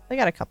 Yeah, they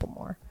got a couple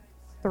more.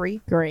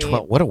 3. Great.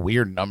 12, what a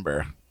weird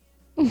number.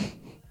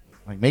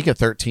 Like, make it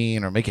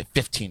 13 or make it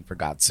 15 for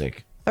God's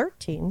sake.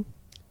 13.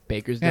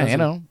 Baker's Yeah, dozen. you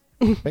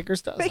know,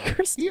 Baker's dozen.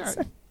 Baker's Yeah,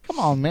 dozen. come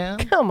on, man.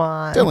 Come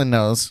on. Dylan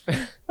knows.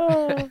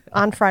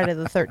 On Friday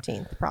the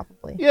 13th,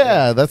 probably.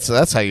 Yeah,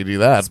 that's how you do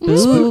that.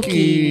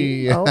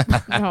 Spooky. Oh,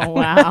 Oh,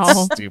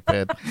 wow.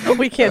 Stupid.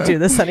 we can't do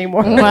this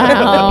anymore.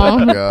 Wow.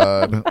 Oh,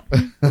 God.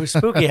 It was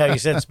spooky how you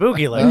said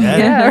spooky like that.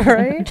 Yeah,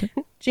 right?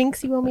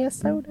 Jinx, you owe me a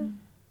soda.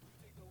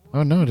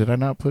 Oh no, did I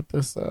not put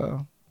this? I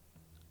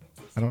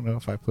don't know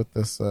if I put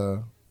this.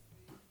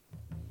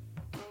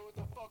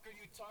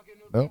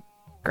 Nope.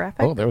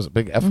 Graphic. Oh, there was a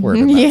big F word.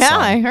 In that Yeah,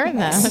 song. I heard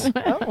that.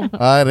 Oh,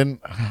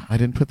 I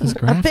didn't put this a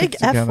graphic big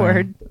together. F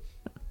word.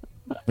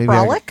 Maybe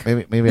Frolic?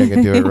 maybe I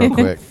could do it real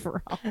quick.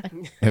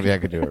 Maybe I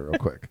could do it real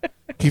quick.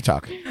 Keep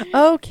talking.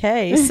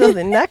 Okay, so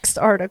the next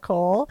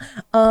article,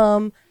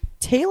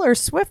 Taylor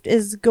Swift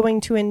is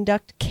going to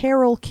induct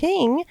Carole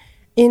King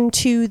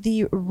into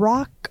the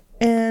Rock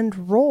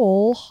and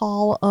Roll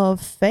Hall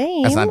of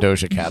Fame. That's not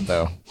Doja Cat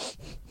though.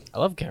 I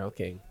love Carole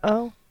King.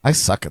 Oh, I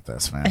suck at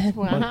this, man.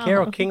 Well,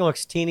 Carole King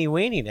looks teeny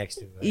weeny next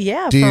to it.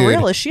 yeah, Dude, for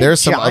real. Is she there's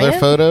a some other giant?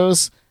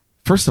 photos.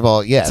 First of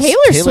all, yes,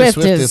 Taylor Swift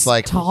is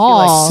like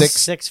tall. like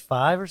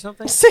 6'5" or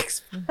something.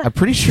 6. I'm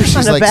pretty sure she's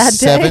On a like bad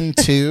day.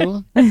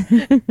 7'2",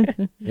 played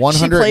in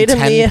 110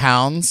 the-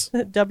 pounds.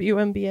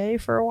 WNBA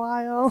for a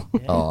while.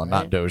 Oh,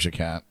 not Doja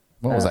Cat.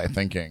 What was I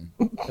thinking?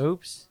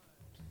 Oops.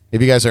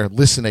 If you guys are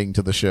listening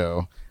to the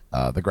show,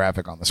 the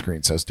graphic on the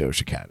screen says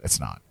Doja Cat. It's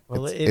not.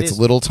 Well, It's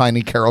little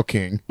tiny Carole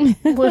King.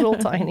 Little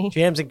tiny.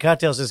 Jams and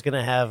Cocktails is going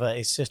to have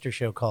a sister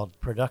show called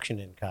Production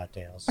in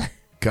Cocktails.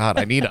 God,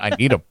 I need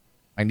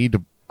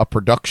a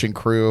production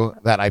crew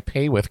that I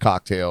pay with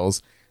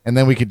cocktails, and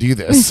then we could do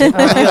this.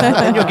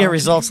 Then you'll get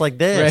results like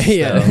this. Right,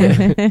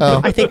 yeah.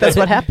 Oh, I think that's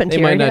what happened They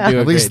here. might not yeah. do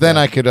at a least great then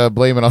job. I could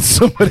blame it on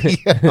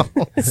somebody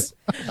else.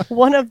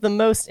 One of the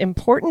most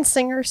important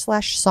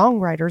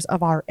singers/songwriters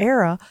of our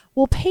era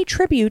will pay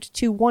tribute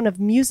to one of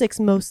music's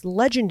most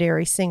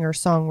legendary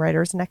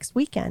singer-songwriters next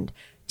weekend.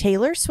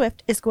 Taylor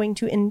Swift is going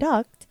to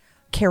induct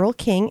Carole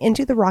King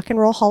into the Rock and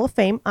Roll Hall of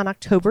Fame on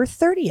October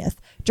 30th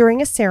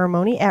during a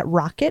ceremony at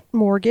Rocket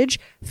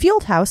Mortgage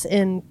Fieldhouse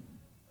in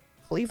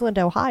Cleveland,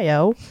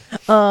 Ohio.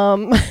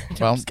 Well,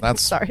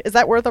 that's Sorry, is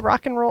that where the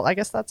Rock and Roll? I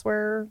guess that's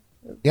where.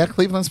 yeah.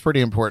 Cleveland's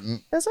pretty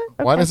important. Is it?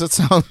 Why Okay. does it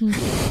sound?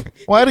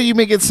 Why do you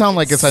make it sound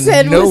like it's a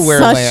Said with nowhere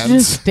such land?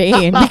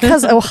 disdain.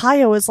 Because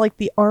Ohio is like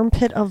the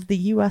armpit of the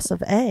U.S.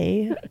 of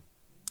A.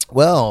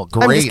 Well,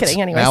 great. I'm just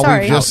kidding. Anyway, now sorry.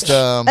 we've just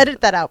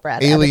Edit that out,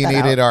 Brad. Edit that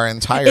alienated out. our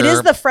entire. It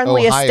is the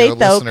friendliest Ohio state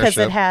though because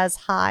listenership. it has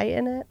high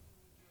in it.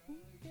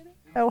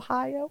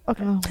 Ohio.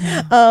 Okay.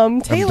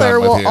 Oh, Taylor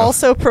done with will you.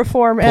 also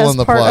perform Pulling as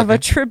the part plug. of a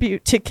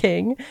tribute to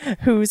King,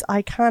 whose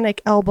iconic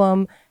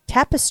album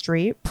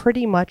Tapestry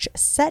pretty much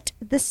set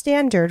the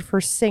standard for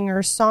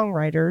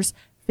singer-songwriters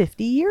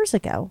 50 years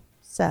ago.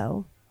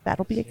 So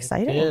that'll be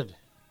exciting. Did.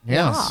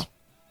 Yes.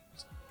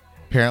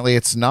 Apparently,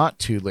 it's not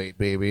too late,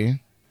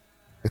 baby.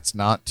 It's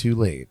not too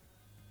late.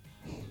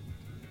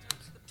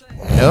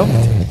 Nope.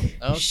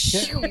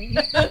 Okay.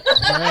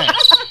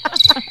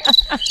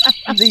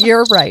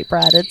 You're right,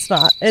 Brad. It's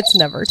not. It's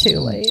never too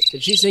late.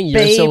 Did she sing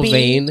You're So Baby.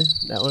 Vain?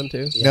 That one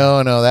too?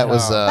 No, that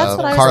was That's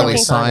what I was Carly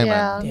thinking. Simon.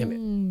 Yeah. Damn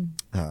it.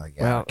 Yeah,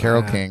 Well,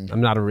 Carole King.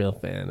 I'm not a real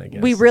fan, I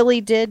guess. We really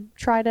did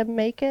try to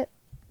make it.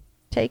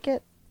 Take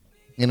it.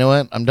 You know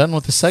what? I'm done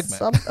with the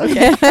segment.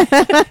 Okay.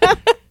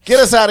 Get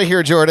us out of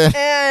here, Jordan.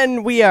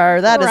 And we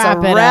are. That is Wrap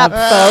a it wrap,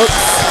 up. folks.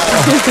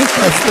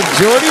 That's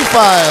the Jordy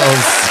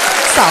Files.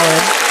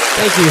 Solid.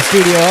 Thank you,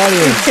 studio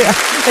audience. Yeah.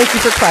 Thank you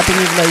for clapping,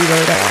 even though you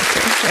really don't want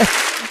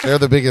to. They're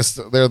the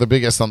biggest. They're the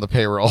biggest on the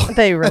payroll.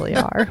 They really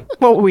are.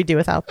 What would we do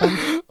without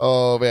them?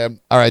 Oh,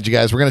 man. All right, you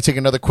guys, we're going to take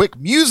another quick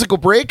musical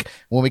break.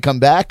 When we come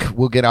back,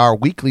 we'll get our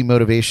weekly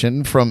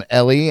motivation from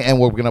Ellie,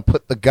 and we're going to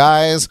put the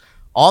guys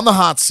on the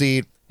hot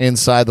seat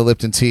inside the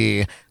Lipton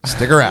tea.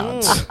 Stick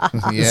around.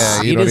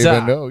 Yeah, you Seat don't is even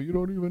up. know. You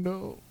don't even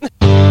know.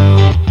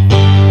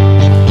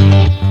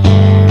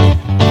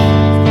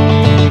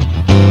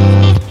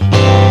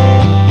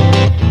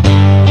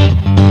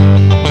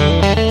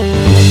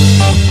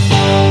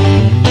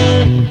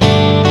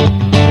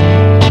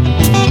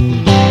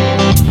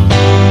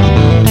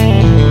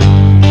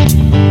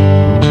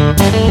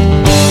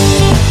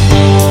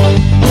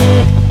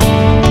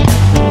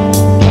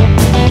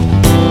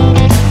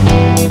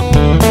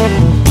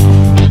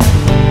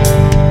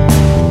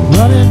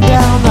 Running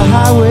down the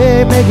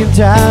highway, making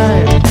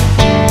time.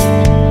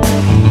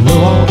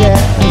 Low on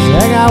gas,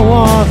 I got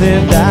one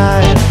thing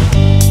dying.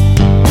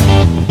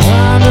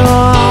 I know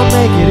I'll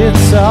make it,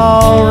 it's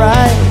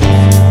alright.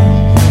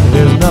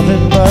 There's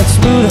nothing but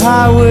smooth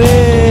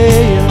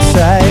highway in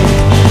sight.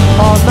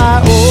 On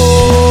my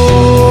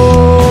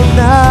own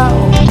now,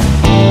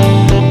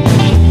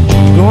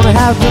 gonna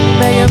have to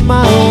make it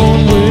my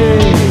own way.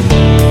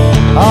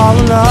 All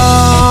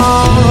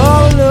along,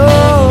 all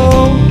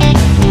alone.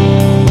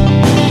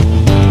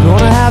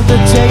 Gonna have to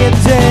take it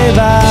day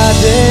by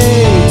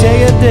day,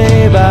 take it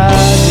day by day.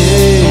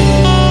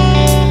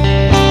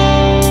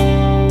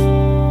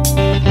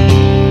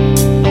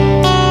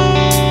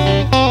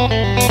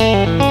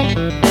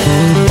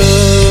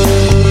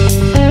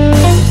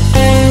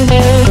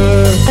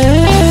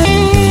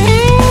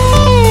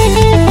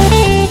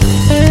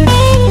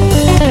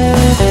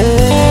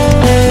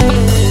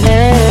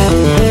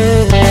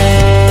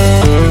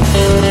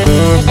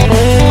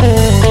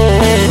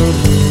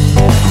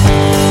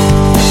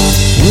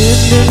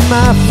 Wind in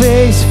my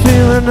face,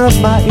 filling up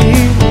my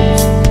ears,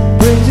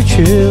 brings a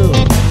chill,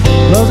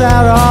 blows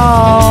out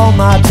all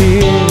my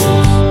tears.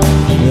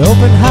 The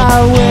open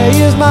highway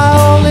is my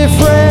only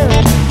friend.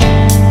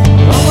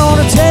 I'm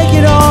gonna take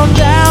it on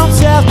down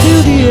south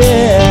to the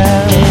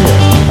end.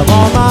 I'm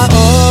on my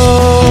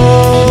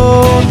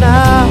own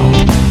now.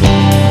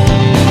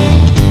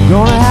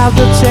 Gonna have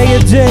to take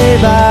it day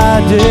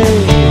by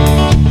day,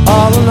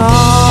 all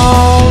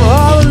along,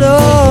 all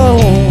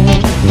alone.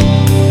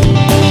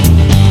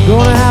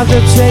 Gonna have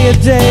to take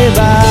it day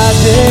by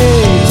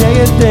day, take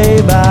it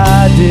day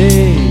by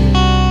day.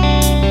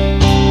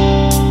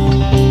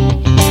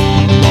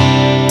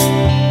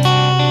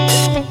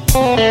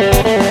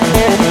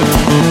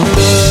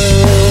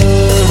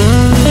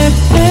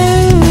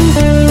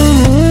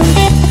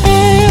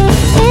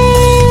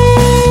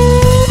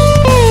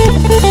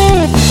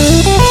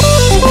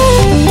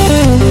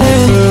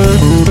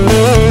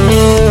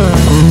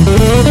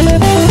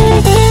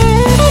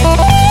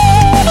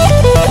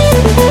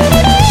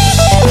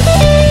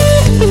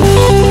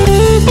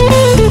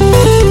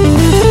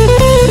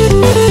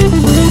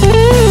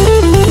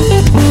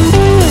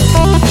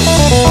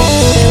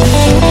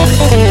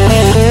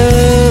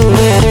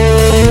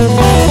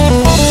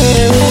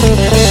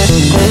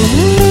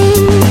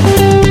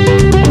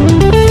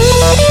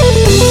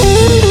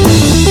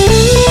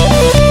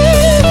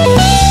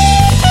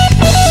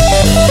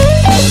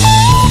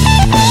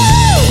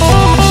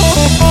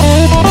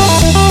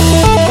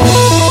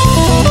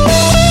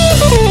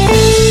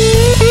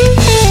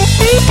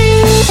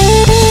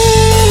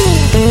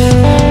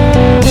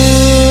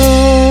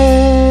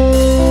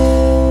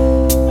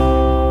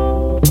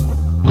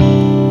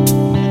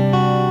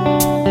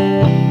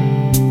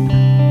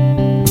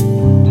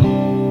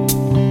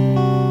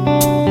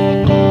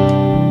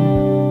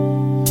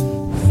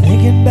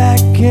 Thinking back,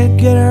 can't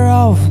get her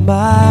off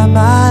my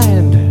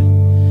mind.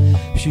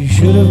 She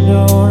should have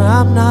known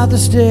I'm not the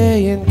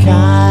staying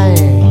kind.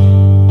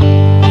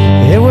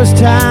 It was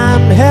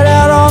time to head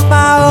out on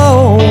my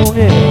own.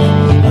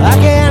 Yeah. I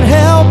can't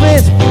help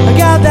it, I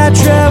got that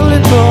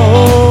traveling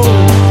mode.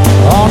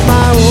 On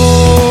my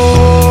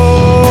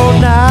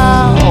own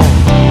now.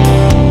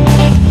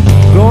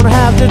 Gonna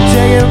have to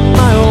take it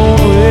my own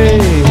way.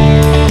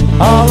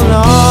 All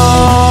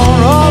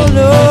alone, all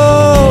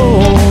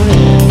alone.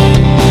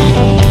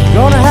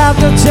 Gonna have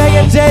to take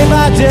it day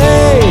by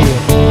day.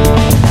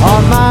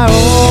 On my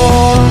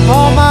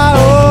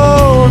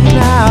own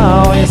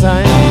now. Yes,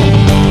 I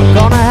am.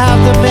 Gonna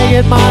have to make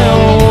it my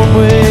own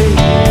way.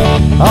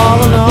 All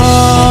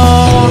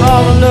alone,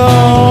 all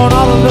alone,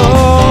 all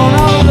alone,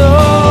 all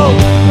alone.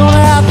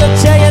 Gonna have to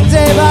take it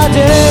day by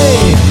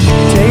day.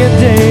 Take it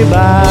day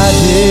by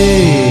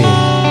day.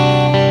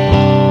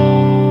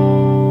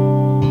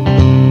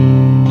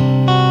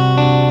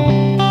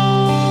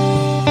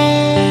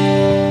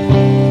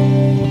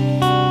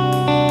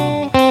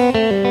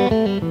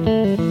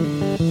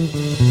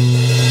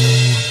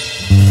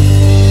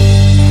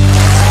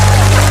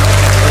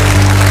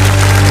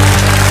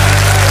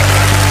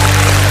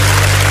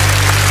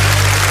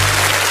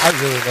 I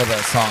really love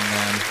that song,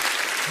 man.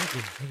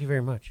 Thank you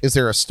very much. Is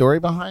there a story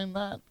behind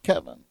that,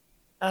 Kevin?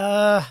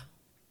 Kind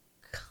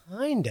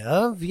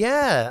of,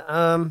 yeah.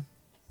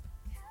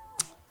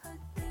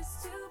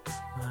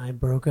 I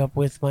broke up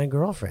with my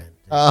girlfriend.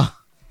 Oh,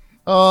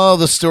 Oh,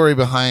 the story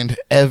behind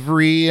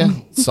every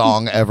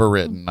song ever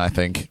written, I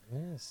think.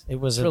 Yes, it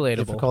was It's a relatable.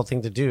 difficult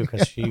thing to do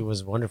because she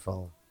was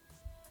wonderful.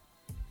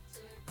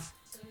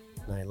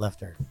 And I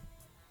left her.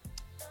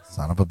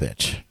 Son of a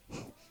bitch.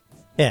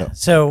 Yeah.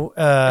 So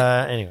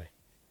anyway,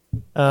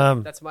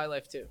 That's my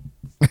life too.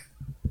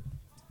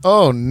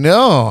 Oh,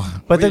 no.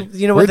 but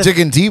you know We're what? The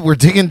digging deep. We're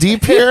digging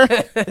deep here.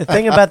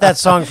 thing about that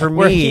song for me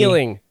We're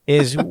healing.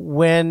 is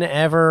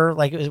whenever,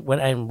 like, when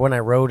I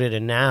wrote it,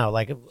 and now,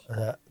 like,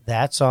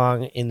 that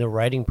song in the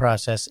writing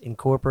process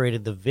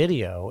incorporated the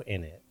video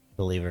in it.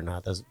 Believe it or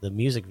not, the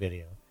music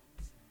video.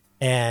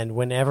 And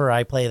whenever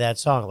I play that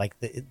song, like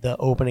the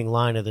opening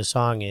line of the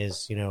song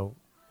is,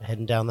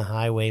 heading down the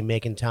highway,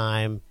 making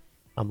time.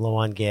 I'm low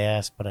on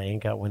gas, but I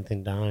ain't got one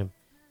thin dime.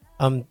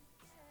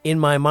 In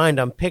my mind,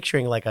 I'm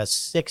picturing like a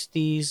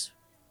 60s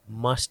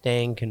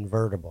Mustang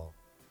convertible,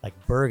 like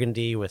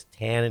burgundy with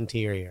tan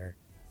interior,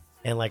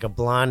 and like a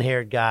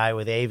blonde-haired guy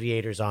with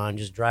aviators on,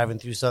 just driving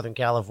through Southern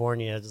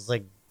California, just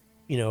like,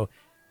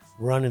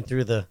 running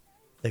through the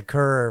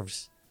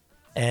curves.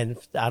 And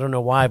I don't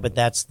know why, but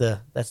that's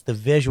the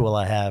visual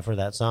I have for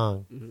that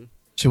song.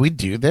 Should we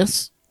do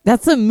this?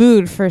 That's a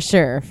mood for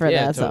sure for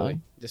Yeah, that totally.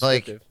 song.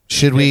 Like,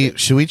 Descriptive.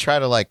 should we try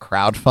to like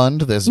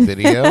crowdfund this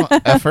video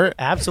effort?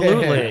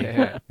 Absolutely.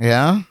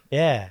 Yeah.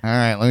 Yeah. All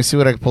right. Let me see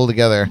what I can pull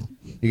together.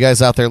 You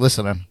guys out there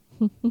listening?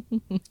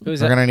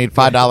 Who's We're gonna need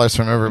 $5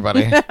 from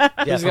everybody.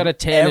 Who's got a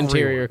tan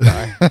interior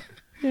car?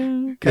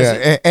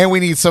 Yeah, and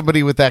we need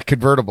somebody with that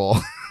convertible.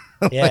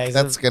 Yeah, Like,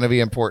 that's gonna be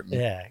important.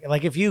 Yeah.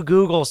 Like if you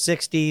Google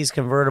 60s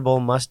convertible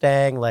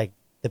Mustang, like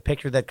the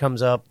picture that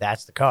comes up,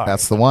 that's the car.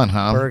 That's the one,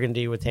 huh?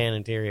 burgundy with tan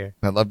interior.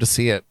 I'd love to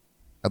see it.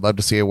 I'd love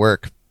to see it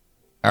work.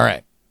 All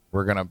right.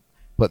 We're going to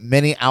put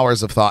many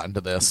hours of thought into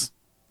this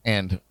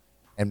and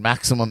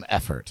maximum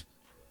effort.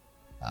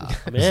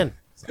 I'm in.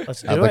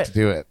 Let's I'd do like it. to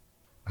do it.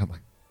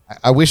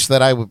 I wish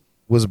that I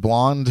was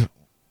blonde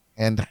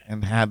and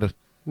had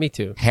Me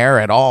too. hair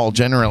at all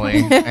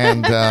generally.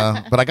 And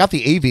but I got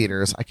the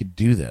aviators. I could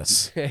do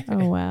this.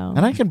 Oh wow.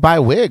 And I can buy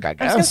a wig, I I was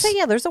gonna guess. say,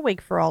 yeah, there's a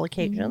wig for all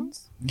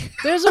occasions.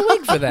 There's a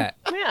wig for that.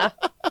 Yeah,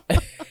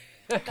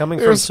 Coming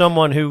from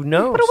someone who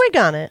knows. put a wig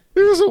on it.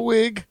 There's a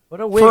wig. What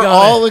a wig For on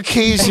all it.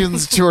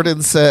 occasions,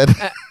 Jordan said.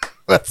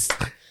 That's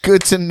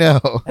good to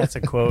know. That's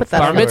a quote. Put that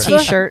Bar on a mitzvah?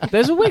 t-shirt.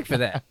 There's a wig for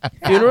that.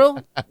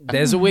 Funeral?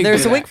 There's a wig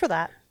There's for a wig that. for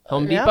that.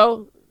 Home Yeah.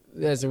 Depot?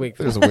 There's a wig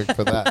for There's that. a wig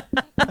for that.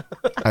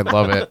 I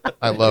love it.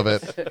 I love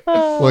it.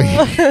 Well,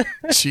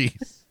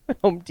 jeez.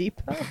 Home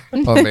Depot.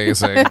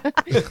 Amazing.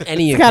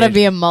 Any It's got to occasion.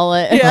 be a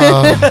mullet.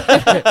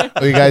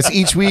 Well, you guys,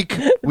 each week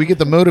we get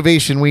the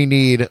motivation we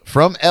need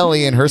from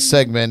Ellie and her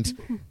segment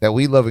that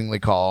we lovingly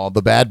call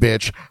the Bad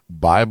Bitch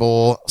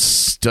Bible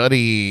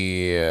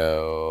Study.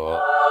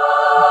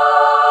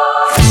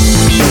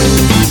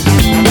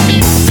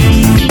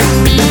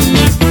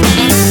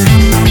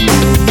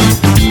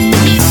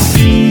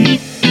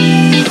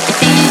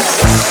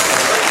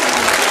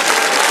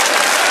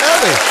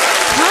 Ellie,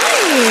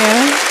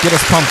 Hi. get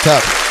us pumped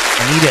up.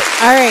 I need it.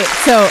 All right.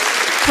 So,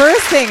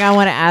 first thing I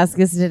want to ask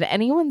is, did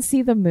anyone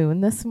see the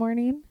moon this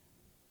morning?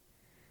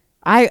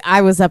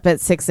 I was up at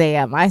 6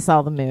 a.m. I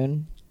saw the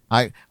moon.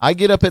 I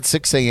get up at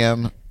 6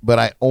 a.m., but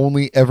I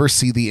only ever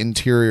see the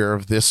interior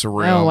of this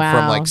room Oh, wow.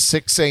 from like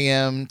 6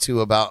 a.m.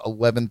 to about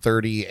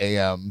 11:30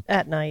 a.m.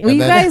 At night. Well, you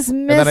then- guys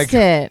and then missed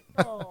it.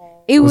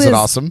 It Was it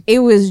awesome? It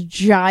was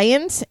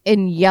giant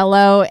and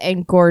yellow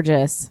and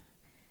gorgeous.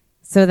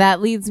 So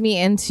that leads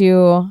me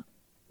into,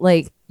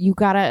 like, you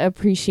gotta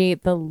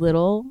appreciate the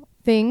little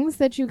things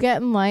that you get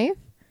in life.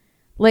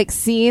 Like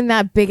seeing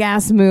that big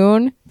ass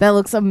moon that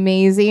looks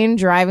amazing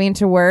driving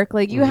to work.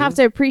 Like, you have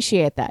to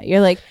appreciate that.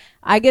 You're like,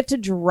 I get to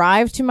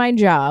drive to my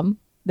job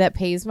that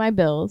pays my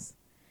bills,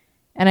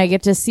 and I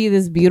get to see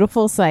this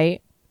beautiful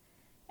sight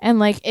and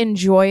like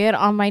enjoy it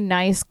on my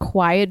nice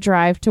quiet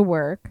drive to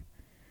work.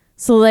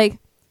 So like,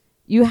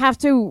 you have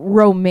to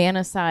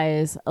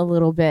romanticize a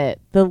little bit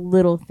the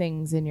little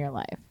things in your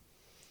life.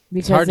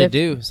 It's hard to if-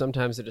 do.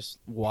 Sometimes it just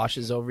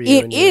washes over you.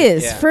 It and you're-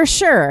 is yeah. for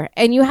sure.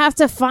 And you have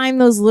to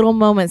find those little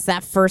moments,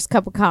 that first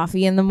cup of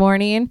coffee in the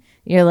morning.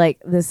 You're like,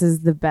 this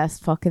is the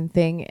best fucking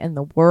thing in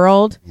the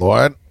world.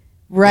 Lord,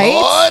 Right?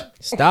 Lord,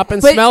 Stop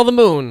and But- smell the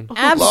moon.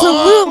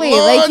 Absolutely.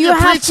 Lord, like, you you're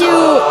have preaching.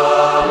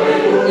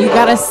 to, you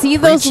got to see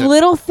those Preaching.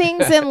 little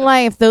things in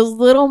life, those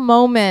little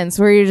moments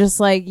where you're just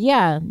like,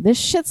 yeah, this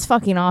shit's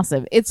fucking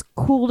awesome. It's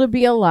cool to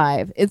be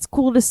alive. It's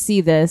cool to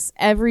see this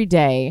every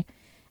day.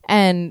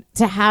 And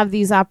to have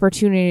these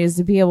opportunities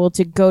to be able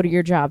to go to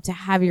your job, to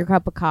have your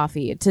cup of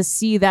coffee, to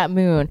see that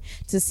moon,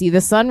 to see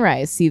the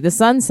sunrise, see the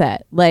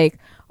sunset, like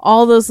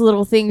all those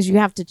little things, you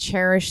have to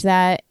cherish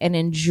that and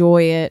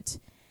enjoy it.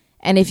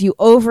 And if you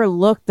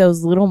overlook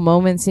those little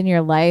moments in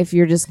your life,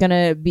 you're just going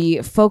to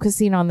be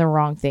focusing on the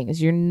wrong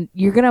things.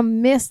 You're going to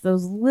miss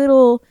those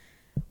little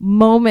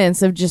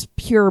moments of just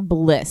pure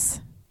bliss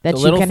that The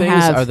you little can things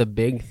have. are the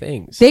big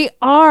things. They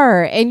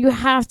are. And you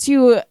have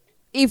to,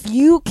 if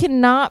you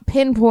cannot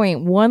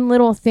pinpoint one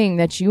little thing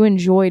that you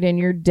enjoyed in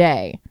your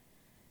day,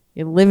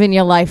 you're living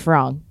your life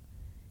wrong.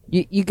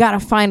 You got to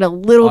find a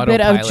little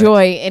bit of Autopilot.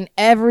 joy in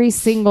every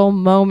single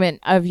moment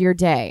of your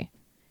day.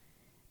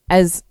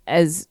 As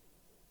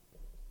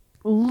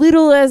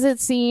little as it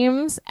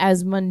seems,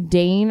 as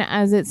mundane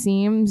as it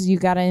seems, you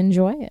got to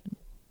enjoy it.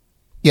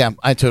 Yeah,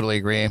 I totally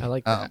agree. I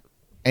like that.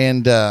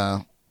 And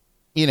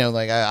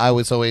like I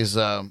was always,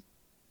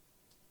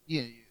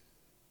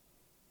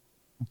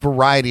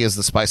 variety is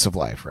the spice of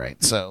life,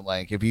 right? So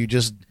like if you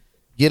just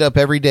get up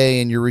every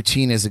day and your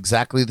routine is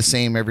exactly the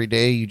same every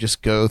day, you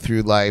just go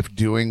through life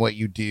doing what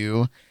you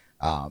do.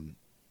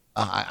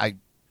 I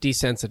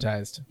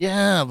Desensitized.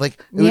 Yeah,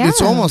 like Yeah.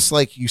 it's almost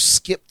like you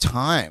skip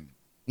time.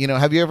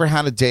 Have you ever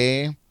had a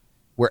day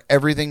where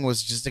everything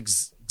was just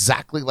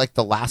exactly like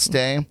the last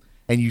day,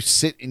 and you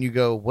sit and you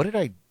go, what did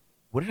I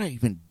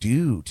even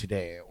do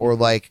today? Or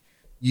like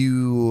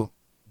you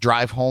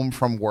drive home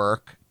from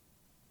work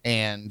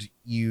and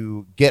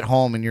you get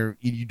home and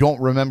you don't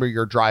remember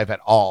your drive at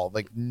all.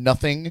 Like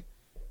nothing.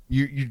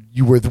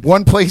 You were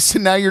one place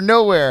and now you're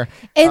nowhere.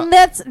 And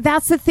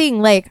that's the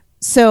thing. Like,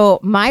 so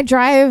my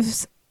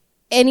drives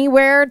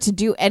anywhere to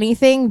do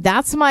anything,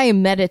 that's my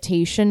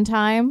meditation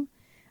time.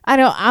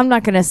 I'm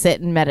not going to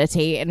sit and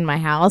meditate in my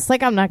house.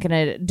 Like, I'm not going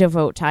to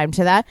devote time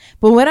to that.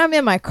 But when I'm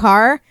in my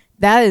car,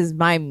 that is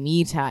my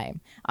me time.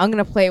 I'm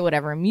going to play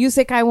whatever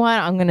music I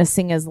want. I'm going to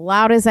sing as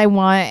loud as I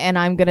want. And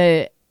I'm going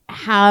to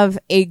have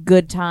a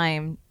good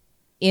time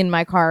in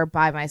my car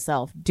by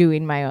myself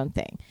doing my own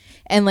thing.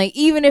 And like,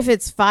 even if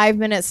it's 5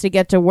 minutes to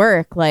get to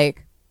work,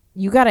 like,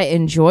 you got to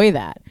enjoy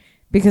that.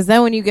 Because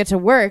then when you get to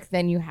work,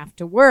 then you have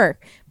to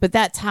work. But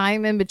that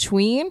time in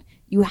between,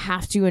 you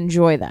have to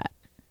enjoy that.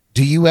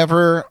 Do you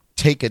ever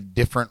take a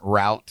different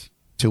route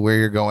to where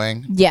you're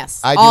going? Yes,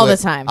 I do all it-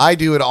 the time. I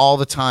do it all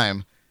the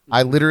time.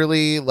 I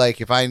literally,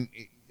 like, if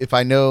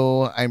I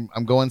know I'm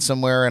going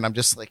somewhere and I'm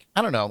just like,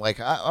 I don't know, like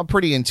I'm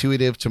pretty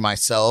intuitive to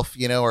myself,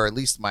 or at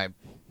least my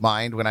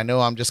mind, when I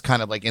know I'm just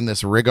kind of like in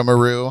this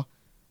rigmarole.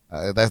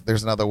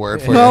 There's another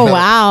word for it. Oh,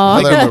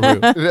 wow.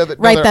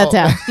 Write that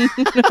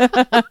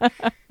down.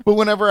 But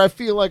whenever I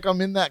feel like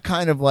I'm in that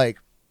kind of like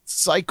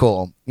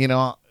cycle,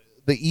 the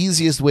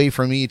easiest way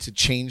for me to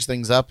change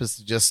things up is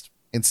to just,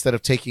 instead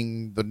of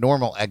taking the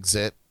normal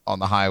exit on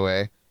the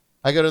highway,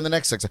 I go to the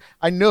next exit.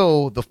 I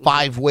know the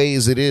 5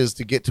 ways it is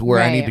to get to where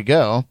I need Right. to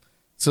go.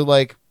 So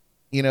like,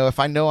 if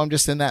I know I'm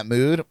just in that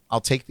mood,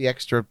 I'll take the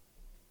extra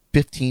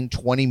 15,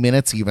 20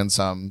 minutes even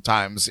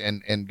sometimes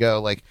and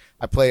go. Like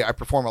I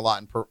perform a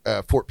lot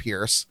in Fort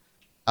Pierce.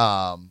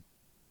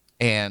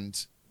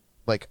 And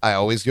like I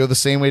always go the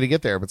same way to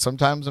get there, but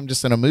sometimes I'm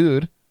just in a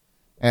mood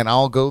and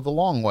I'll go the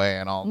long way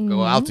and I'll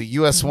go out to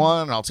US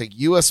 1 and I'll take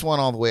US 1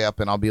 all the way up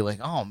and I'll be like,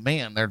 oh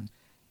man, they're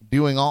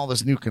doing all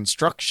this new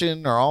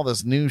construction or all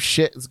this new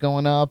shit is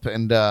going up.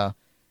 And I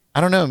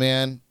don't know,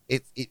 man,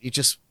 it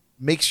just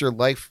makes your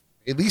life,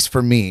 at least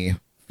for me,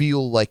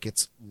 feel like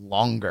it's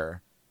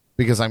longer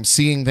because I'm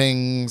seeing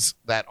things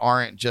that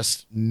aren't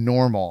just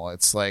normal.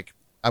 It's like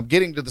I'm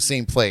getting to the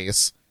same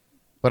place,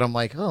 but I'm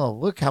like, oh,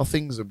 look how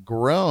things have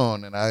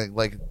grown, and I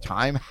like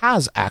time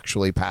has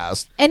actually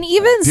passed. And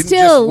even Didn't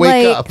still, just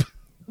wake like, up.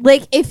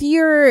 like if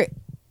you're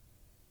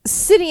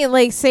sitting,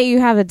 like, say you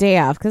have a day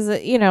off, because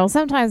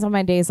sometimes on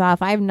my days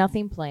off I have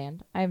nothing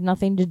planned, I have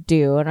nothing to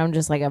do, and I'm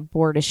just like, I'm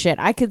bored as shit.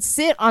 I could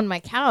sit on my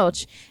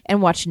couch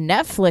and watch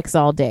Netflix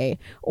all day,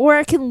 or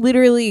I can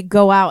literally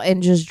go out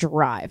and just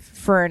drive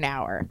for an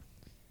hour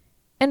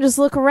and just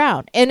look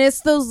around. And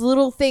it's those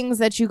little things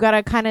that you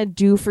gotta kind of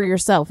do for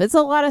yourself. It's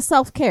a lot of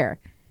self-care.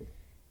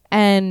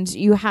 And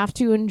you have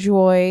to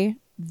enjoy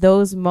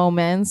those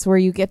moments where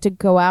you get to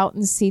go out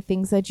and see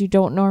things that you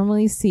don't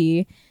normally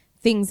see,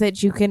 things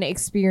that you can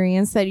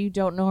experience that you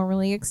don't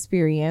normally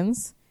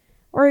experience.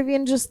 Or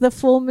even just the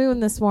full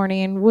moon this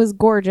morning was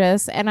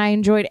gorgeous, and I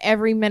enjoyed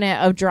every minute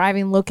of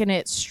driving, looking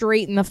it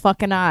straight in the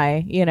fucking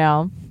eye,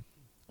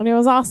 And it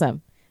was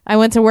awesome. I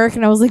went to work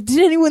and I was like, did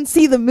anyone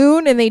see the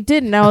moon? And they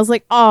didn't. I was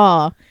like,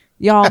 oh,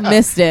 y'all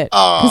missed it.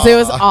 Because it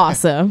was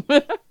awesome.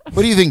 What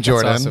do you think,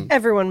 Jordan? awesome.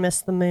 Everyone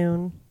missed the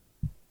moon.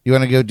 You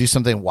want to go do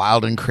something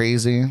wild and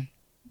crazy?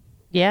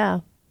 Yeah.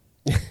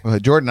 Well,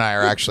 Jordan and I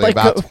are actually Like,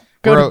 about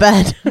go to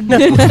bed.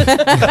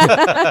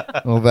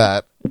 Well,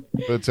 that.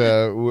 But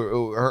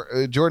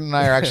Jordan and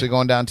I are actually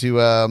going down to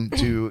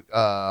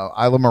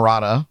Isla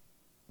Mirada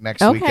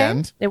next Okay.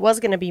 weekend. It was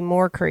going to be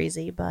more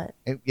crazy, but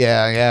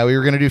Yeah. We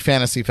were gonna do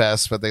Fantasy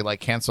Fest, but they like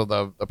canceled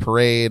the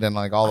parade and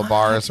like all the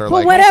bars are But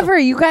like. whatever.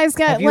 You guys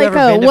got Have you like ever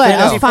a been to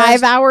Fantasy a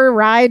Fest? 5-hour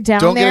ride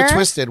down Don't there? get it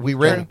twisted. We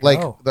rent Sure. like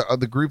Oh.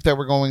 the group that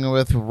we're going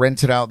with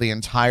rented out the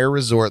entire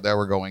resort that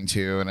we're going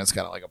to, and it's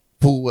got like a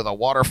pool with a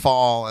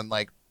waterfall and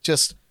like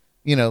just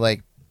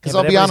like. Because Yeah,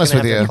 I'll but be honest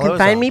with everybody's you, gonna have you can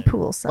find on. me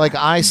poolside. like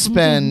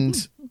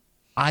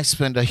I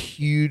spend a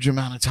huge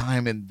amount of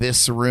time in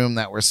this room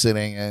that we're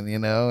sitting in,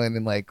 and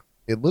then like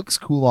it looks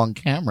cool on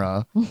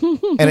camera, and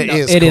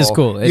It is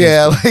cool. It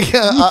is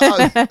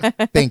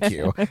thank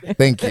you.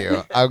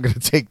 I'm gonna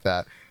take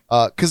that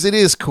because it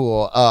is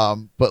cool.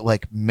 But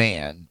like,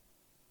 man,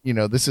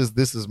 this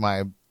is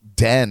my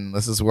den.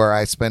 This is where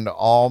I spend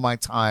all my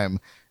time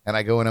and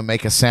I go in and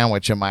make a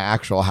sandwich in my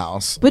actual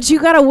house. But you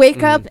gotta wake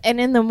Mm-hmm. up, and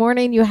in the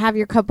morning you have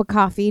your cup of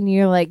coffee, and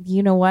you're like,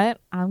 you know what?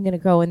 I'm gonna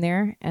go in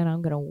there and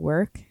I'm gonna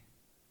work,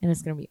 and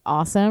it's gonna be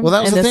awesome. Well,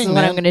 that was and the this thing, is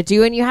what man. I'm gonna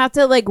do. And you have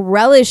to like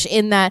relish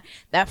in that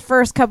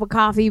first cup of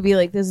coffee. Be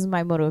like, this is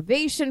my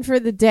motivation for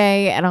the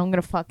day, and I'm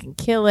gonna fucking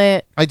kill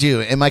it. I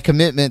do, and my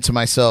commitment to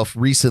myself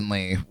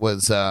recently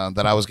was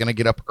that I was going to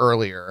get up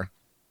earlier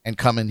and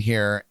come in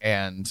here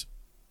and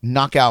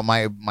knock out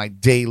my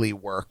daily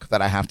work that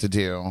I have to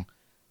do,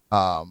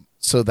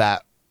 so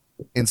that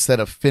instead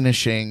of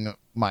finishing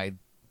my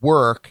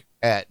work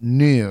at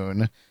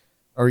noon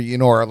or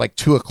or like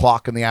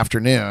 2:00 in the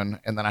afternoon,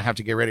 and then I have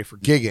to get ready for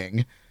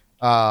gigging,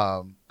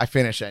 I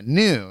finish at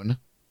noon,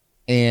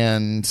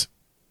 and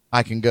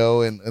I can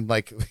go and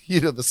like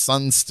the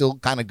sun's still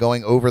kind of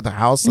going over the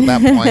house at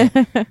that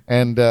point,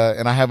 and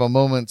I have a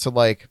moment to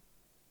like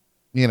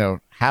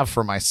have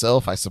for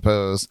myself, I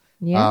suppose.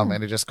 Yeah.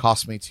 And it just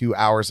cost me 2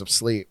 hours of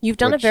sleep. You've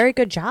done a which very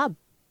good job.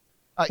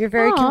 You're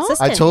very Aw.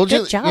 consistent. I told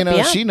Good you, job,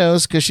 yeah. she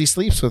knows because she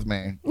sleeps with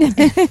me.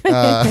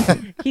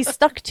 He's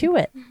stuck to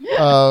it.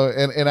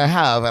 And I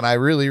have, and I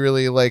really,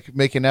 really like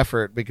make an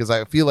effort because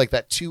I feel like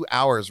that 2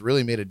 hours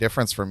really made a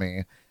difference for me.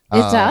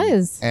 It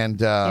does.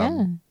 And,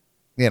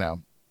 Yeah.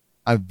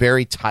 I'm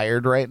very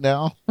tired right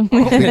now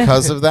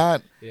because of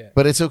that. Yeah.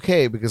 But it's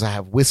okay because I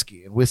have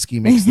whiskey, and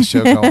whiskey makes the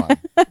show go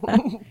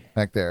on.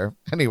 Back there.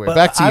 Anyway, But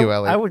back to you, I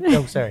Ellie. would.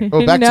 Oh, sorry.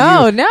 Oh, back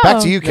No, to you. no.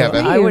 Back to you, No,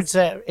 Kevin. I would Please.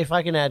 say, if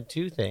I can add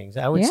two things,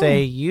 I would Yeah.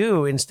 say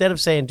instead of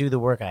saying do the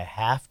work I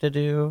have to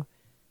do,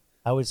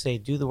 I would say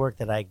do the work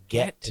that I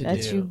get to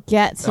That do. you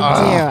get to Oh,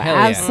 do. hell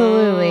yeah.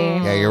 Absolutely.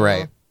 Yeah, you're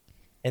right.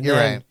 And You're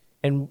then, right.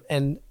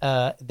 And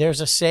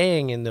there's a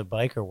saying in the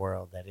biker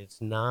world that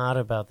it's not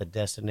about the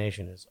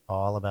destination; it's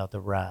all about the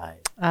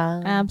ride.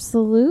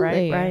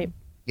 Absolutely. Right.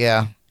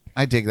 Yeah,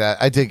 I dig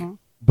that. I dig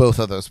both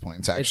of those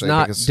points, It's actually.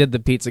 not, because did the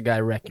pizza guy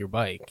wreck your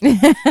bike?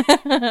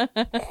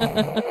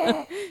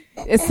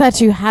 It's that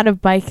you had a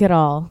bike at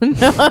all.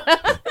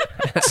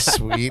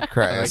 sweet I like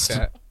Christ.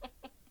 that.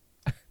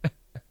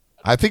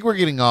 I think we're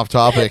getting off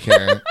topic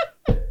here.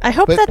 I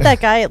hope But- that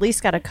guy at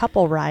least got a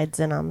couple rides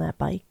in on that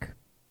bike.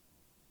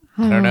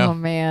 I don't know. Oh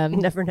man.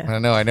 Never know. I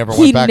don't know. I never He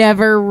went back.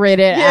 never rid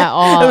it at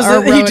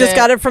all. He just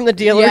got it from the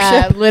dealership.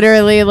 Yeah,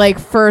 literally like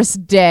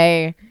first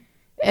day,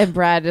 and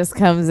Brad just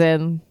comes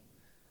in.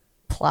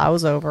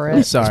 Plows over I'm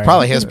it. sorry. It's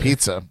probably his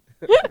pizza.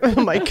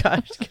 Oh my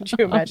gosh! Could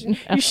you imagine?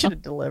 You should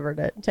have delivered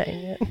it. Dang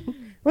it!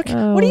 What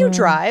do you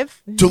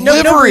drive?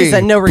 Delivery. No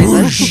reason. No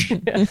reason.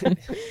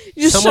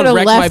 You just Someone should have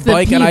wrecked left my the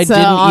bike and I pizza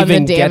didn't on the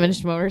even get-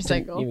 damaged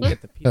motorcycle. Didn't even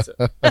get the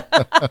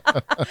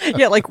pizza.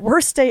 Yeah, like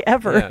worst day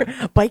ever.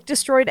 Yeah. Bike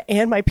destroyed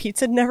and my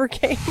pizza never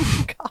came.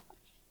 God.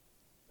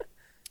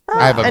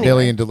 I have a Anyway.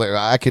 million delivery.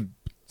 I could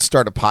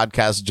start a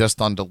podcast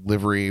just on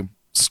delivery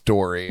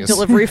stories.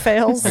 Delivery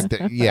fails.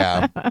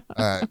 Yeah,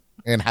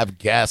 and have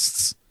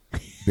guests.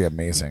 Be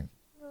amazing.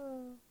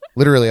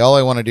 Literally, all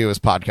I want to do is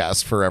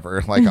podcast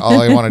forever. Like all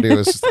I want to do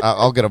is just,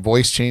 I'll get a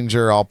voice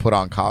changer. I'll put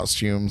on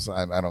costumes.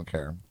 I don't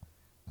care.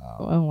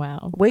 Oh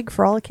wow. Wig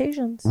for all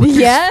occasions.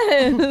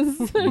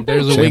 Yes.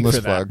 There's a week Shameless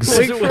for that.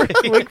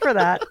 plugs. Wig for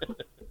that.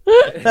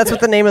 That's what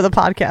the name of the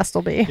podcast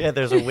will be. Yeah,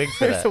 there's a wig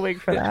for There's that. a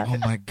wig for that. Oh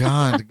my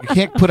god! You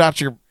can't put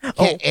out your. You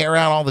can't air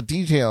out all the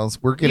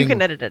details. We're You getting.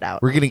 can edit it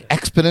out. We're getting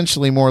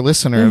exponentially more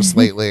listeners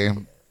lately.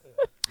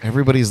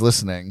 Everybody's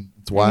listening.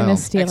 It's I'm gonna wild.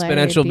 steal our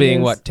Exponential being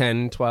ideas. what,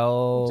 10,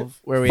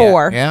 12? Where we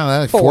Four. Yeah,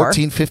 like Four.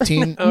 14,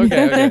 15.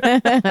 Okay,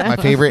 okay. My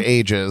favorite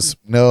ages.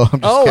 No,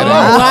 I'm just Oh, kidding.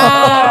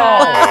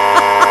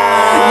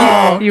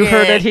 Wow. You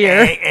heard it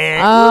here.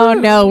 Oh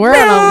no, we're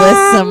on a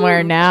list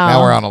somewhere now.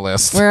 Now we're on a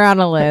list. We're on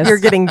a list. You're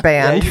getting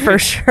banned for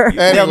sure. They'll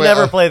Anyway,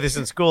 never play this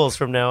in schools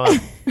from now on.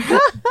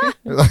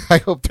 I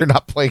hope they're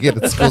not playing it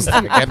at schools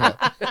to begin with.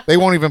 They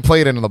won't even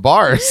play it in the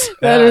bars.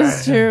 That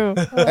is true.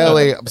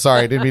 Ellie, I'm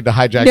sorry. I didn't mean to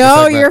hijack your No,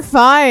 segment. you're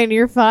fine.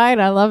 You're fine.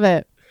 I love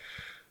it.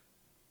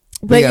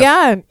 But yeah.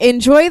 yeah,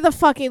 enjoy the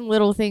fucking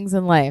little things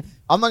in life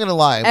I'm not going to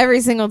lie.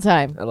 every single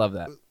time. I love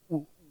that.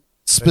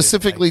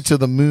 Specifically to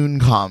the moon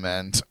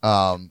comment,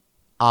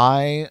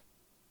 I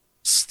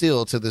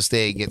still to this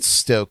day get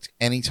stoked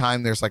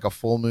anytime there's like a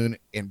full moon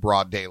in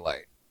broad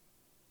daylight.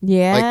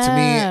 Yeah. Like to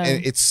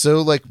me, it's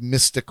so like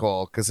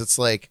mystical because it's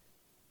like,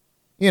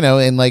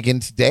 and like in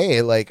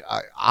today, like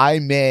I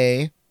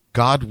may,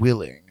 God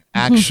willing,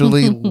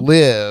 actually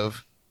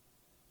live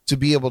to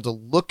be able to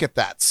look at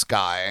that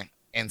sky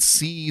and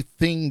see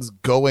things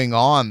going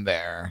on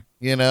there,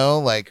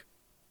 like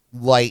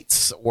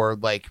lights or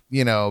like,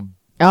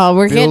 Oh,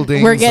 we're getting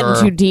buildings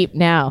or- too deep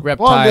now. well,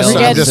 Reptiles. We're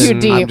getting too I'm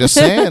deep. just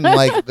saying,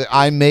 like,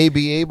 I may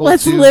be able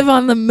Let's to live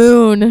on the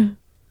moon.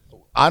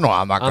 I know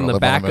I'm not On going to the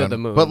live back on of the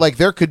moon. but like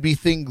there could be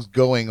things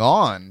going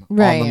on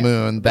Right. the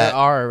moon There that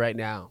are right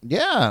now.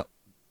 yeah.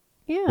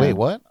 Yeah. Wait,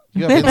 what?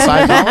 You have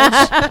inside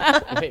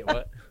knowledge? Wait,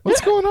 what?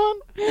 What's going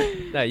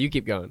on? No, you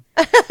keep going.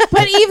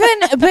 But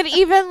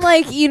even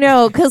like,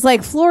 because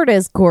like Florida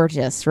is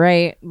gorgeous,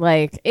 right?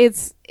 Like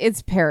it's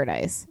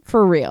paradise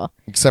for real.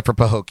 Except for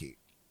Pahokee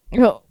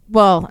Oh,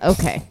 well,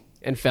 okay.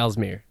 And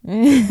Fellsmere.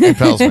 and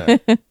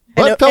Fellsmere.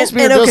 But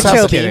Fellsmere and does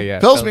have Okeechobee. the, Yeah,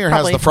 Fellsmere has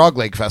probably. the Frog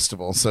Lake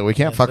Festival, so we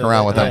can't fuck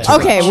around with them right. too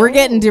much. Okay, we're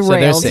getting So they're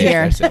derailed safe.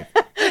 here. They're safe.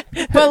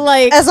 But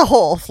like, As a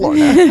whole,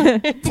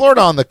 Florida.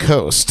 Florida on the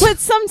coast. but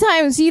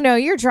sometimes,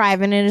 you're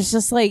driving and it's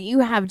just like you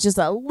have just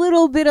a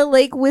little bit of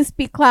like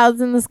wispy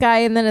clouds in the sky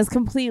and then it's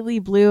completely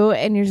blue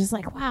and you're just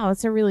like, wow,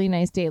 it's a really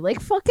nice day. Like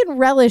fucking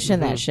relish in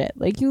that shit.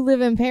 Like you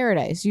live in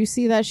paradise. You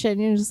see that shit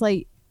and you're just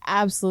like,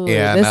 absolutely,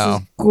 Yeah, this no.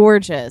 is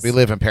gorgeous. We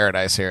live in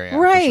paradise here, yeah,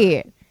 for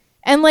right. sure.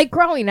 And like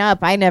growing up,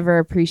 I never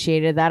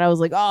appreciated that. I was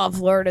like, oh,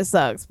 Florida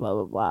sucks, blah,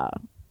 blah, blah.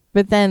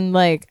 But then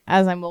like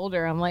as I'm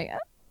older, I'm like, oh,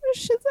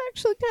 this shit's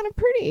actually kind of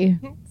pretty.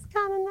 It's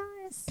kind of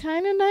nice.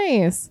 Kind of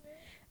nice.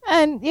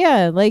 And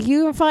yeah, like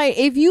you can find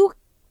if you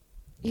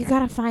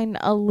gotta find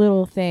a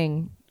little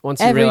thing. Once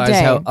you Every realize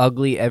day. how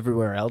ugly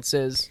everywhere else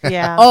is,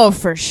 Yeah. Oh,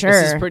 for sure.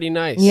 this is pretty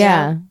nice.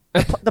 Yeah.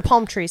 The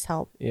palm trees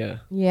help. Yeah.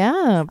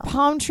 Yeah.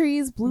 Palm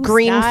trees, blue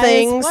Green skies.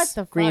 things. What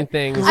the Green fuck?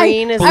 things.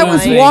 Green is I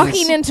was nice.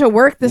 walking into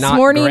work this Not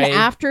morning gray.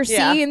 after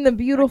Yeah. seeing the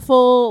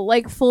beautiful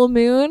like full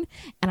moon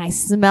and I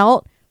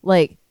smelt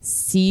like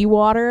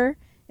seawater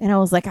and I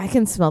was like, I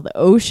can smell the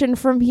ocean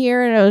from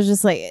here and I was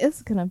just like,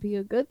 it's gonna be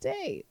a good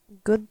day.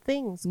 Good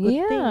things. Good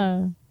things.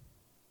 Yeah.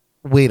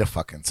 Wait a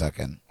fucking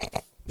second.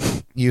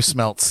 You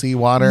smelt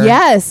seawater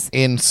Yes.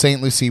 in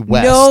St. Lucie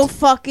West. No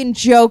fucking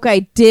joke, I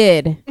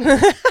did.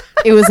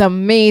 It was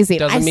amazing.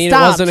 Doesn't I mean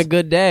stopped. it wasn't a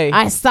good day.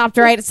 I stopped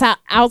right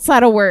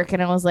outside of work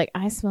and I was like,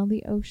 I smell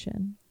the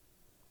ocean.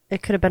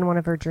 It could have been one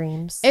of her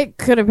dreams. It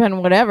could have been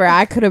whatever.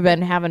 I could have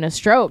been having a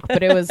stroke,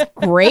 but it was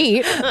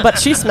great. But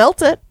she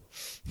smelt it.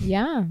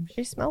 Yeah.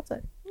 She smelt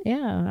it.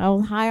 Yeah. I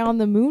was high on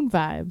the moon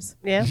vibes.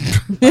 Yeah.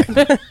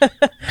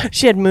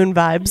 She had moon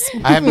vibes.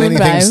 I have many Moon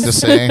things vibes. to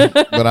say,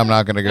 but I'm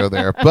not going to go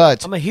there.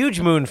 But I'm a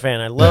huge moon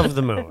fan. I love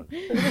the moon.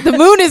 The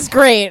moon is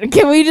great.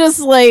 Can we just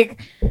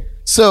like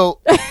so,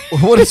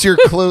 what is your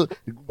clue?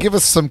 Give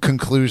us some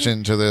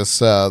conclusion to this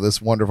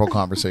this wonderful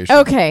conversation.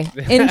 okay,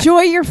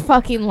 enjoy your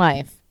fucking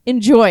life.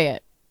 Enjoy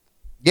it.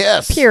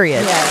 Yes.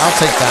 Period. I'll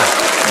take that.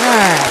 All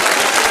right.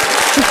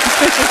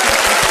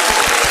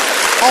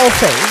 All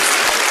things.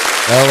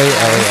 Ellie.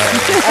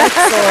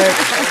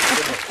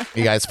 Excellent.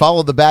 You guys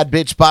follow the Bad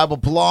Bitch Bible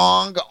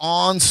blog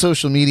on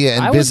social media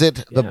and I would-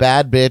 visit the yeah.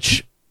 Bad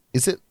Bitch.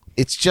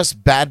 It's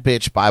just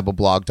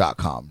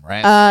badbitchbibleblog.com,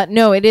 right?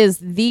 No, it is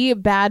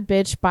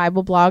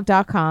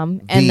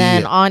thebadbitchbibleblog.com. And The-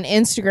 then on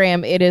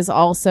Instagram, it is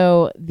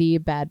also the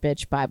Bad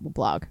Bitch Bible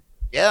Blog.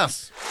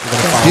 Yes. We're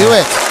gonna follow Do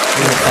it.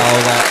 We're gonna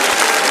follow that.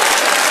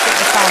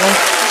 Follow,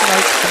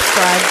 like,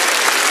 subscribe.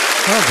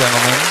 Well,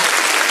 gentlemen.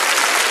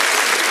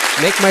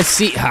 Make my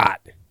seat hot.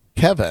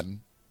 Kevin,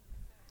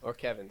 Or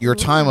Kevin. your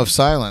time of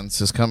silence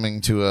is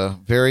coming to a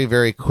very,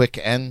 very quick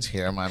end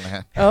here, my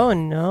man. Oh,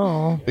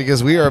 no.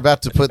 Because we are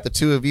about to put the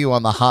two of you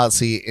on the hot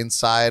seat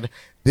inside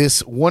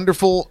this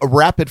wonderful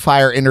rapid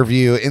fire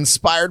interview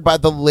inspired by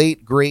the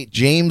late, great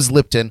James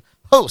Lipton,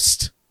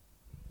 host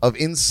of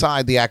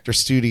Inside the Actor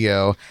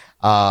Studio.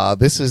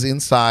 This is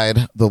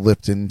Inside the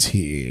Lipton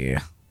Tea.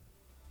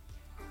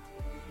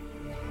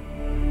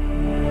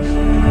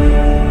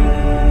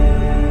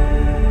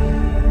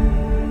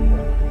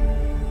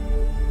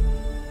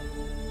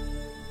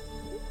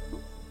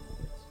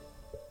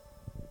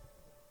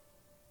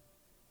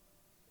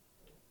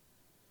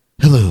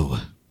 Hello,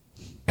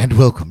 and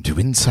welcome to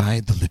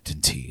Inside the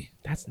Lipton Tea.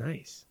 That's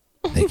nice.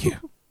 Thank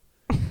you.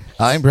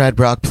 I'm Brad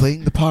Brock,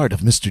 playing the part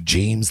of Mr.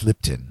 James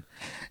Lipton,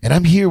 and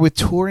I'm here with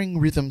touring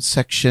rhythm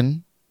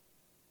section,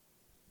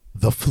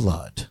 The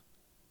Flood.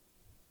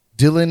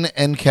 Dylan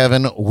and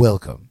Kevin,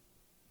 welcome.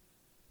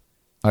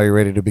 Are you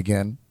ready to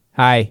begin?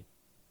 Hi.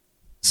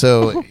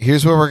 So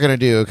here's what we're gonna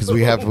do, because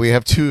we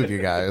have two of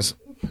you guys.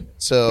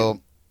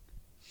 So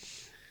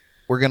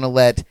we're gonna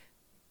let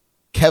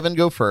Kevin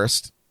go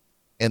first,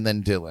 and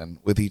then Dylan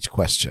with each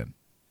question.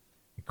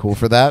 You cool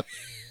for that?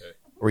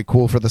 Are we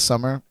cool for the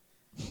summer?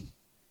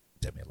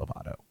 Demi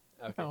Lovato.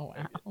 Oh,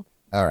 wow.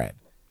 All right.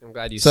 I'm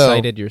glad you So-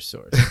 cited your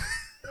source.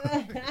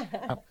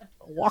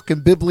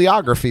 Walking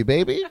bibliography,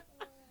 baby.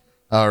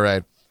 All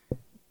right.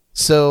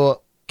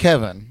 So,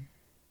 Kevin,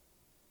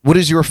 what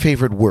is your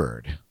favorite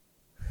word?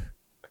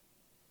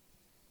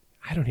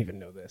 I don't even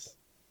know this.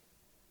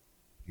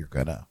 You're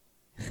gonna.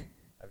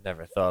 I've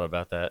never thought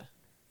about that.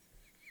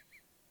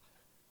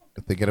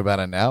 You're thinking about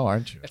it now,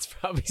 aren't you? It's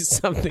probably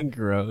something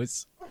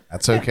gross.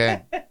 That's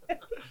okay.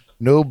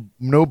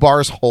 No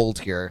bars hold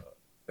here.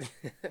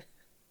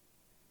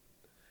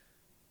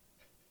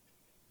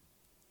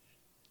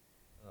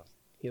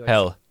 He likes-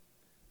 Hell.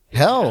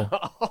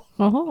 Hell.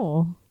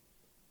 Oh.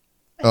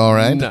 All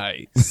right.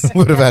 Nice.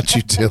 What about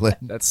you, Dylan?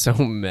 That's so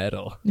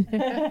metal.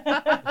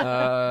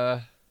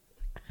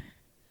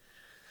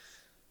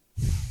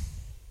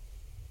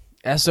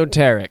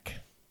 Esoteric.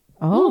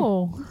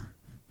 Oh.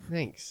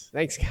 Thanks,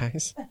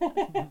 guys.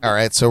 All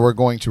right, so we're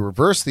going to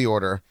reverse the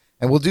order,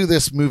 and we'll do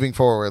this moving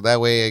forward.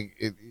 That way,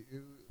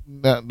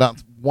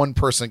 not one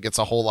person gets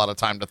a whole lot of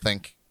time to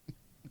think.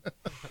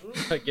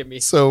 Give me.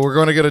 So we're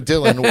going to go to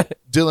Dylan.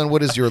 Dylan,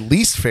 what is your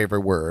least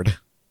favorite word?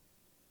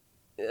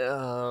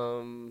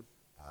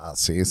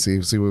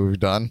 See what we've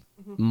done.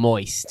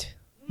 Moist.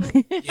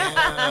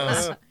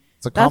 Yes.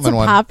 It's a That's common a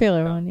one.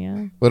 popular one,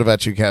 yeah. What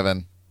about you,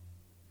 Kevin?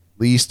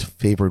 Least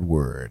favorite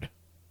word?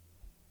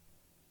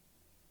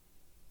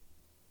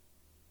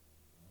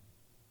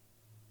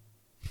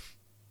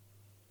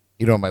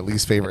 You know what my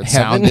least favorite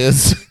sound Heaven?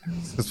 is?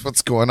 Is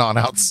what's going on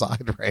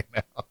outside right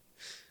now.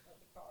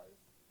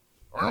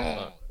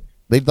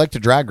 They'd like to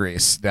drag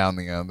race down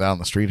the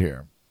street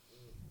here.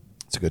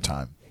 It's a good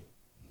time.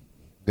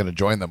 I'm gonna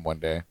join them one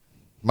day.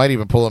 Might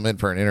even pull them in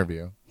for an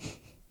interview.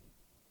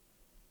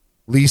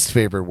 Least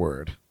favorite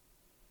word?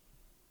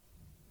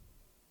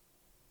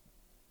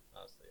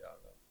 Honestly, I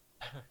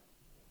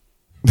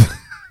don't know.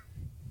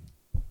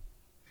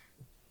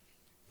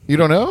 You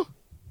don't know?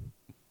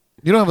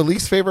 You don't have a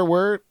least favorite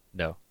word?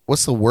 No.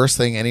 What's the worst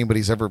thing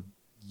anybody's ever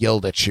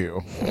yelled at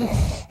you?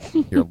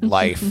 Your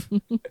life.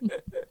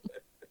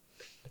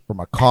 From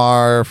a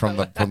car, from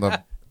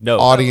the No.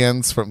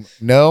 audience, from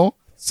no?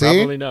 See?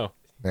 Probably no.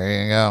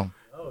 There you go.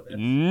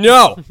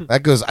 No.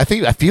 That goes I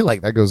feel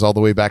like that goes all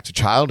the way back to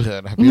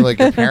childhood. I feel like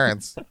your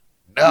parents.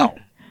 No.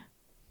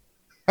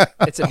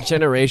 It's a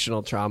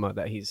generational trauma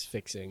that he's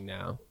fixing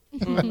now.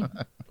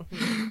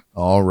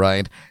 All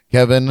right.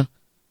 Kevin,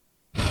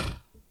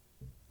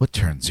 what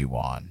turns you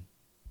on?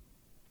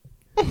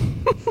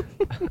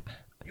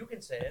 You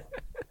can say it.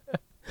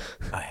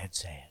 Go ahead,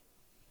 say it.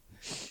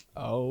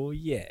 Oh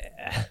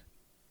yeah.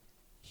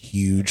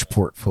 Huge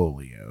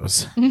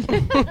portfolios.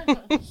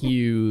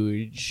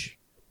 Huge.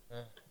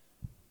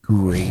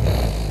 Great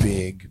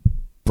big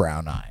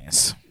brown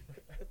eyes.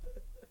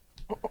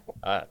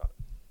 I don't know.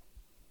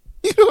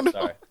 You don't know.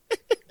 Sorry.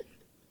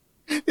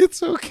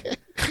 It's okay.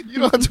 You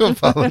don't have to The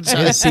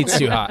apologize. seat's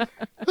too hot.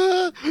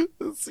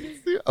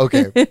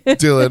 Okay,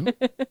 Dylan,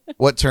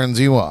 what turns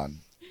you on?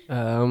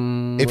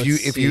 If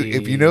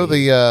you know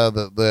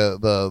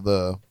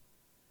the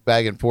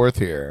back and forth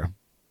here,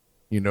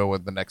 you know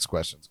what the next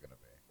question's going to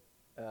be.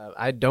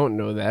 I don't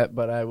know that,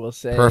 but I will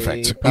say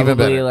Perfect. Even Probably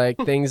better. like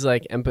things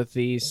like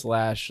empathy /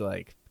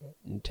 like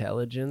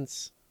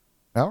intelligence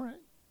All right.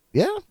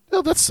 Yeah,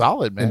 no, that's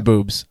solid, man. and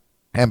boobs.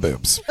 And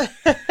boobs.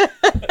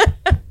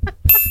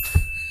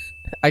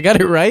 I got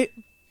it right.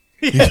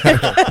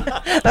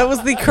 That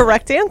was the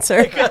correct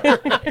answer.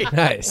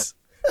 Nice.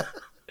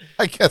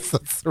 I guess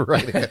that's the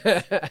right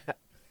answer.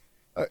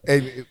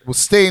 And we're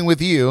staying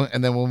with you,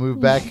 and then we'll move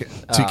back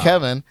to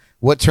Kevin.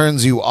 What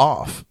turns you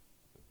off?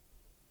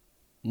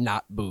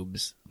 Not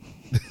boobs.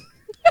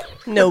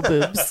 No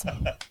boobs.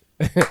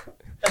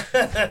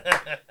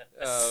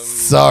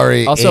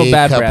 Sorry. Also A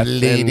bad cup breath.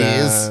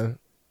 ladies. And,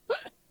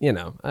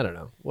 I don't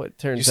know what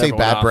turns. You say everyone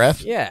bad off.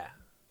 breath? Yeah.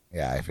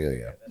 Yeah, I feel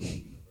you.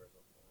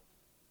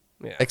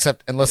 Yeah.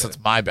 Except unless it's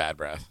my bad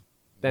breath.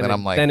 Then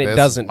I'm like, then it this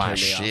doesn't is my turn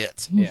me shit.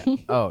 off. Yeah.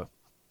 Oh,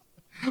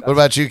 What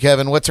about you,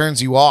 Kevin? What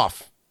turns you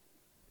off?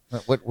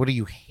 What do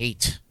you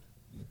hate?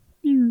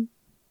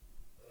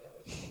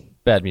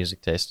 Bad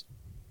music taste.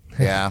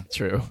 Yeah,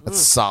 true. that's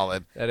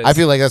solid. That is- I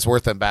feel like that's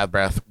worse than bad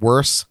breath.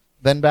 Worse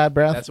than bad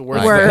breath. That's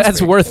worth. Worth.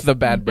 That's worth the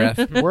bad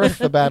breath. worth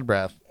the bad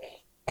breath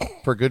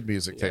for good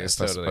music Yeah, taste,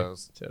 totally. I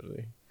suppose.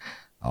 Totally.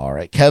 All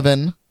right,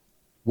 Kevin.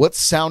 What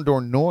sound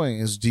or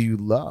noise do you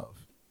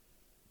love?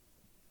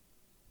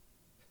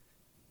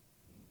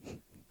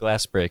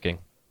 Glass breaking.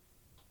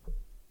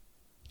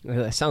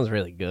 That sounds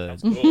really good.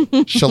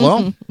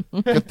 Shalom.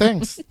 Good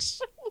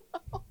things.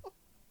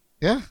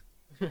 Yeah.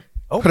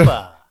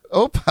 Opa.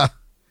 Opa.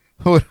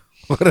 What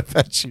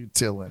about you,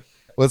 Dylan?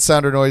 What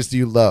sound or noise do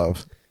you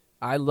love?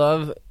 I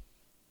love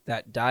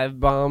that dive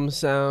bomb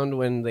sound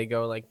when they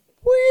go like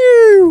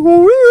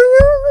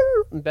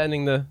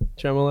bending the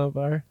tremolo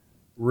bar.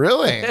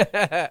 Really?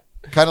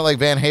 Kind of like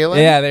Van Halen?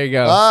 Yeah, there you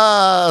go.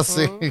 Ah,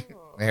 see.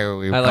 There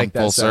we I come like that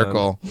full sound.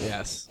 circle.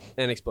 Yes,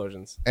 and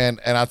explosions. And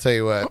I'll tell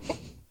you what.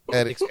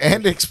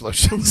 And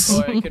explosions.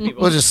 Or it could be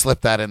We'll just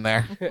slip that in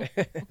there.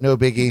 No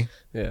biggie.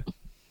 Yeah.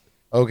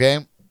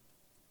 Okay.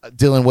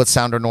 Dylan, what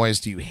sound or noise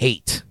do you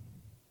hate?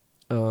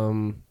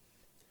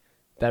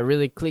 That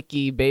really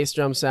clicky bass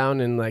drum sound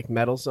in like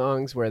metal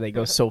songs where they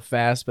go so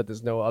fast, but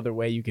there's no other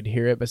way you could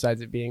hear it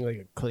besides it being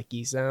like a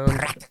clicky sound.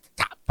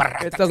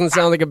 It doesn't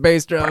sound like a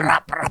bass drum.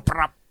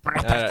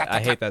 I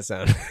hate that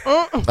sound.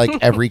 Like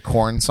every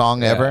corn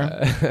song ever?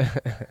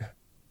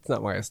 It's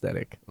not my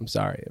aesthetic. I'm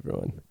sorry,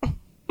 everyone.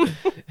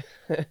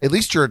 At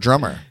least you're a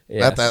drummer.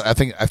 Yes. I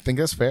think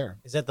that's fair.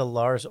 Is that the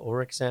Lars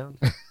Ulrich sound?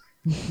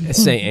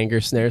 Say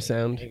anger snare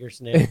sound. Hager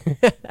snare.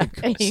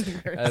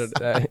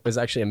 It was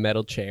actually a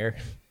metal chair.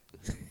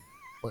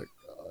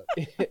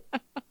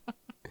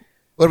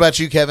 What about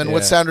you, Kevin? What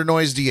Yeah. sound or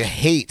noise do you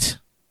hate?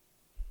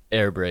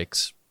 Air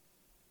brakes.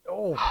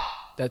 Oh,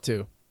 That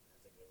too.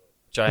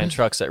 Giant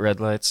trucks at red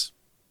lights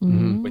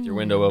with your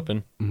window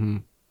open.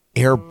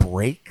 Air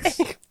brakes?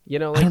 You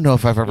know, I like, don't know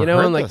if I've ever heard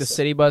when like the this.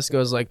 city bus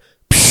goes like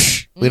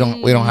We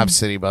don't have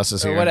city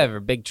buses or here. whatever,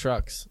 big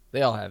trucks.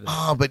 They all have it.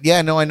 Oh, but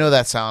yeah, no, I know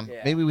that sound.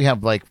 Yeah. Maybe we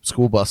have like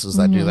school buses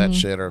that do that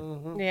shit, or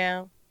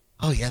Yeah.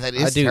 oh yeah, that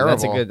is I do. terrible.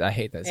 That's a good. I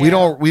hate that. We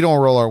don't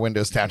roll our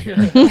windows down here.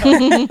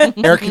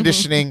 Air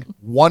conditioning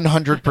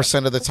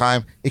 100% of the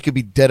time. It could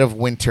be dead of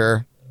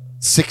winter.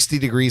 60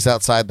 degrees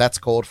outside. That's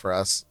cold for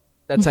us.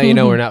 That's how you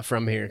know we're not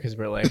from here, because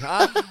we're like,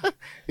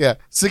 Yeah,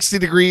 60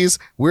 degrees.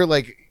 We're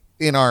like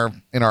in our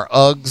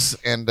Uggs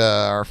and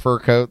our fur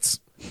coats.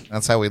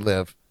 That's how we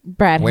live.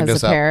 Brad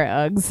Windows has a up. pair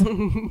of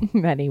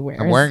Uggs that he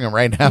wears. I'm wearing them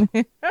right now.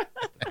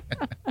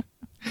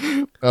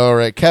 All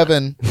right,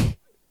 Kevin.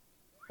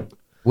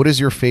 What is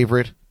your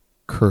favorite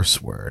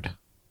curse word?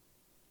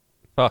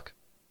 Fuck.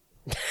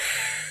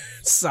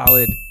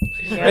 solid.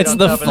 Right It's on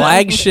the top of that.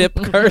 flagship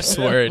curse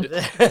word.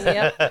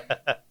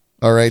 Yep.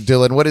 All right,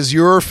 Dylan. What is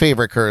your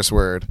favorite curse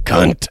word?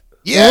 Cunt.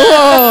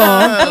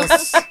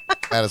 Yes.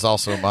 That is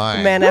also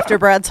mine. Man after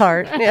Brad's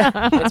heart. Yeah.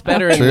 It's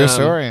better True in,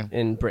 story.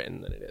 in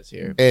Britain than it is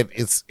here.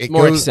 It's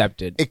More goes,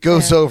 accepted. It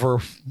goes over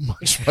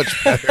much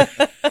better.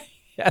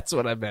 That's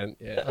what I meant.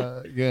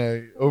 Yeah. Yeah,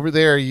 over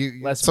there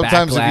you Less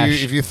sometimes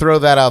backlash. if you throw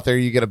that out there,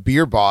 you get a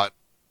beer bought.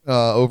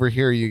 Over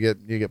here, you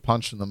get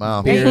punched in the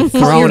mouth. Beer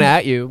thrown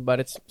at you, but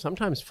it's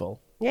sometimes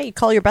full. Yeah, you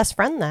call your best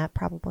friend that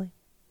probably.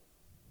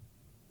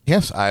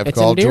 Yes, I've It's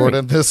called endearing.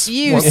 Jordan this.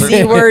 You once or-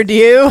 C word,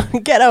 you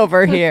get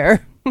over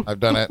here. I've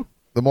done it.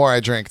 The more I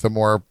drink, the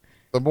more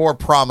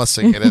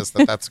promising it is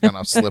that that's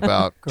gonna slip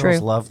out. Girls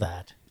True. love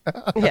that.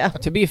 Yeah,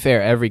 To be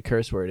fair, every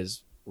curse word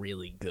is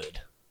really good.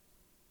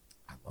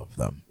 I love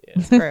them.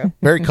 true.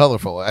 Very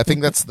colorful. I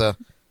think that's the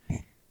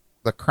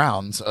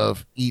crowns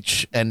of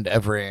each and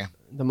every.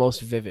 The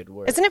most vivid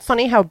word. Isn't it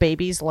funny how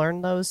babies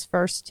learn those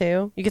first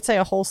too? You could say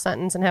a whole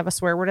sentence and have a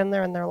swear word in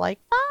there, and they're like,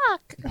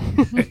 "Fuck."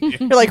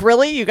 You're like,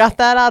 "Really? You got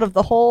that out of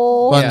the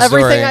whole Fun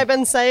everything story. I've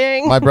been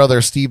saying?" My brother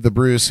Steve the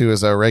Bruce, who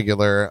is a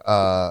regular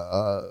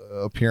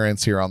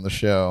appearance here on the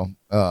show,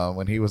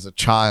 when he was a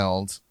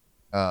child,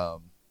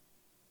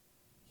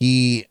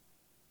 he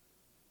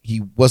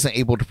wasn't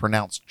able to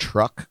pronounce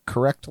truck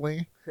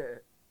correctly,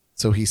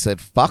 so he said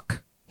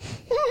 "fuck."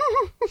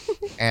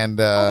 And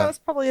that was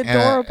probably and-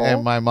 adorable.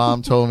 And my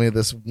mom told me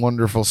this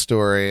wonderful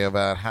story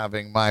about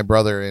having my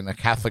brother in a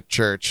Catholic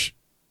church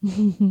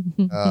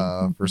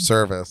for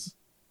service,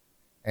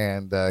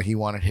 and he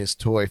wanted his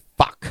toy.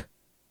 Fuck.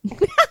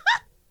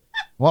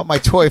 Want my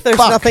toy? There's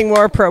fuck. nothing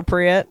more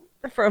appropriate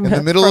from In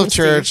the middle from of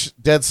church,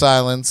 dead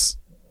silence.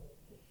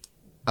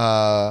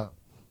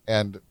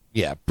 And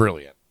yeah,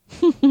 brilliant.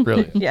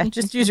 Brilliant. Steve. Yeah,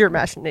 just use your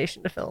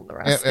imagination to fill in the Yeah,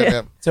 rest. yeah,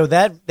 yeah. So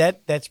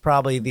that's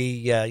probably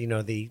the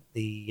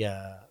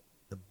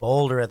the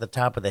boulder at the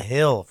top of the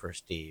hill for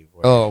Steve.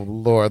 where- Oh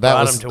Lord, that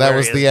Brought was him to that where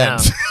was he the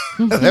is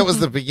end. That was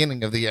the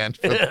beginning of the end.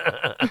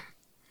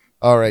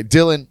 All right,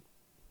 Dylan,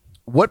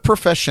 what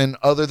profession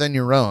other than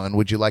your own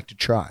would you like to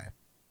try?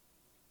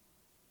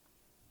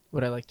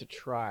 Would I like to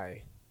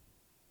try?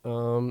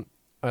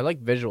 I like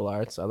visual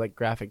arts. I like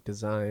graphic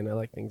design. I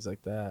like things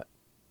like that.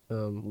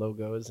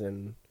 Logos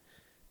and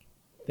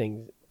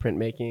things,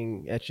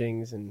 printmaking,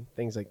 etchings, and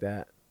things like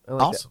that. I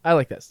like Awesome. that. I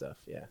like that stuff.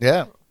 Yeah.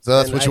 Yeah, so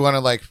that's And what you want to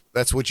like.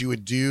 That's what you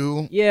would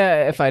do.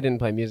 Yeah. If I didn't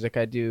play music,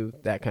 I'd do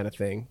that kind of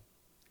thing.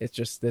 It's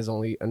just there's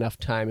only enough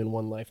time in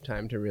one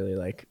lifetime to really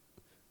like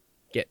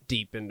get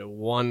deep into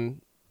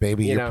one.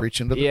 Baby, You you're know.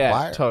 preaching to the Yeah,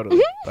 choir.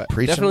 totally. But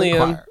Preaching to the definitely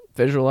choir.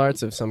 visual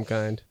arts of some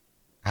kind.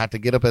 I have to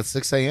get up at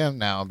 6 a.m.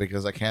 now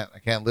because I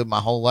can't live my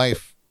whole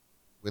life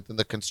within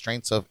the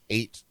constraints of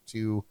 8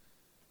 to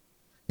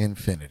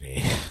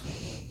infinity.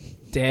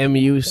 Damn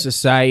you,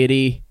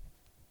 society.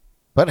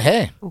 But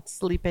hey,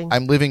 Sleeping.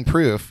 I'm living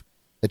proof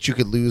that you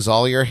could lose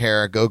all your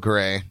hair, go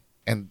gray,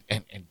 and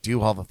do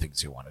all the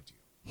things you want to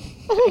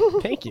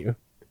do. Thank you.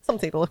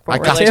 Something to look I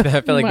forward got to.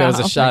 I feel like that was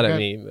Wow. a shot at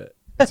me, but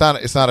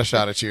It's not a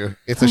shot at you.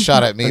 It's a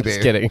shot at me, I'm babe.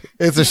 just kidding.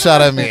 It's a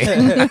shot at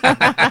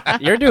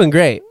me. You're doing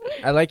great.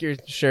 I like your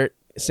shirt,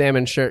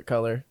 salmon shirt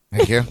color.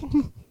 Thank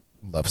you.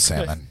 Love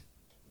salmon.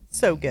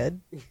 So good.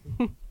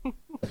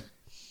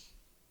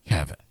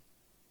 Kevin,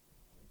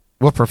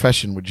 what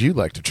profession would you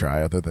like to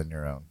try other than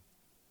your own?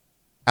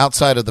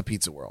 Outside of the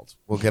pizza world.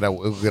 We'll get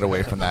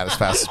away from that as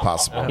fast as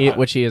possible.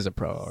 Which he is a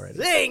pro already.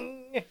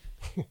 Zing!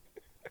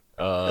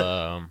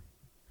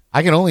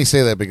 I can only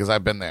say that because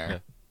I've been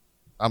there.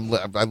 I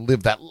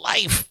lived that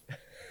life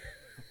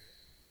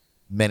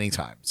many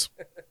times.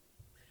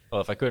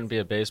 Well, if I couldn't be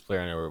a bass player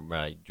and it were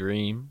my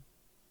dream,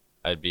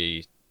 I'd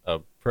be a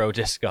pro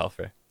disc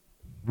golfer.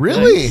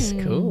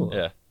 Really? Cool.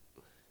 Yeah.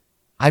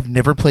 I've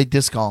never played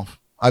disc golf.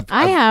 I've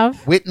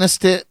have.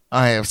 witnessed it.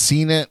 I have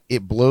seen it.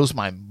 It blows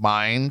my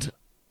mind.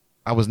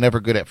 I was never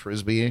good at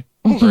Frisbee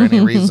for any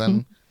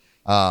reason.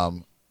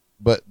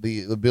 But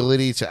the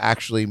ability to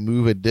actually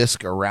move a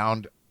disc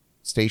around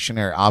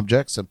stationary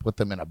objects and put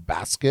them in a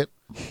basket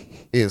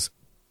is,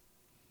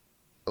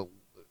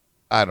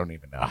 I don't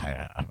even know.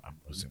 I'm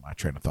losing my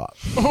train of thought.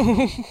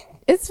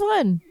 It's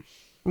fun.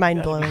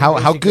 Mind blowing. How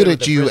Crazy good good at with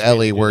the you, Frisbee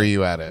Ellie, to do were that.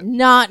 you at it?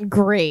 Not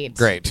great.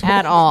 Great.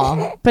 At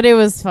all. But it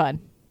was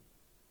fun.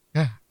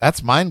 Yeah,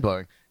 that's mind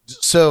blowing.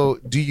 So,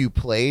 do you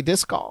play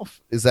disc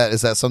golf? Is that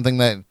something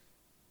that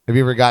have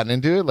you ever gotten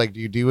into it? Like, do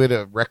you do it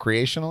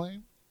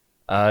recreationally?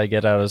 I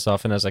get out as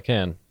often as I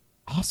can.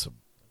 Awesome.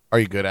 Are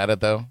you good at it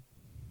though?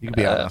 You can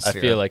be honest. I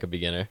here. feel like a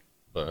beginner,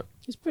 but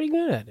He's pretty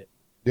good at it.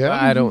 yeah. Oh,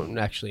 But I don't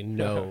actually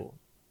know.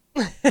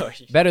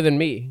 Better than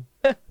me.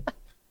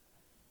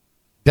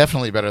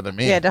 Definitely better than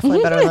me. Yeah,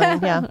 definitely better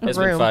than It's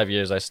room. been 5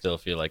 years. I still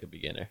feel like a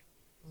beginner.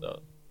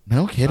 So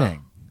No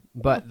kidding.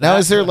 But Now, that-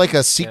 is there like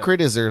a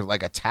secret? Is there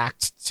like a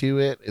tact to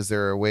it? Is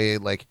there a way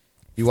like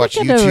you watch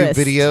like a YouTube wrist.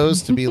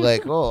 videos to be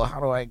like, oh, how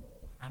do I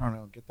don't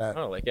know, get that? I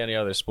don't know, like any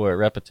other sport,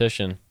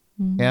 repetition.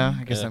 Yeah,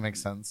 I guess Yeah. that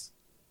makes sense.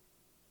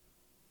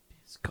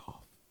 Disc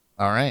golf.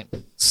 All right.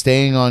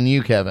 Staying on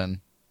you,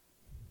 Kevin.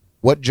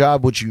 What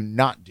job would you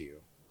not do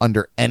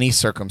under any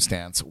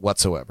circumstance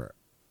whatsoever?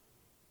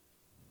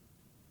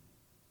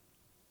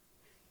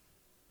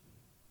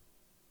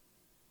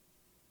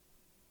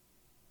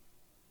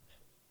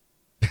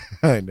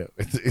 I know.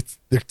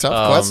 They're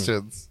tough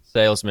questions.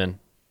 Salesman.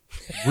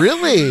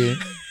 Really?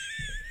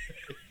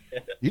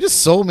 You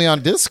just sold me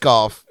on disc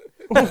golf.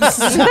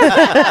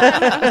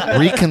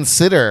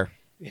 Reconsider.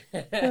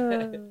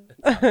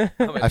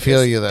 I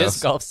feel you though.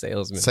 disc golf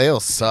salesman.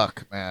 Sales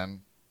suck,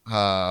 man. You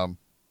was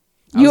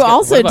gonna-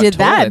 also what about did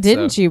that, toilets,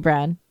 didn't though? you,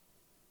 Brad?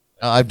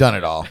 I've done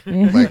it all.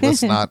 Like,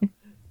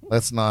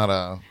 let's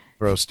not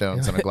throw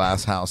stones in a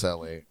glass house,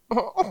 Ellie.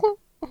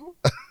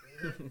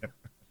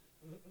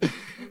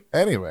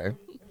 Anyway,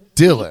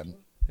 Dylan,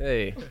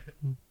 Hey,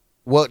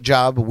 what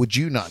job would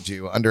you not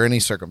do under any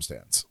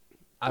circumstance?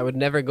 I would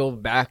never go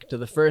back to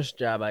the first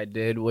job I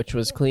did, which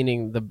was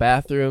cleaning the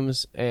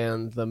bathrooms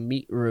and the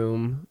meat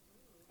room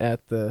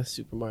at the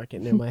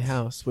supermarket near my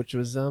house, which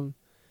was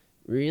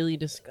really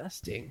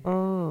disgusting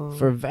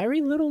for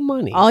very little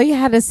money. All you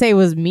had to say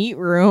was meat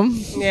room.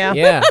 Yeah.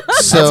 Yeah,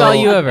 So- that's all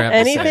you ever have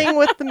to say. Anything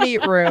with the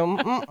meat room.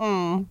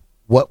 Mm-mm.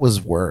 What was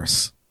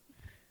worse?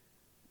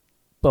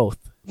 Both.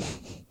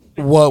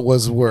 What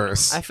was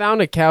worse? I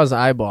found a cow's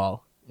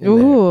eyeball. in there.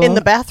 Ooh. In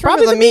the bathroom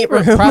or the meat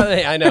room?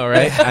 Probably, I know,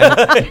 right?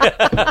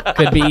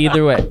 Could be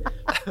either way.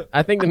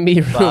 I think the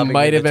meat room Bobbing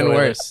might in have the been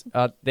toilet.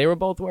 worse. They were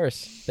both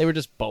worse. They were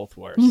just both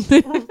worse.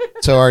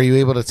 So, are you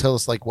able to tell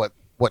us like what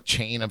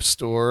chain of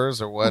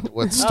stores or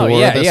what store? Oh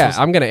yeah, this yeah. was?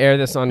 I'm gonna air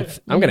this on.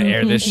 I'm gonna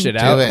air this shit Do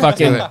out. it,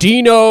 Fucking do it.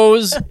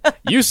 Dino's,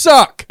 you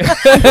suck.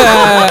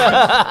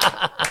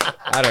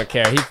 I don't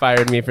care. He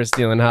fired me for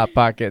stealing Hot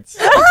Pockets.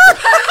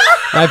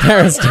 My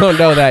parents don't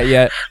know that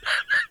yet,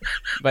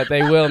 but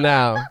they will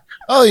now.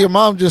 Oh, your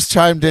mom just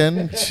chimed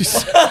in.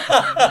 She's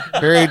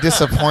very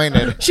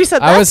disappointed. She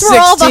said I that's was where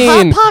all the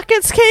 16. Hot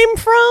Pockets came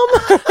from.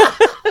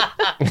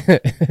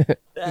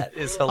 That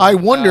is I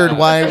wondered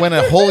why I went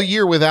a whole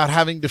year without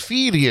having to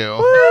feed you.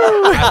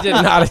 I did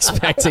not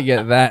expect to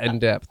get that in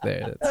depth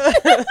there.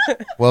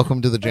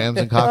 Welcome to the Jams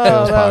and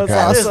Cocktails Oh, that was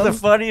podcast. This is awesome. the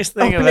funniest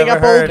thing Opening I've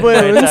up ever old heard in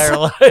my wounds. entire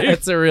life.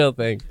 It's a real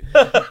thing.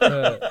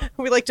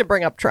 We like to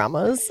bring up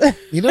traumas.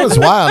 You know, it's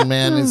wild,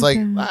 man. It's like,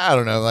 I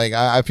don't know. Like,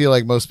 I feel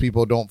like most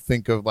people don't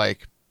think of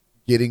like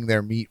getting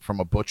their meat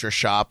from a butcher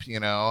shop, you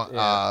know,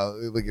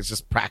 like it's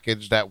just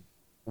packaged at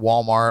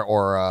Walmart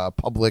or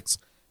Publix,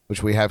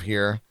 which we have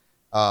here,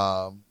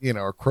 you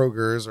know, or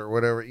Kroger's or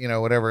whatever, you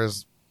know, whatever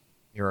is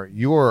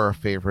your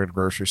favorite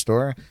grocery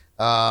store.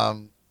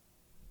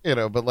 You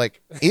know, but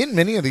like in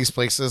many of these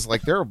places,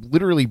 like they're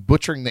literally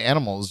butchering the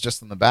animals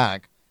just in the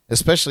back,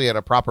 especially at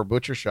a proper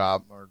butcher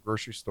shop or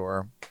grocery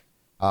store.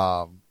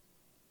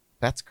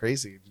 That's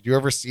crazy. Did you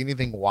ever see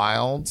anything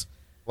wild?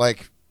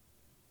 Like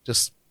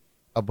just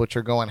a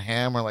butcher going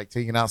ham or like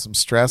taking out some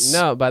stress?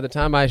 No, by the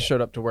time I showed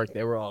up to work,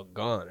 they were all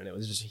gone, and it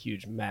was just a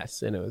huge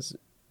mess. And it was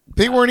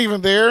They weren't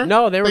even there?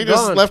 No, they were They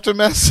just gone. left a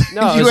mess?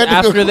 no, it You was had to go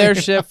after clean their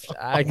it. shift.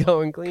 I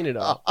go and clean it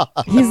all.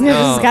 He's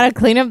just got to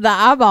clean up the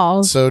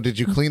eyeballs. So did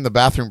you clean the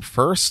bathroom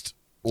first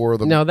or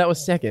the... No, that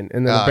was second,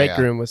 and then the Oh, break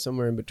yeah. room was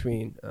somewhere in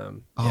between.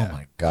 Oh, Yeah.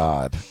 my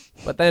God.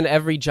 But then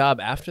every job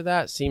after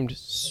that seemed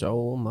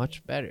so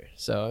much better.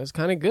 So it was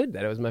kind of good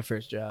that it was my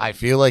first job. I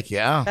feel like,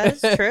 yeah.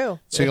 That is true.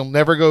 So you'll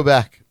never go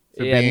back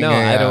to yeah, being no,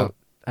 a,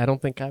 I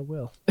don't think I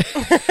will.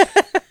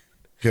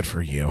 Good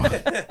for you.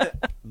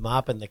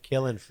 Mopping the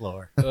killing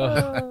floor.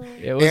 Ugh,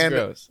 it was And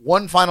gross.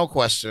 one final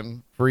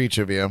question for each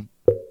of you.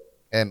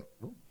 And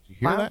ooh, did you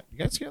hear that? You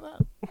guys hear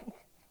that?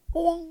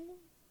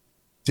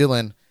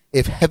 Dylan,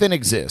 if heaven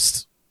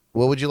exists,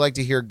 what would you like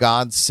to hear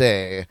God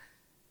say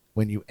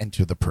when you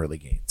enter the pearly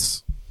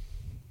gates?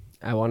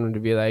 I want him to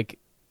be like,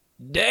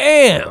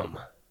 "Damn,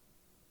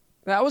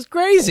 that was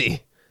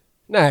crazy,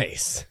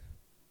 nice,"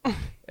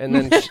 and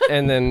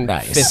then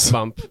Nice. fist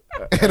bump.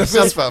 And a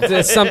fist bump.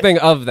 There's something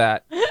of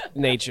that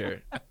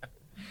nature.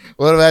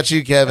 What about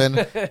you, Kevin?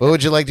 What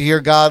would you like to hear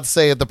God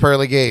say at the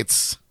pearly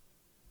gates?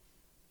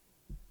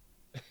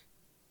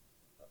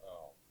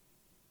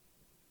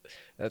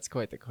 That's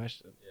quite the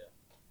question.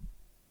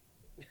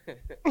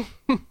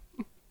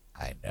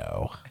 I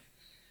know.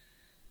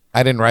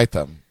 I didn't write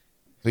them.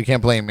 So you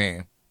can't blame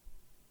me.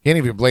 Can't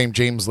even blame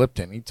James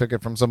Lipton. He took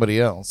it from somebody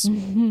else.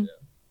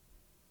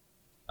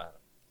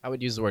 I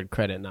would use the word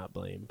credit, not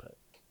blame, but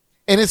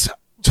And it's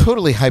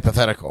totally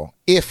hypothetical.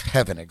 If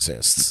heaven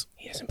exists.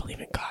 he doesn't believe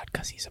in God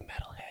because he's a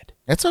metalhead.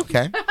 It's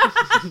okay.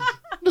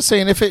 I'm just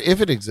saying if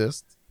it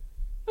exists.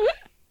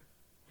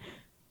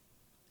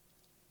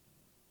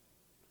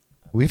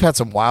 We've had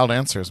some wild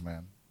answers,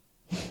 man.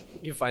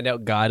 You find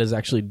out God is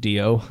actually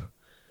Dio.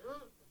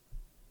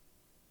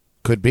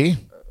 Could be.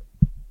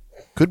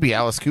 Could be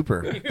Alice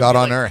Cooper, God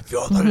on Earth.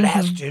 You're the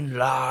last in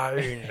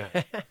line.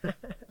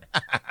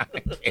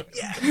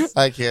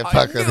 I can't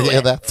fuck with you.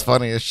 That's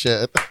funny as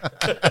shit.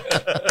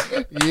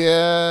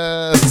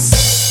 Yes.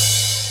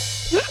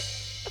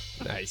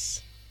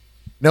 Nice.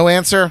 No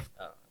answer?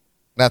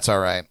 That's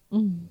all right.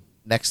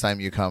 Next time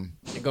you come,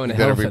 You're going to you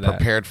better hell be for that.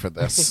 prepared for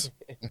this.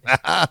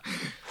 Yes,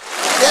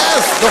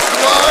 the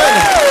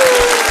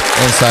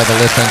flood. Inside the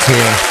Litman's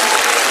here.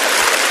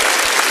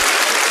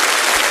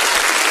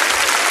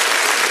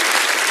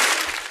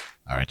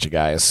 All right, you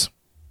guys.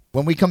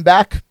 When we come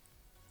back,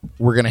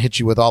 we're going to hit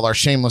you with all our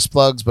shameless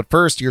plugs. But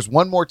first, here's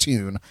one more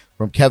tune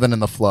from Kevin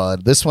and the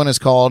Flood. This one is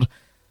called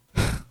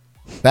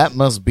That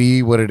Must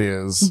Be What It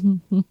Is.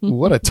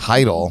 What a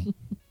title.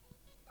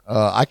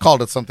 I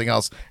called it something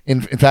else.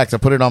 In fact, I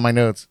put it on my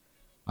notes.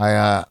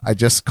 I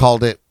just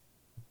called it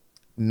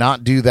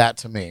Not Do That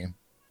to Me.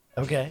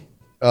 Okay.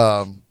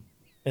 Um,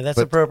 And that's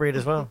But- appropriate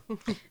as well.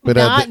 but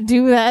Not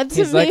do that to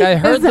He's me. like, I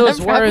heard Is that those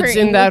proper words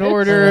in that English?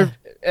 order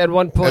at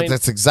one point.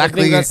 that's exactly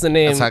I think that's the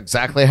name. That's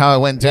exactly how it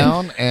went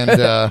down. And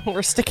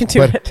We're sticking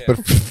to it. but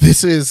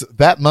this is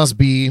That Must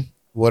Be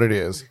What It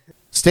Is.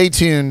 Stay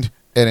tuned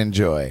and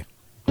enjoy.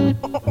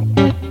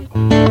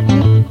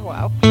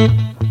 Wow.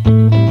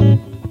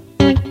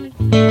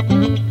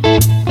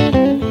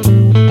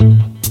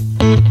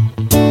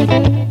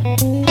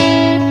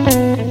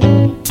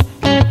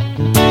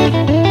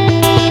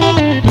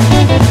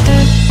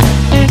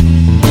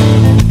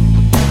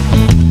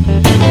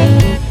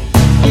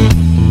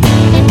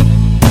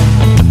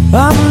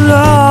 I'm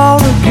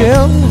alone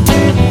again.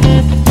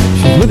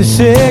 She's with a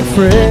sick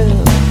friend.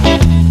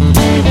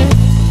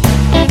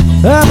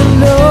 I'm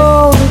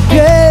alone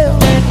again.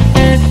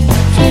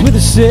 She's with a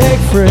sick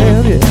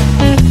friend.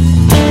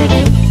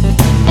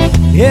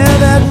 Yeah,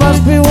 that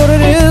must be what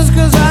it is,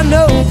 'cause I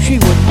know she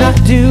would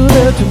not do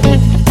that to me.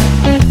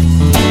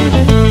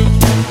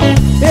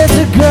 It's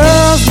a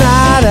girl's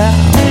night out,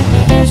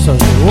 so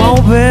you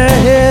won't be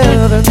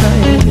here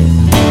tonight.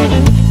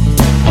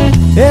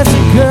 It's a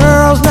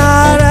girl's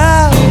night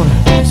out,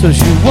 so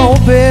she won't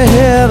be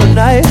here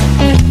tonight.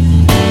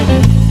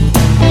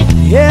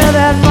 Yeah,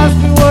 that must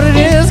be what it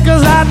is,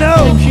 'cause I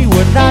know she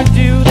would not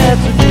do that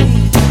to me.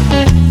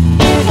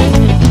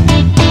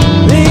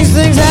 These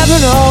things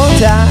happen all the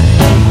time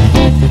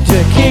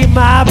to keep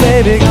my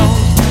baby gone.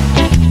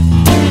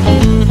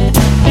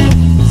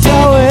 There's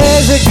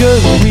always a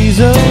good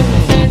reason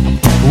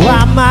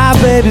why my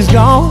baby's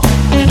gone.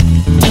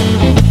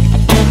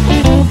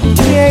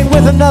 She ain't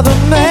with another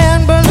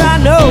man, but I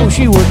know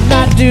she would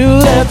not do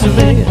that to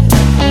me.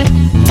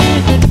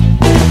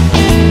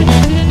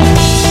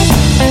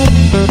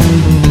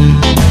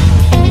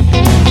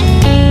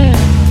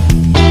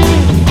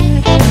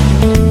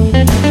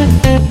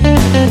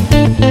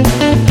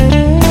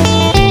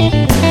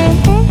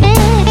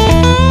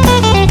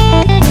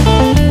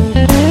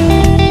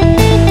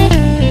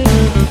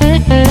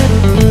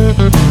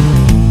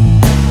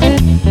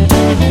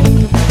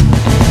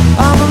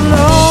 I'm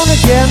alone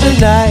again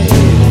tonight,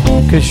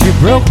 'cause she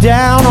broke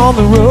down on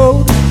the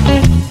road.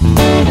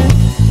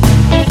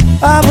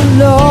 I'm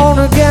alone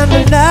again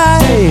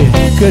tonight,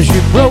 'cause she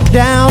broke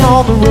down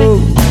on the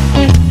road.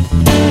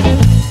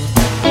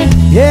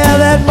 Yeah,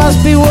 that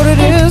must be what it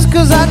is,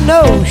 'cause I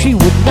know she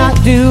would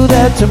not do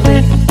that to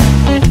me.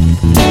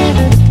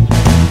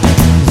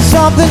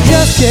 Something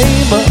just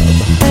came up,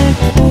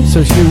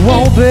 so she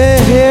won't be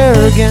here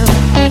again.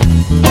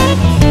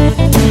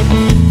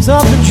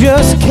 Something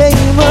just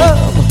came up,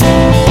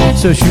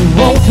 so she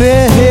won't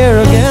be here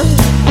again.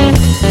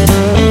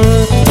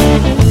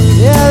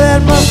 Yeah,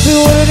 that must be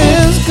what it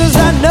is, 'cause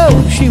I know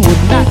she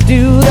would not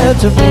do that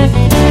to me.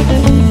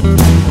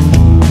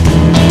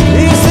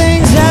 These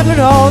things happen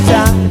all the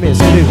time, yes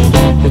they do,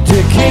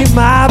 to keep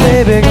my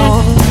baby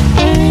gone.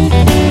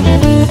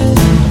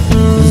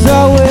 There's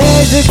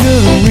always a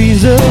good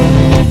reason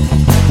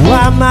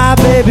why my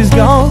baby's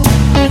gone.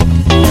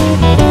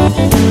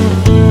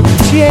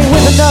 She ain't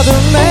with another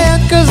man,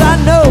 'cause I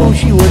know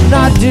she would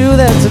not do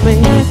that to me.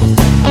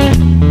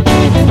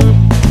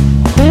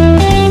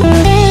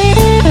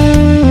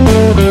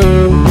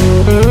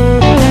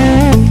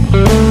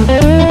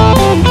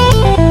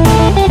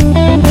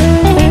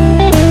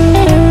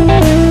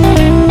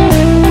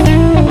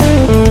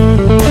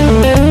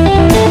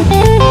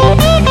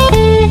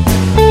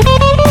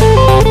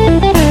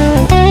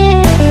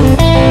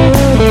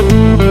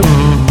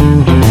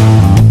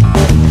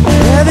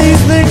 Yeah, these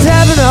things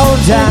happen all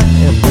the time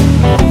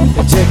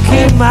to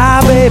keep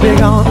my baby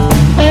gone.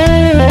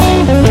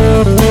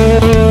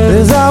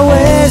 There's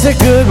always a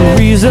good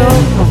reason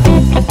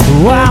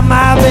why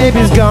my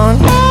baby's gone.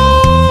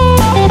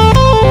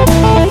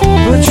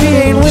 But she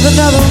ain't with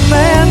another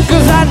man,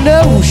 'cause I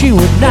know she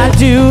would not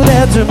do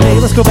that to me.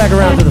 Let's go back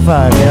around to the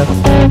 5, yeah.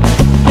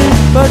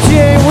 But she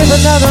ain't with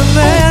another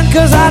man,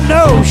 'cause I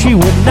know she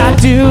would not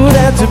do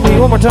that to me.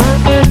 One more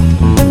time.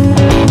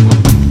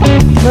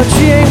 But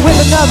she ain't with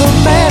another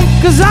man,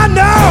 'cause I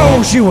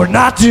know she would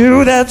not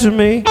do that to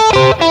me.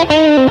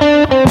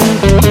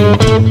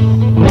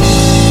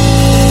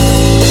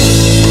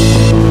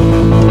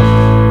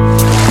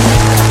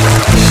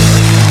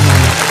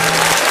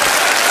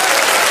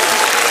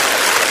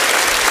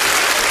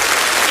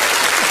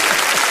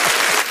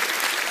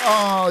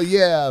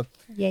 Yeah.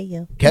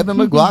 Yeah. Kevin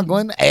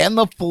McLaughlin and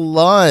the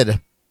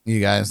Flood. You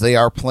guys, they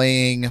are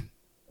playing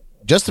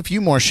just a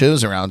few more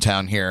shows around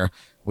town here.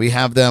 We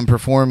have them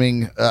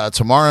performing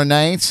tomorrow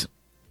night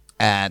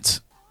at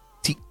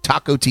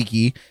Taco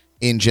Tiki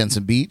in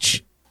Jensen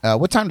Beach.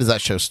 What time does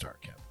that show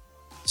start, Kevin?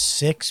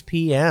 6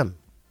 p.m.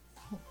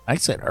 I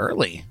said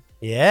early.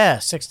 Yeah,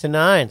 6 to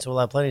 9. So we'll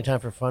have plenty of time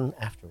for fun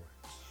afterwards.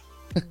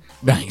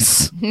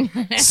 Nice.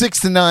 6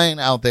 to 9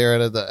 out there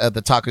at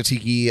the Taco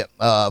Tiki.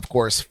 Of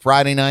course,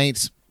 Friday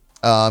night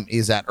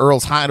is at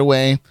Earl's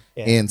Hideaway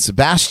in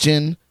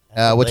Sebastian.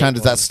 What Late time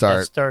does one. that start?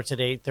 That starts at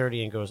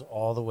 8:30 and goes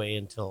all the way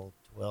until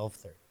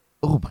 12:30.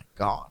 Oh my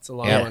God, It's a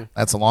long one.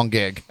 That's a long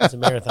gig. It's a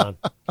marathon.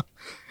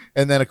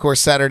 And then, of course,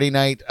 Saturday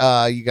night,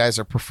 you guys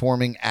are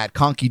performing at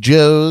Conky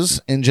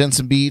Joe's in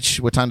Jensen Beach.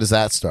 What time does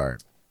that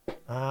start?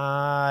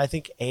 I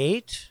think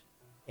 8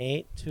 to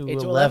 8 to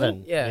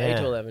 11. Yeah, 8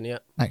 to 11, yeah.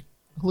 A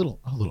little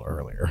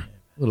earlier.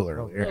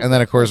 And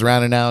then, of course,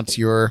 rounding out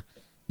your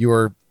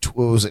what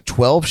was it,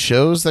 12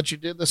 shows that you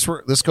did this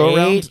go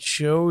around? 8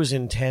 shows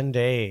in 10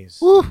 days.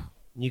 Woo.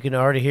 You can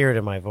already hear it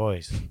in my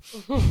voice.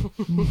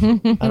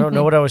 I don't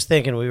know what I was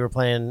thinking. We were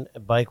playing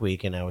Bike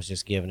Week, and I was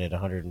just giving it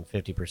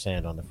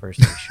 150% on the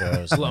first 3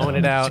 shows. Blowing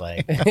it out.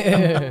 Like,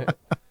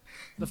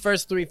 The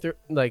first three,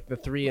 like the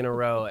 3 in a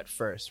row at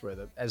first, were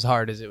as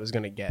hard as it was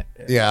going to get.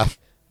 Yeah.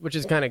 Which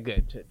is kind of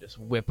good to just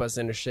whip us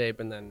into shape,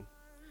 and then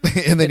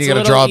And then it's you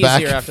got a to draw little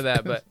back. easier after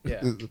that. But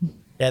yeah,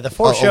 yeah, the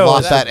 4 A shows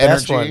lot was that the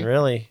best energy. one,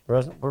 really.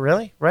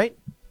 Really? Right?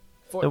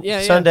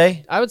 yeah,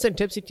 Sunday? I would say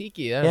Tipsy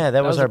Tiki. Yeah, Yeah,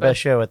 that was our the best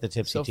show at the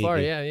Tipsy so Tiki. far.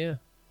 Yeah.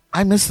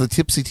 I missed the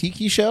Tipsy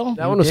Tiki show.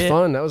 That one was did.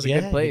 fun. That was a Yeah,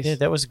 good you place. did.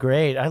 That was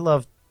great. I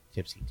love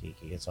Tipsy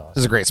Tiki. It's awesome.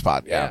 This is a great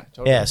spot. Yeah.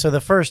 Totally. Yeah, so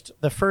the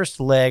first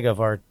leg of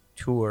our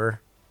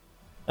tour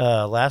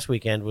last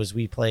weekend was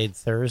we played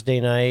Thursday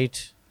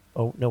night.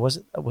 Oh no, was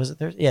it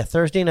Thursday? Yeah,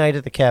 Thursday night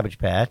at the Cabbage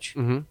Patch,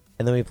 hmm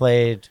and then we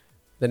played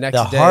The next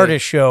the day,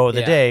 hardest show of the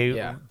Yeah, day.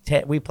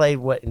 yeah. We played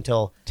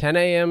until 10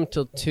 a.m.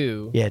 till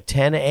 2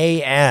 10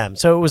 a.m.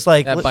 So it was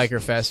like at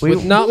Biker Fest we-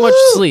 with not much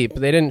sleep.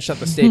 They didn't shut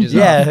the stages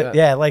off.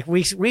 yeah. Like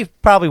we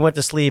probably went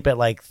to sleep at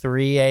like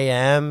 3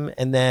 a.m.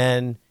 and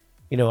then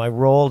I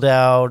rolled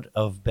out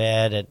of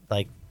bed at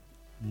like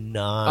 9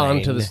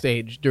 Onto the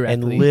stage and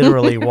directly.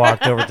 literally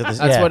walked over to the.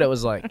 That's what it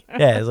was like.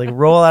 Yeah, it's like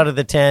roll out of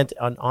the tent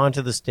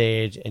onto the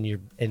stage, and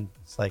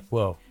it's like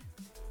whoa.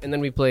 And then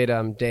we played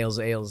Dale's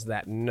Ales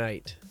that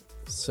night.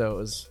 So it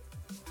was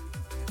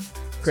So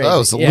crazy. that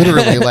was Yeah.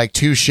 literally like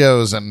 2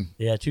 shows in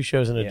Yeah, 2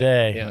 shows in a Yeah,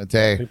 day. a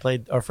day. We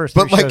played our first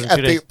But 3 like shows in at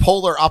 2 the days.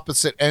 polar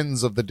opposite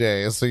ends of the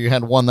day. So you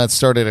had one that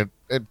started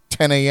at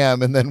 10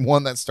 a.m. and then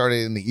one that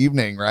started in the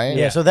evening, right?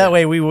 Yeah, so that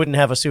way we wouldn't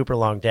have a super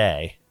long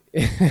day.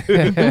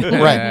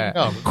 Right.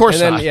 No, of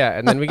course and not. then, yeah,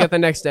 and then we got the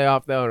next day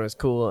off though, and it was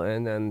cool.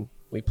 And then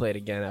we played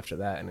again after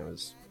that, and it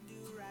was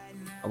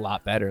a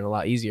lot better and a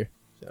lot easier.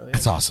 So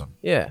That's awesome.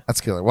 yeah. That's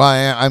killer. Well,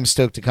 I'm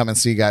stoked to come and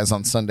see you guys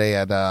on Sunday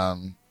at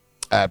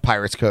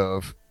Pirates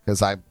Cove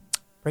because I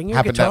Bring your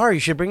Happened to- guitar. You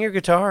should bring your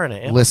guitar and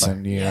an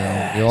listen. You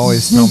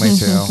always tell me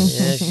to.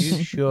 Yes,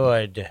 you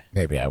should.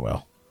 Maybe I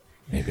will.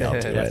 Maybe I'll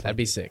do it. That'd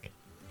be sick.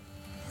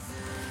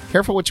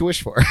 Careful what you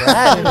wish for.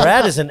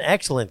 Brad is an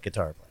excellent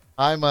guitar player.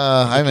 I'm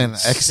an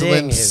sing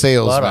excellent his butt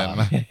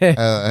salesman,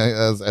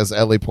 as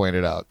Ellie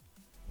pointed out.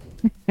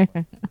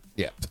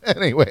 Yeah.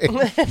 Anyway,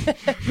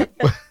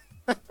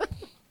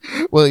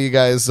 well, you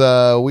guys,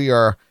 we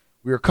are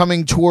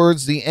coming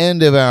towards the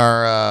end of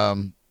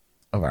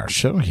our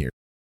show here.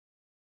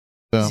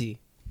 So Easy.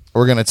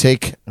 we're gonna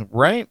take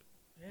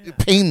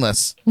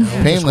painless.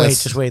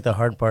 Just wait. The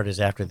hard part is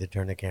after they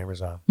turn the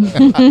cameras off.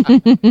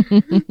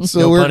 So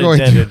No we're pun going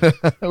intended.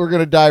 to we're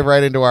going to dive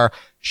right into our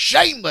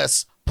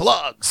shameless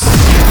plugs.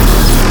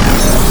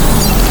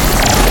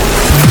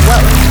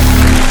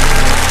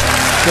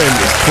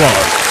 Shameless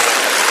plugs.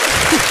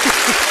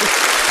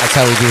 That's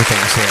how we do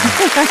things here.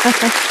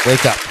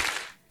 Wake up.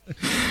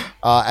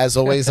 As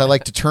always, I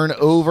like to turn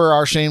over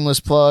our shameless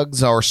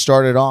plugs or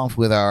start it off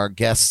with our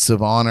guests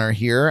of honor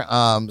here.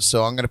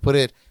 So I'm going to put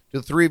it to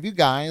the 3 of you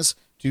guys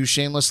to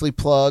shamelessly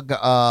plug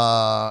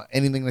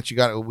anything that you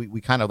got.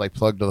 We kind of like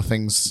plugged the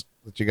things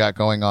that you got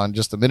going on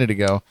just a minute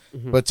ago.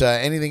 But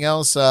anything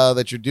else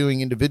that you're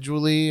doing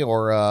individually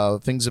or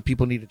things that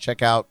people need to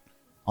check out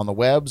on the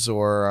webs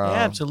or Yeah,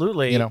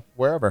 absolutely.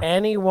 wherever.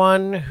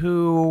 Anyone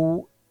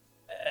who,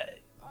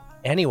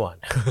 anyone,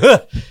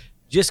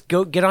 just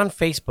go get on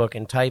Facebook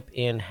and type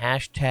in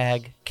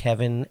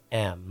 #KevinM.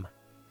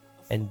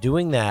 And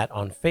doing that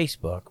on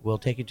Facebook will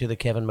take you to the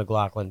Kevin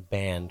McLaughlin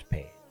band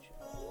page.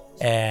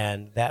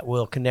 And that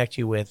will connect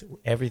you with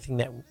everything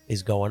that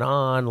is going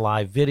on,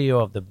 live video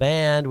of the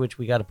band, which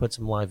we got to put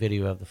some live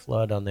video of the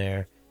Flood on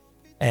there.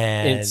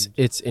 And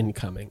It's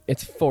incoming.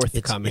 It's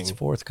forthcoming. It's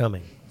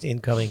forthcoming. It's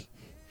incoming.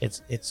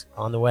 It's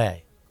on the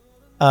way.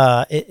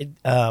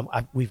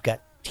 We've got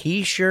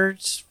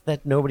T-shirts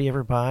that nobody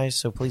ever buys,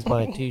 so please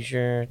buy a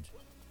T-shirt.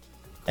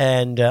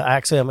 And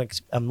actually,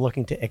 I'm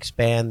looking to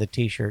expand the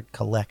T-shirt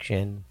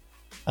collection.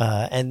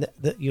 And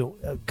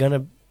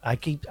I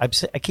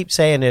keep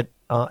saying it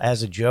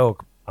as a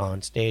joke,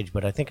 on stage,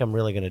 but I think I'm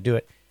really going to do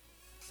it.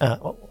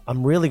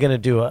 I'm really going to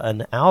do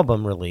an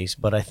album release,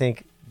 but I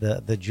think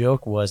the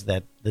joke was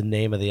that the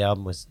name of the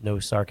album was No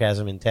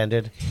Sarcasm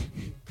Intended.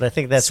 But I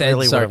think that's Said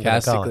really what I'm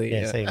going to call it.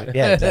 sarcastically.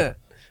 Yeah,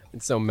 exactly.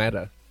 It's so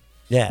meta.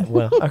 Yeah,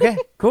 well, okay,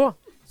 cool.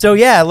 So,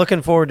 yeah,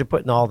 looking forward to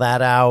putting all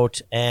that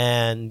out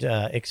and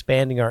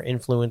expanding our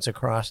influence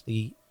across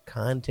the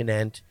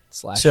continent.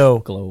 /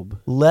 globe.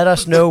 Let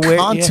us know where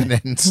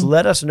continent.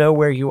 let us know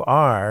where you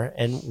are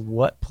and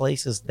what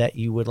places that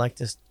you would like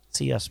to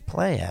see us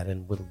play at,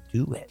 and we'll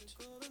do it.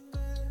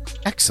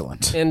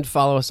 Excellent. And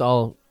follow us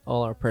all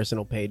our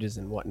personal pages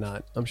and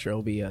whatnot. I'm sure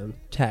it'll be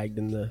tagged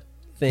in the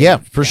thing. Yeah,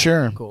 for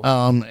sure. Cool.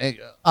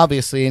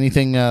 Obviously,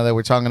 anything that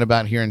we're talking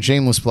about here in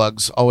Shameless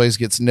Plugs always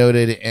gets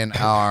noted in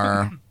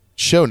our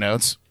show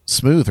notes.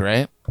 Smooth,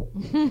 right?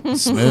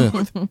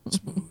 Smooth.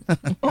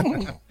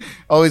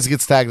 Always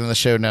gets tagged in the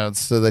show notes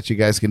so that you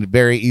guys can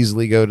very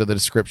easily go to the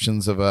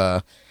descriptions of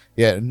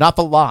not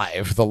the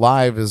live. The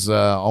live is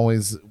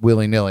always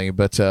willy-nilly,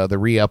 but the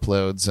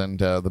re-uploads and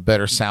the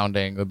better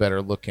sounding, the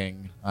better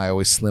looking. I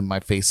always slim my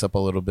face up a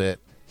little bit.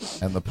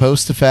 And the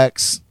post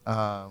effects,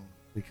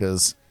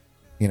 because,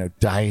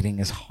 dieting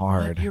is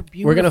hard. You're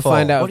We're going to beautiful.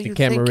 find out What if are the you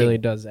camera thinking? really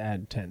does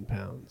add 10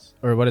 pounds.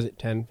 Or what is it,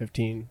 10,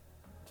 15?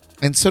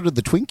 And so did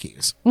the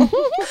Twinkies.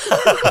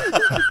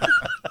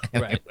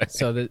 Right.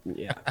 So,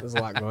 there's a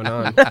lot going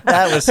on.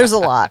 There's a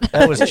lot.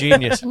 That was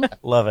genius.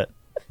 Love it.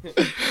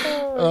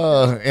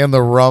 And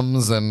the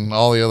rums and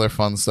all the other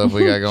fun stuff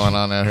we got going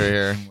on out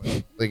here.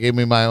 They gave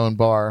me my own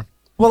bar.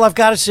 Well, I've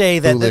got to say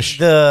that Foolish.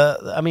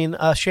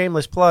 a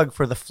shameless plug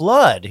for the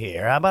Flood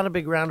here. How about a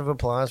big round of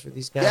applause for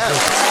these guys?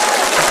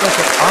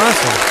 That's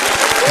awesome.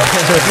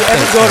 So if you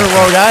ever go to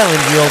Rhode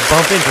Island, you'll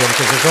bump into them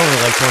because there's only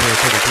like 20 or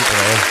 30 people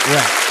there.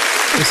 Right.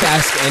 Just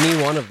ask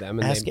any one of them,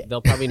 and Ask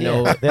they'll probably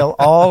know They'll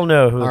all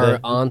know who our the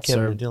aunts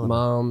Kevin or and Dylan are.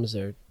 moms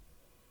or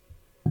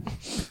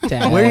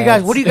dads. Where are you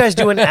guys? What are you guys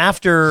doing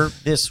after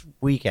this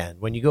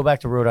weekend? When you go back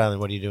to Rhode Island,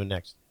 what are you doing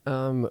next?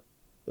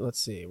 Let's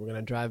see. We're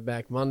gonna drive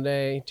back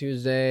Monday,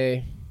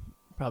 Tuesday,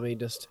 probably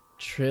just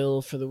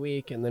chill for the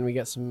week, and then we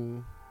got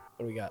some.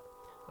 What do we got?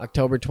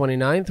 October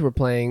 29th, we're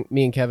playing.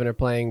 Me and Kevin are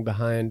playing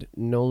behind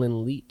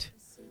Nolan Leet,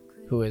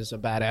 who is a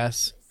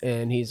badass,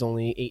 and he's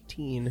only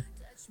 18.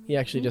 He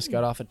actually just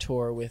got off a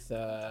tour with,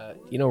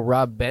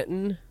 Rob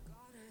Benton.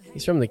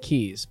 He's from the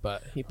Keys,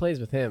 but he plays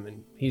with him,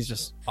 and he's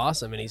just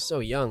awesome, and he's so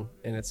young,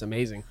 and it's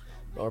amazing.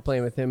 But we're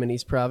playing with him in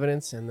East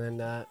Providence, and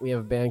then we have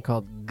a band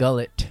called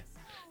Gullet,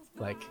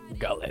 like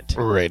Gullet.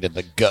 Right in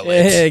the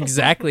gullet.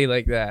 Exactly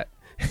like that.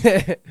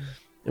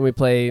 And we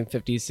play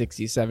 50s,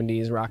 60s,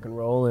 70s rock and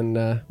roll, and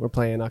we're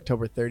playing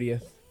October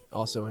 30th,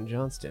 also in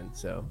Johnston.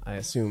 So I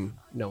assume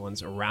no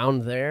one's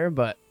around there,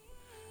 but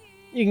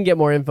you can get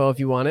more info if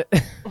you want it.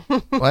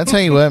 Well, I tell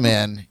you what,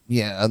 man.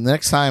 Yeah,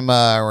 next time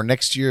or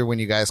next year when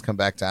you guys come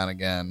back down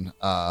again,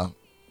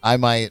 I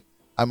might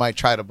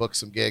try to book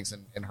some gigs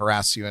and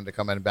harass you into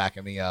coming and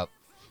backing me up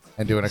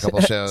and doing a couple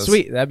shows.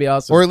 Sweet, that'd be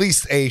awesome. Or at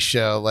least a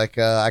show. Like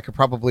I could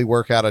probably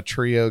work out a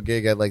trio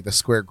gig at like the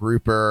Square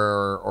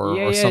Grouper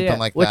or something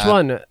like Which that.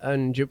 one?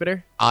 On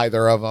Jupiter?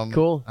 Either of them.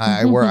 Cool.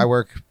 I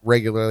work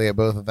regularly at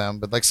both of them,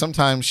 but like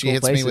sometimes she Cool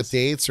hits me with places.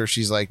 dates, or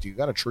she's like, "Do you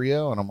got a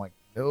trio?" And I'm like,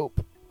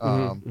 "Nope."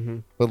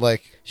 Mhm. But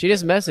like She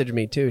just messaged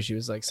me too. She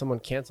was like, "Someone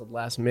canceled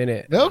last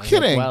minute." No And I was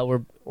kidding. Like, well,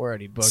 we're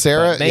already booked.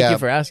 Sarah, but thank yeah. you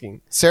for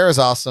asking. Sarah's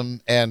awesome,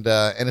 and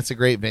it's a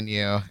great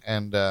venue,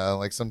 and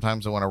like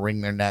sometimes I want to wring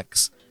their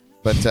necks,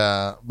 but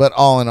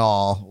all in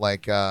all,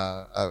 like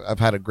I've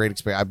had a great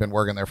experience. I've been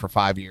working there for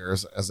 5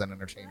 years as an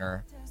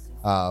entertainer,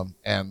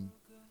 and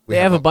we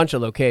They have a bunch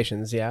of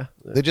locations, yeah.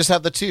 They just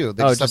have the two.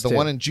 They Oh, just have just the two.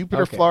 one in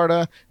Jupiter, Okay.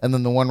 Florida, and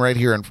then the one right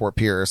here in Fort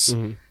Pierce.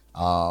 Mhm.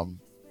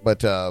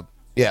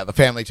 Yeah, the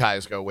family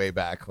ties go way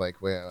back.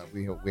 Like we have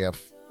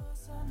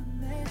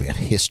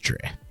history.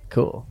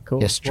 Cool.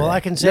 History. Well, I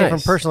can say from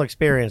Nice. personal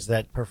experience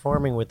that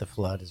performing with the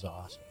Flood is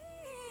awesome.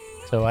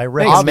 So I Thanks,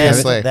 recommend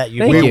Obviously, that you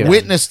Thank we do you. that.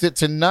 witnessed it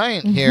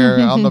tonight here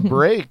on the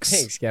breaks.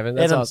 Thanks, Kevin. And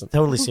That's I'm awesome.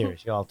 totally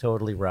serious. Y'all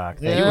totally rock.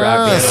 Thank you. Yeah.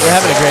 Rock, man. We're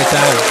having a great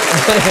time.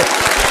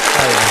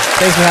 Hell yeah.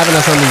 Thanks for having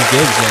us on these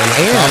gigs, man. It's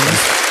And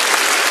awesome.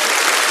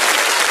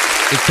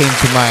 it came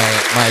to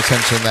my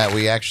attention that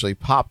we actually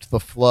popped the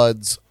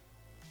Floods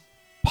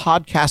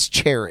podcast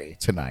cherry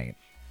tonight.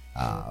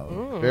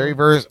 Very Good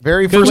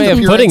first way of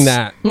appearance putting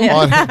that.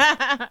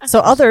 on- So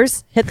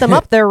others, hit them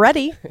up. They're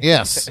ready.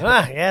 yes,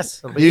 Yes.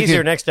 It'll be You easier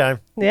can- next time.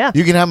 Yeah.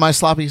 you can have my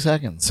sloppy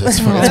seconds.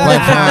 It's quite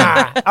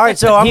fun. All right,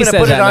 so I'm He going to said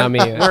put it that, on.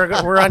 not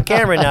me. We're on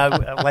camera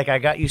now. Like I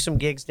got you some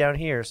gigs down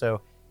here.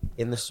 So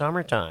in the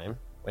summertime,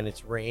 when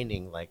it's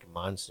raining like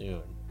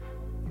monsoon,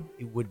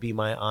 it would be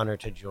my honor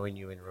to join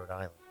you in Rhode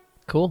Island.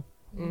 Cool.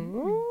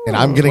 And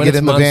I'm gonna When get it's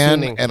in the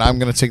van monsooning. and I'm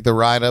gonna take the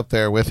ride up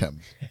there with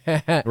him.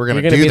 We're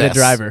gonna You're do be the this.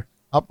 driver.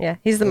 Yeah.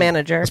 He's the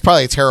manager. It's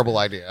probably a terrible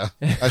idea.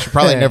 I should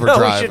probably never No,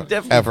 drive we should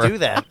definitely ever. do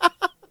that.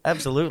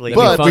 Absolutely.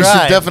 But You we should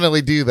drive.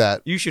 definitely do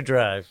that. You should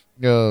drive.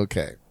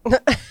 Okay.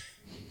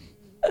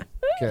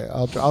 Okay,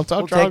 I'll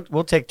drive.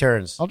 We'll take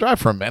turns. I'll drive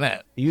for a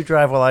minute. You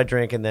drive while I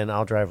drink, and then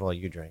I'll drive while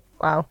you drink.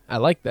 Wow. I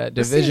like that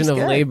This division seems of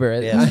good.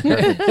 labor.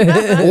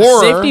 Yeah.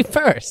 Or Safety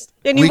first.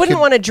 And you We wouldn't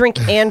could- want to drink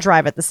and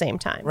drive at the same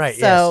time. Right,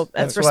 So yes.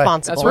 that's That's why-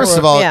 responsible. that's where first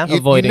of all, yeah. you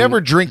Avoiding-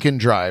 never drink and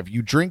drive.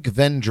 You drink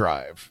then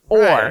drive. Or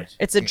Right.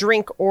 it's a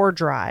drink or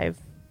drive.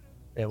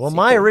 Yeah, well,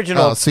 my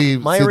original. Oh, see,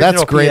 my that's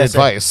original great PSA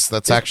advice.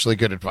 That's actually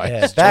good advice.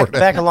 Yeah, back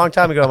Jordan. a long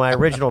time ago, my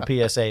original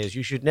PSA is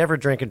you should never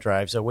drink and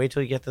drive. So wait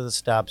till you get to the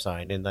stop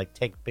sign and like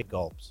take big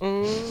gulps.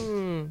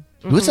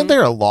 Wasn't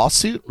there a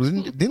lawsuit?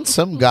 Didn't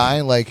some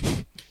guy like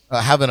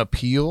have an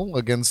appeal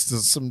against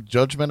some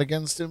judgment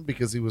against him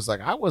because he was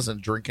like, I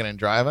wasn't drinking and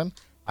driving.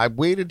 I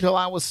waited till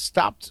I was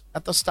stopped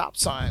at the stop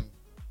sign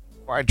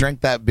before I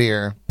drank that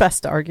beer.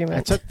 Best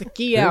argument. Took the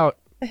key out.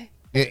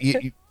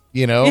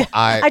 You know,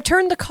 I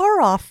turned the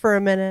car off for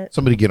a minute.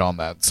 somebody get on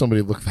that.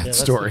 Somebody look that Yeah, let's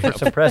story put up.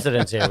 some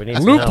precedents here. We need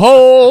some help. It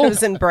Loophole.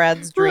 was in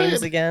Brad's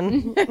dreams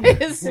again.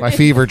 My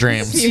fever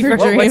dreams. Fever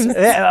What- what's- dreams.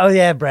 oh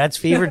yeah, Brad's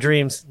fever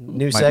dreams.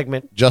 New My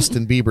segment.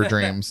 Justin Bieber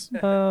dreams.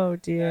 Oh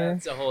dear.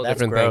 It's a whole That's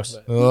different gross.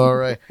 thing. All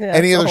right. Yeah,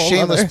 Any it's a other whole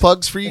shameless other-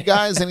 plugs for you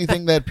guys?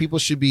 Anything that people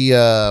should be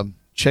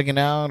checking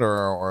out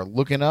or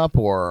looking up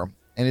or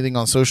anything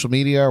on social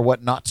media or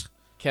whatnot?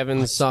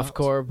 Kevin's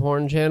softcore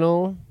porn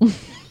channel.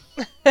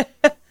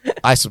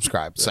 I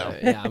subscribe, so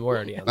Yeah, I'm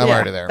already on I'm Yeah,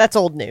 already there. That's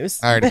old news.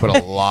 I already put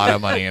a lot of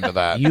money into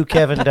that.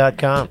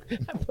 YouKevin.com.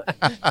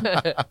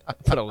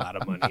 Put a lot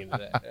of money into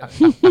that.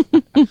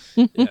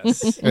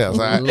 Yes. Yes,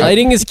 I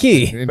Lighting is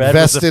key. Brad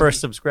was the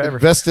first subscriber.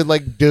 invested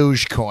like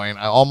Dogecoin.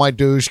 All my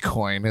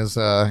Dogecoin is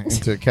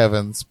into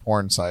Kevin's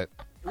porn site.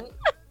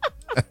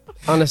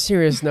 On a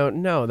serious note,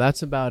 no,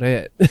 that's about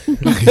it.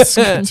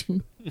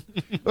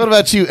 What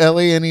about you,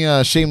 Ellie?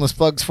 Any shameless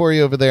plugs for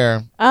you over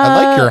there?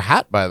 I like your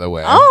hat, by the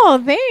way.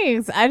 Oh,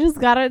 thanks. I just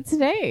got it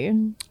today.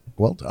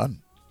 Well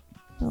done.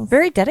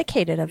 Very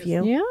dedicated of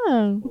you.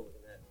 Yeah.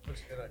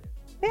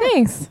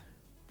 Thanks.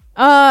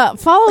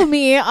 Follow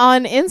me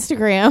on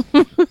Instagram,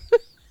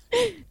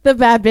 the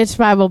Bad Bitch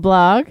Bible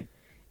blog,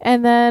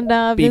 and then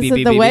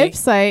visit the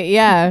website.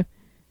 Yeah,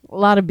 a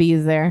lot of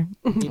B's there.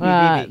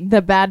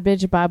 The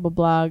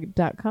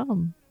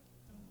badbitchbibleblog.com.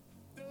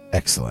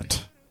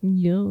 Excellent.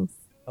 Yes.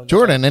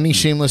 Jordan, any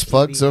shameless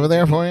plugs over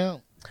there for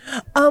you?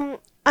 I'm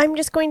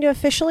just going to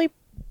officially,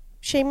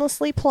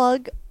 shamelessly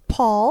plug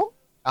Paul.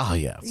 Oh,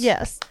 yes.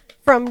 Yes,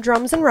 from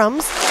Drums and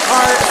Rums,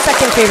 our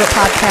second favorite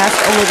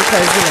podcast, only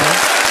because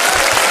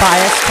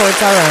bias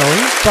towards our own.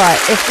 But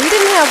if we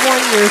didn't have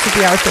one, yours would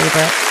be our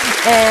favorite,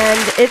 and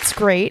it's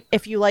great.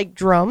 If you like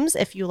drums,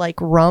 if you like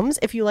rums,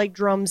 if you like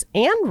drums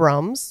and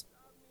rums,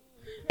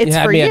 it's You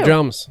had for me you. at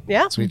drums.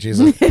 Yeah, Sweet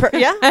Jesus.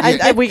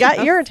 yeah. We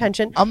got your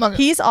attention. I'm not-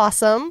 He's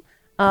awesome.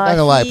 I'm not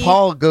gonna lie,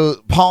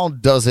 Paul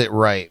does it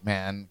right,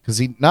 man. Because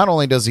he not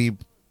only does he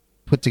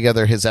put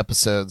together his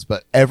episodes,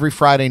 but every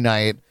Friday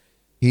night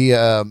he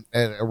at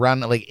around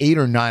like 8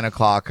 or 9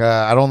 o'clock.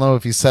 I don't know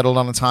if he's settled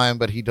on a time,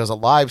 but he does a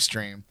live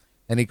stream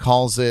and he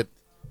calls it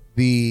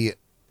the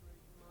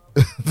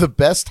the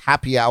best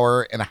happy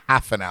hour in a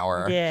half an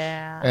hour.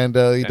 Yeah. And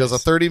he does a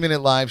 30-minute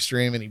live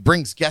stream, and he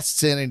brings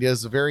guests in, and he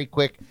does a very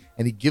quick,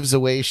 and he gives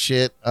away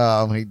shit.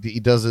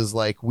 He does his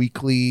like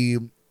weekly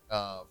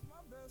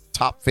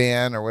top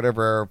fan or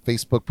whatever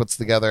Facebook puts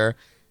together.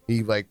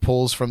 He like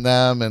pulls from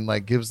them and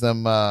like gives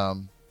them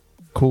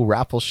cool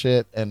raffle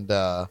shit and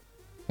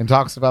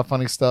talks about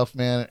funny stuff,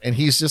 man. And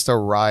he's just a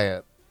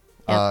riot.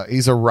 Yep.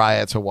 He's a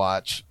riot to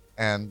watch,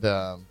 and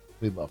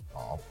we love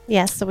Paul.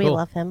 Yes, so we Cool.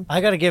 love him.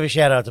 I got to give a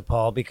shout out to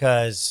Paul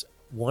because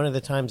one of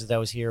the times that I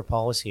was here,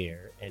 Paul was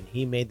here, and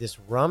he made this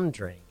rum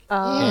drink.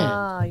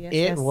 Yes,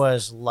 It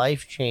was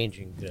life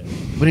changing good.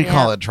 What do you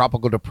call it?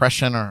 Tropical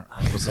depression or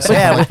was it something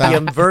Yeah, like with the that?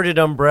 inverted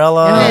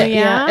umbrella. Oh, Yeah,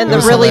 yeah. and It the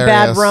was really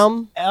hilarious. bad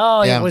rum.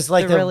 Oh, Yeah. it was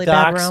like The the really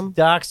bad Doc's, rum.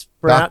 Doc's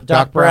Doc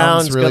Doc Brown's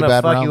Brown's really gonna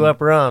bad fuck rum. you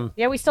up rum.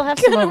 Yeah, we still have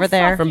some over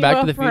there. From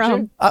Back to the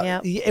Future?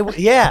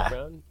 Yeah.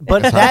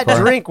 But that hardcore.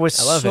 drink was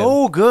I love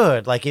so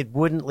good. Like, it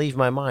wouldn't leave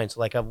my mind. So,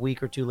 like, a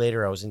week or two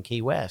later, I was in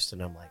Key West,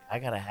 and I'm like, I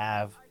got to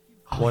have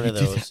one of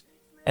you did those.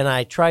 And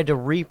I tried to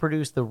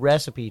reproduce the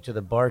recipe to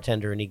the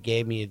bartender, and he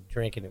gave me a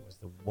drink, and it was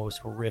the most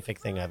horrific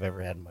thing I've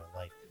ever had in my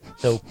life.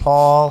 So,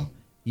 Paul,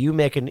 you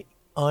make an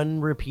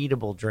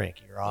unrepeatable drink.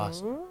 You're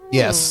awesome.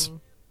 Yes,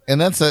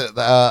 and that's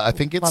I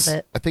think it's Love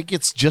it. I think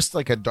it's just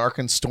like a dark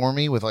and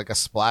stormy with like a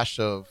splash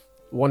of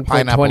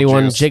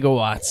 1.21 juice.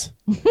 gigawatts.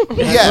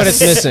 yes, what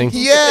it's missing.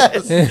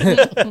 Yes,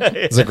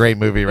 it's a great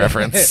movie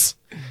reference.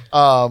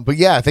 But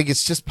yeah, I think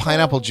it's just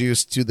pineapple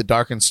juice to the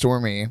dark and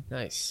stormy.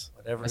 Nice.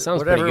 Whatever, That sounds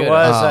whatever pretty it good.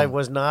 was, I Um,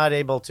 was not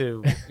able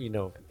to,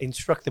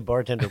 instruct the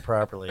bartender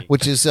properly.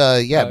 Which is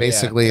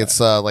basically yeah. it's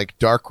like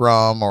dark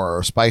rum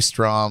or spiced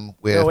rum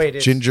with No, wait,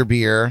 it's- ginger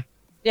beer.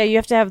 Yeah, you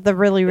have to have the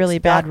really, really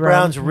bad Doc rum.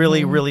 Brown's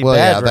really, really Well,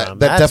 bad yeah, rum.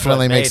 that That's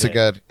definitely what makes made it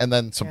good. And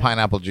then some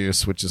pineapple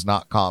juice, which is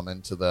not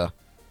common to the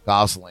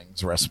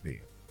Gosling's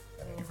recipe.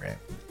 At any rate.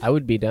 I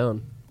would be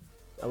down.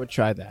 I would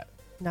try that.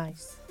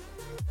 Nice.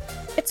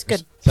 It's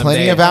good.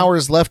 Plenty Someday. of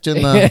hours left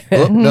in the.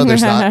 Oh, no,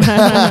 there's not.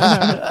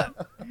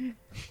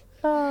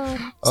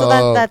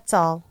 So that's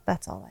all.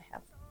 That's all I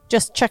have.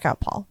 Just check out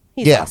Paul.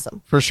 He's yeah,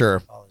 awesome. for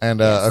sure. And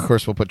of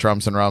course, we'll put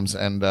drums and rums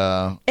and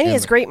And he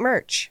has great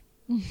merch.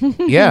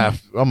 yeah.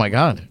 Oh my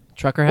God.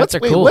 Trucker hats are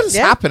Wait, cool. what is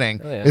Yeah.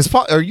 happening? Oh,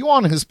 yeah. Are you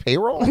on his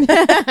payroll?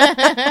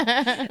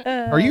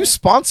 Are you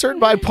sponsored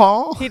by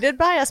Paul? He did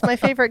buy us my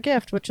favorite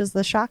gift, which is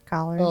the shock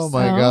collars. Oh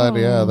my God,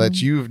 yeah, that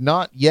you've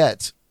not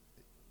yet.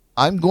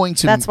 I'm going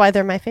to. That's why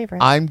they're my favorite.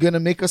 I'm going to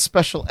make a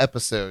special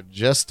episode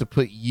just to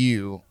put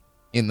you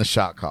in the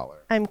shot collar.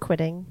 I'm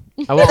quitting.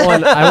 I want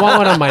one. I want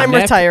one on my I'm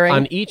neck, retiring.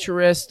 on each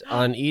wrist,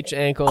 on each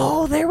ankle.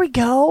 Oh, there we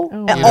go.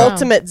 Oh, An wow.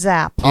 ultimate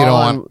zap. You don't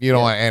On- want. You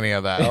don't want any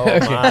of that. Oh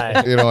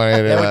my! You don't want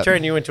any of That would that.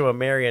 turn you into a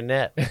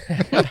marionette.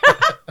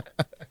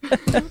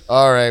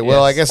 All right.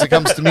 Well, I guess it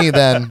comes to me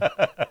then.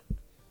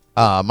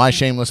 My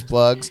shameless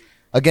plugs.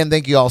 Again,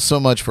 thank you all so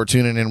much for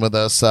tuning in with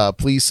us.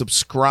 Please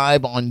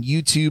subscribe on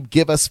YouTube.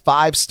 Give us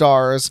 5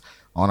 stars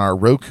on our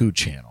Roku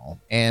channel.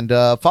 And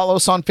follow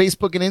us on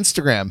Facebook and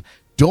Instagram.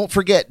 Don't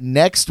forget,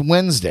 next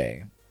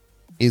Wednesday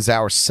is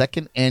our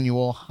 2nd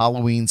annual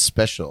Halloween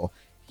special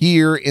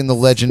here in the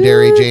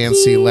legendary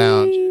JNC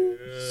Lounge.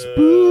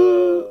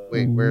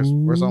 Wait,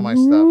 where's all my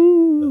stuff?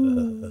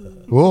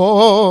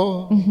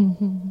 Whoa.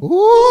 Whoa.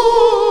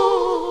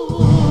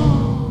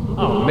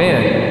 Oh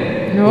man!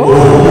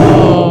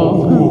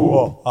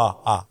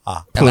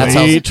 And that's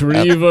how, Plate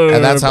reverb.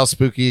 and that's how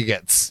spooky it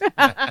gets.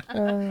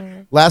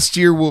 Last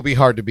year will be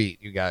hard to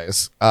beat, you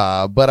guys.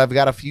 But I've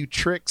got a few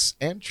tricks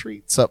and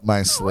treats up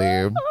my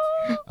sleeve.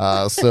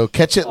 So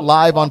catch it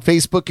live on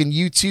Facebook and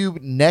YouTube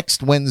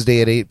next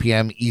Wednesday at 8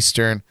 p.m.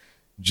 Eastern.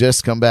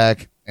 Just come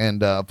back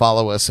and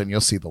follow us, and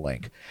you'll see the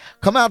link.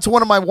 Come out to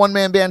one of my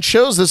one-man band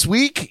shows this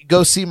week.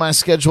 Go see my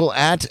schedule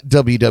at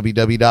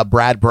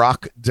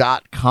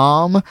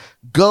www.bradbrock.com.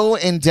 Go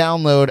and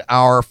download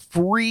our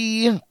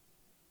free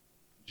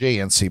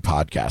JNC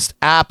podcast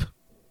app.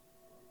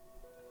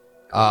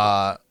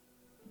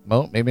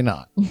 Well, maybe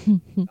not.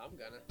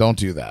 Don't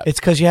do that. It's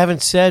because you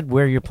haven't said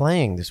where you're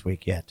playing this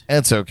week yet.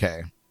 It's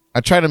okay.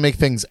 I try to make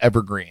things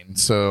evergreen,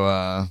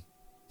 so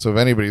if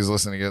anybody's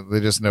listening, they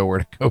just know where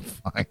to go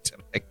find it,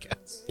 I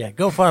guess. Yeah,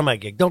 go find my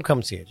gig. Don't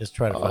come see it. Just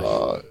try to find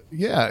it.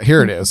 Yeah,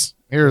 here it is.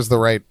 Here's the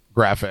right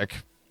graphic.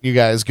 You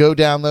guys go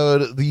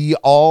download the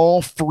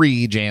all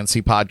free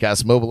JNC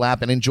podcast mobile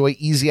app and enjoy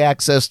easy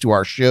access to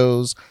our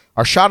shows,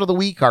 our shot of the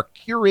week, our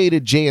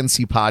curated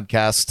JNC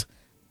podcast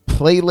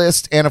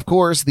playlist, and of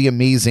course the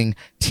amazing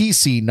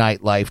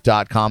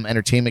tcnightlife.com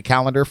entertainment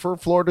calendar for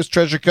Florida's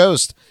Treasure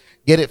Coast.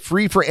 Get it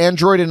free for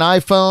Android and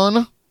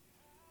iPhone,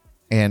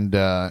 and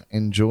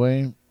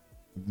enjoy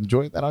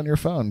that on your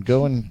phone.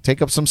 Go and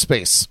take up some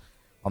space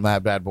on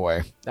that bad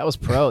boy. That was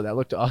pro. That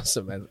looked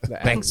awesome.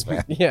 Thanks,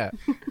 man. Yeah.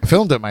 I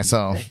filmed it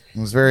myself. It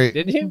was very.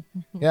 Did you?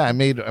 Yeah, I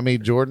made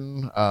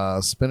Jordan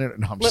spin it.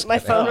 No, I'm Flip just my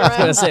kidding. phone I was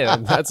gonna around. say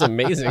that's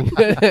amazing.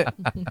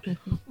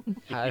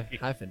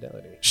 high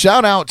fidelity.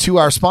 Shout out to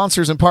our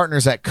sponsors and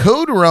partners at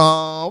Code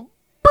Rum.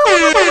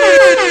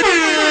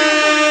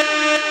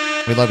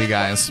 We love you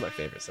guys. That's my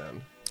favorite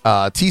sound.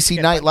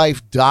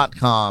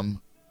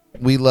 TCNightlife.com.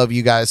 We love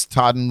you guys.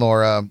 Todd and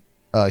Laura,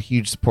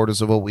 huge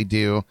supporters of what we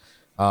do,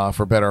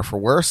 for better or for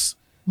worse.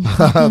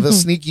 The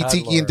Sneaky Todd,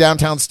 Tiki in Laura.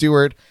 downtown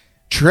Stewart,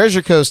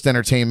 Treasure Coast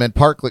Entertainment,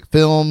 Parklick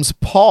Films,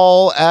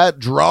 Paul at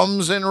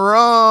Drums and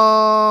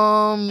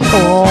Rum.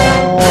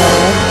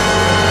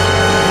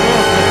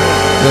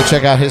 Go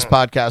check out his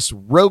podcast,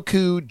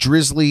 Roku,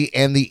 Drizzly,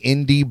 and the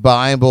Indie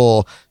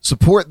Bible.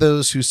 Support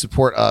those who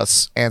support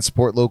us and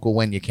support local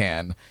when you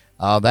can.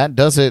 That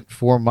does it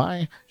for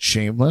my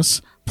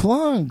shameless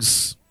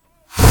plugs.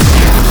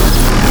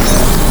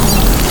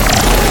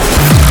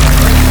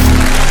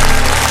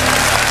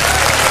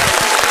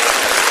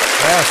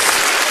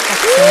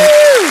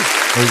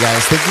 Hey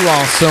guys, thank you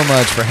all so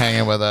much for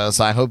hanging with us.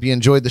 I hope you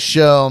enjoyed the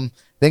show.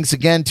 Thanks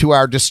again to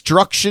our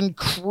Destruction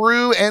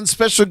crew and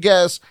special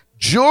guests,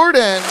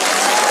 Jordan,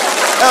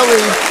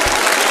 Ellie,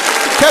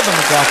 Kevin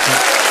McLaughlin,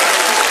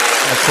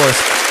 and of course,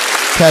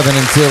 Kevin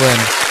and Dylan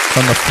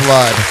from The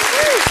Flood.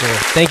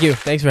 Thank you.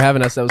 Thanks for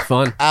having us. That was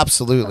fun.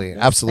 Absolutely.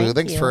 Absolutely.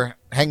 Thank Thanks you. for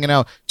hanging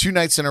out 2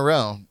 nights in a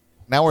row.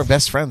 Now we're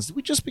best friends. Did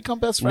we just become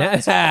best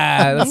friends?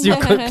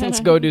 Let's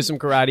go do some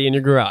karate in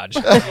your garage.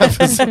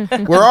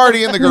 We're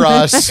already in the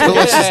garage, so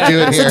let's just do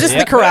it here. Just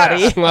the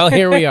karate. Well,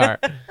 here we are.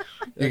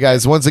 You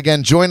guys, once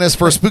again, join us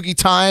for a spooky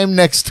time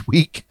next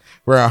week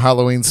for our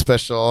Halloween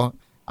special.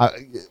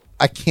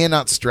 I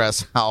cannot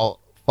stress how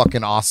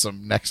fucking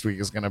awesome next week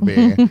is going to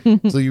be.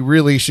 So you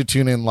really should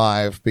tune in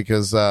live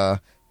because the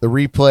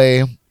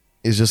replay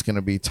is just going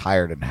to be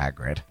tired and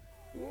haggard.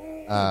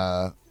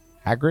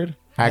 Hagrid?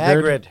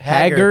 Haggard.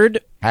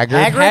 Haggard.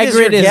 Haggard? Hagrid is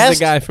your Haggard is guest?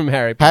 the guy from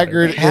Harry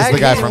Potter. Haggard is the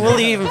guy from Will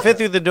he even fit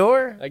through the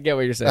door? I get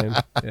what you're saying.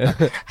 Yeah.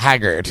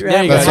 Haggard. You're There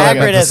having you go. That's what I Hagrid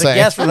meant to as a say.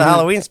 guest for the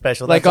Halloween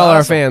special. Like That's all our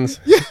awesome. fans.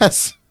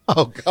 Yes.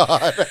 Oh,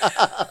 God.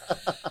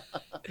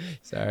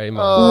 Sorry,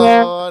 Mom.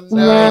 Oh,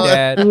 no.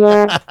 Dad.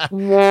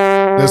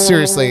 No,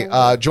 seriously,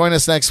 join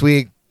us next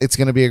week. It's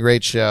going to be a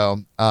great show.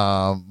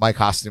 My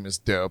costume is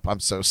dope. I'm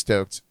so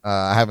stoked.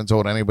 I haven't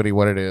told anybody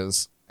what it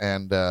is,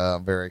 and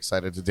I'm very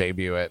excited to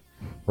debut it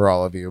for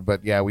all of you.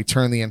 But yeah, we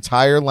turn the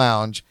entire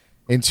lounge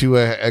into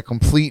a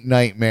complete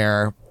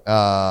nightmare.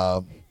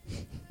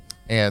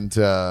 And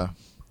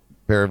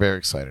very, very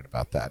excited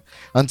about that.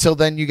 Until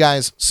then, you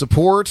guys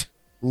support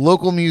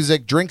local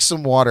music, drink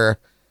some water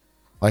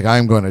like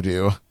I'm going to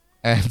do,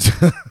 and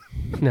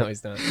No,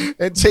 he's not.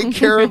 and take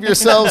care of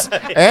yourselves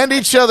and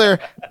each other.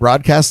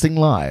 Broadcasting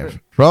live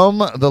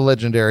from the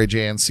legendary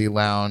JNC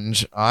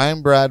Lounge,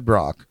 I'm Brad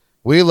Brock.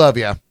 We love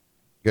you.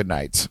 Good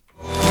night.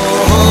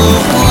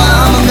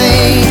 I'm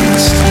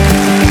amazed.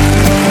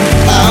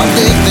 I'll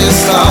live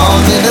this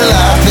song into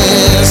life.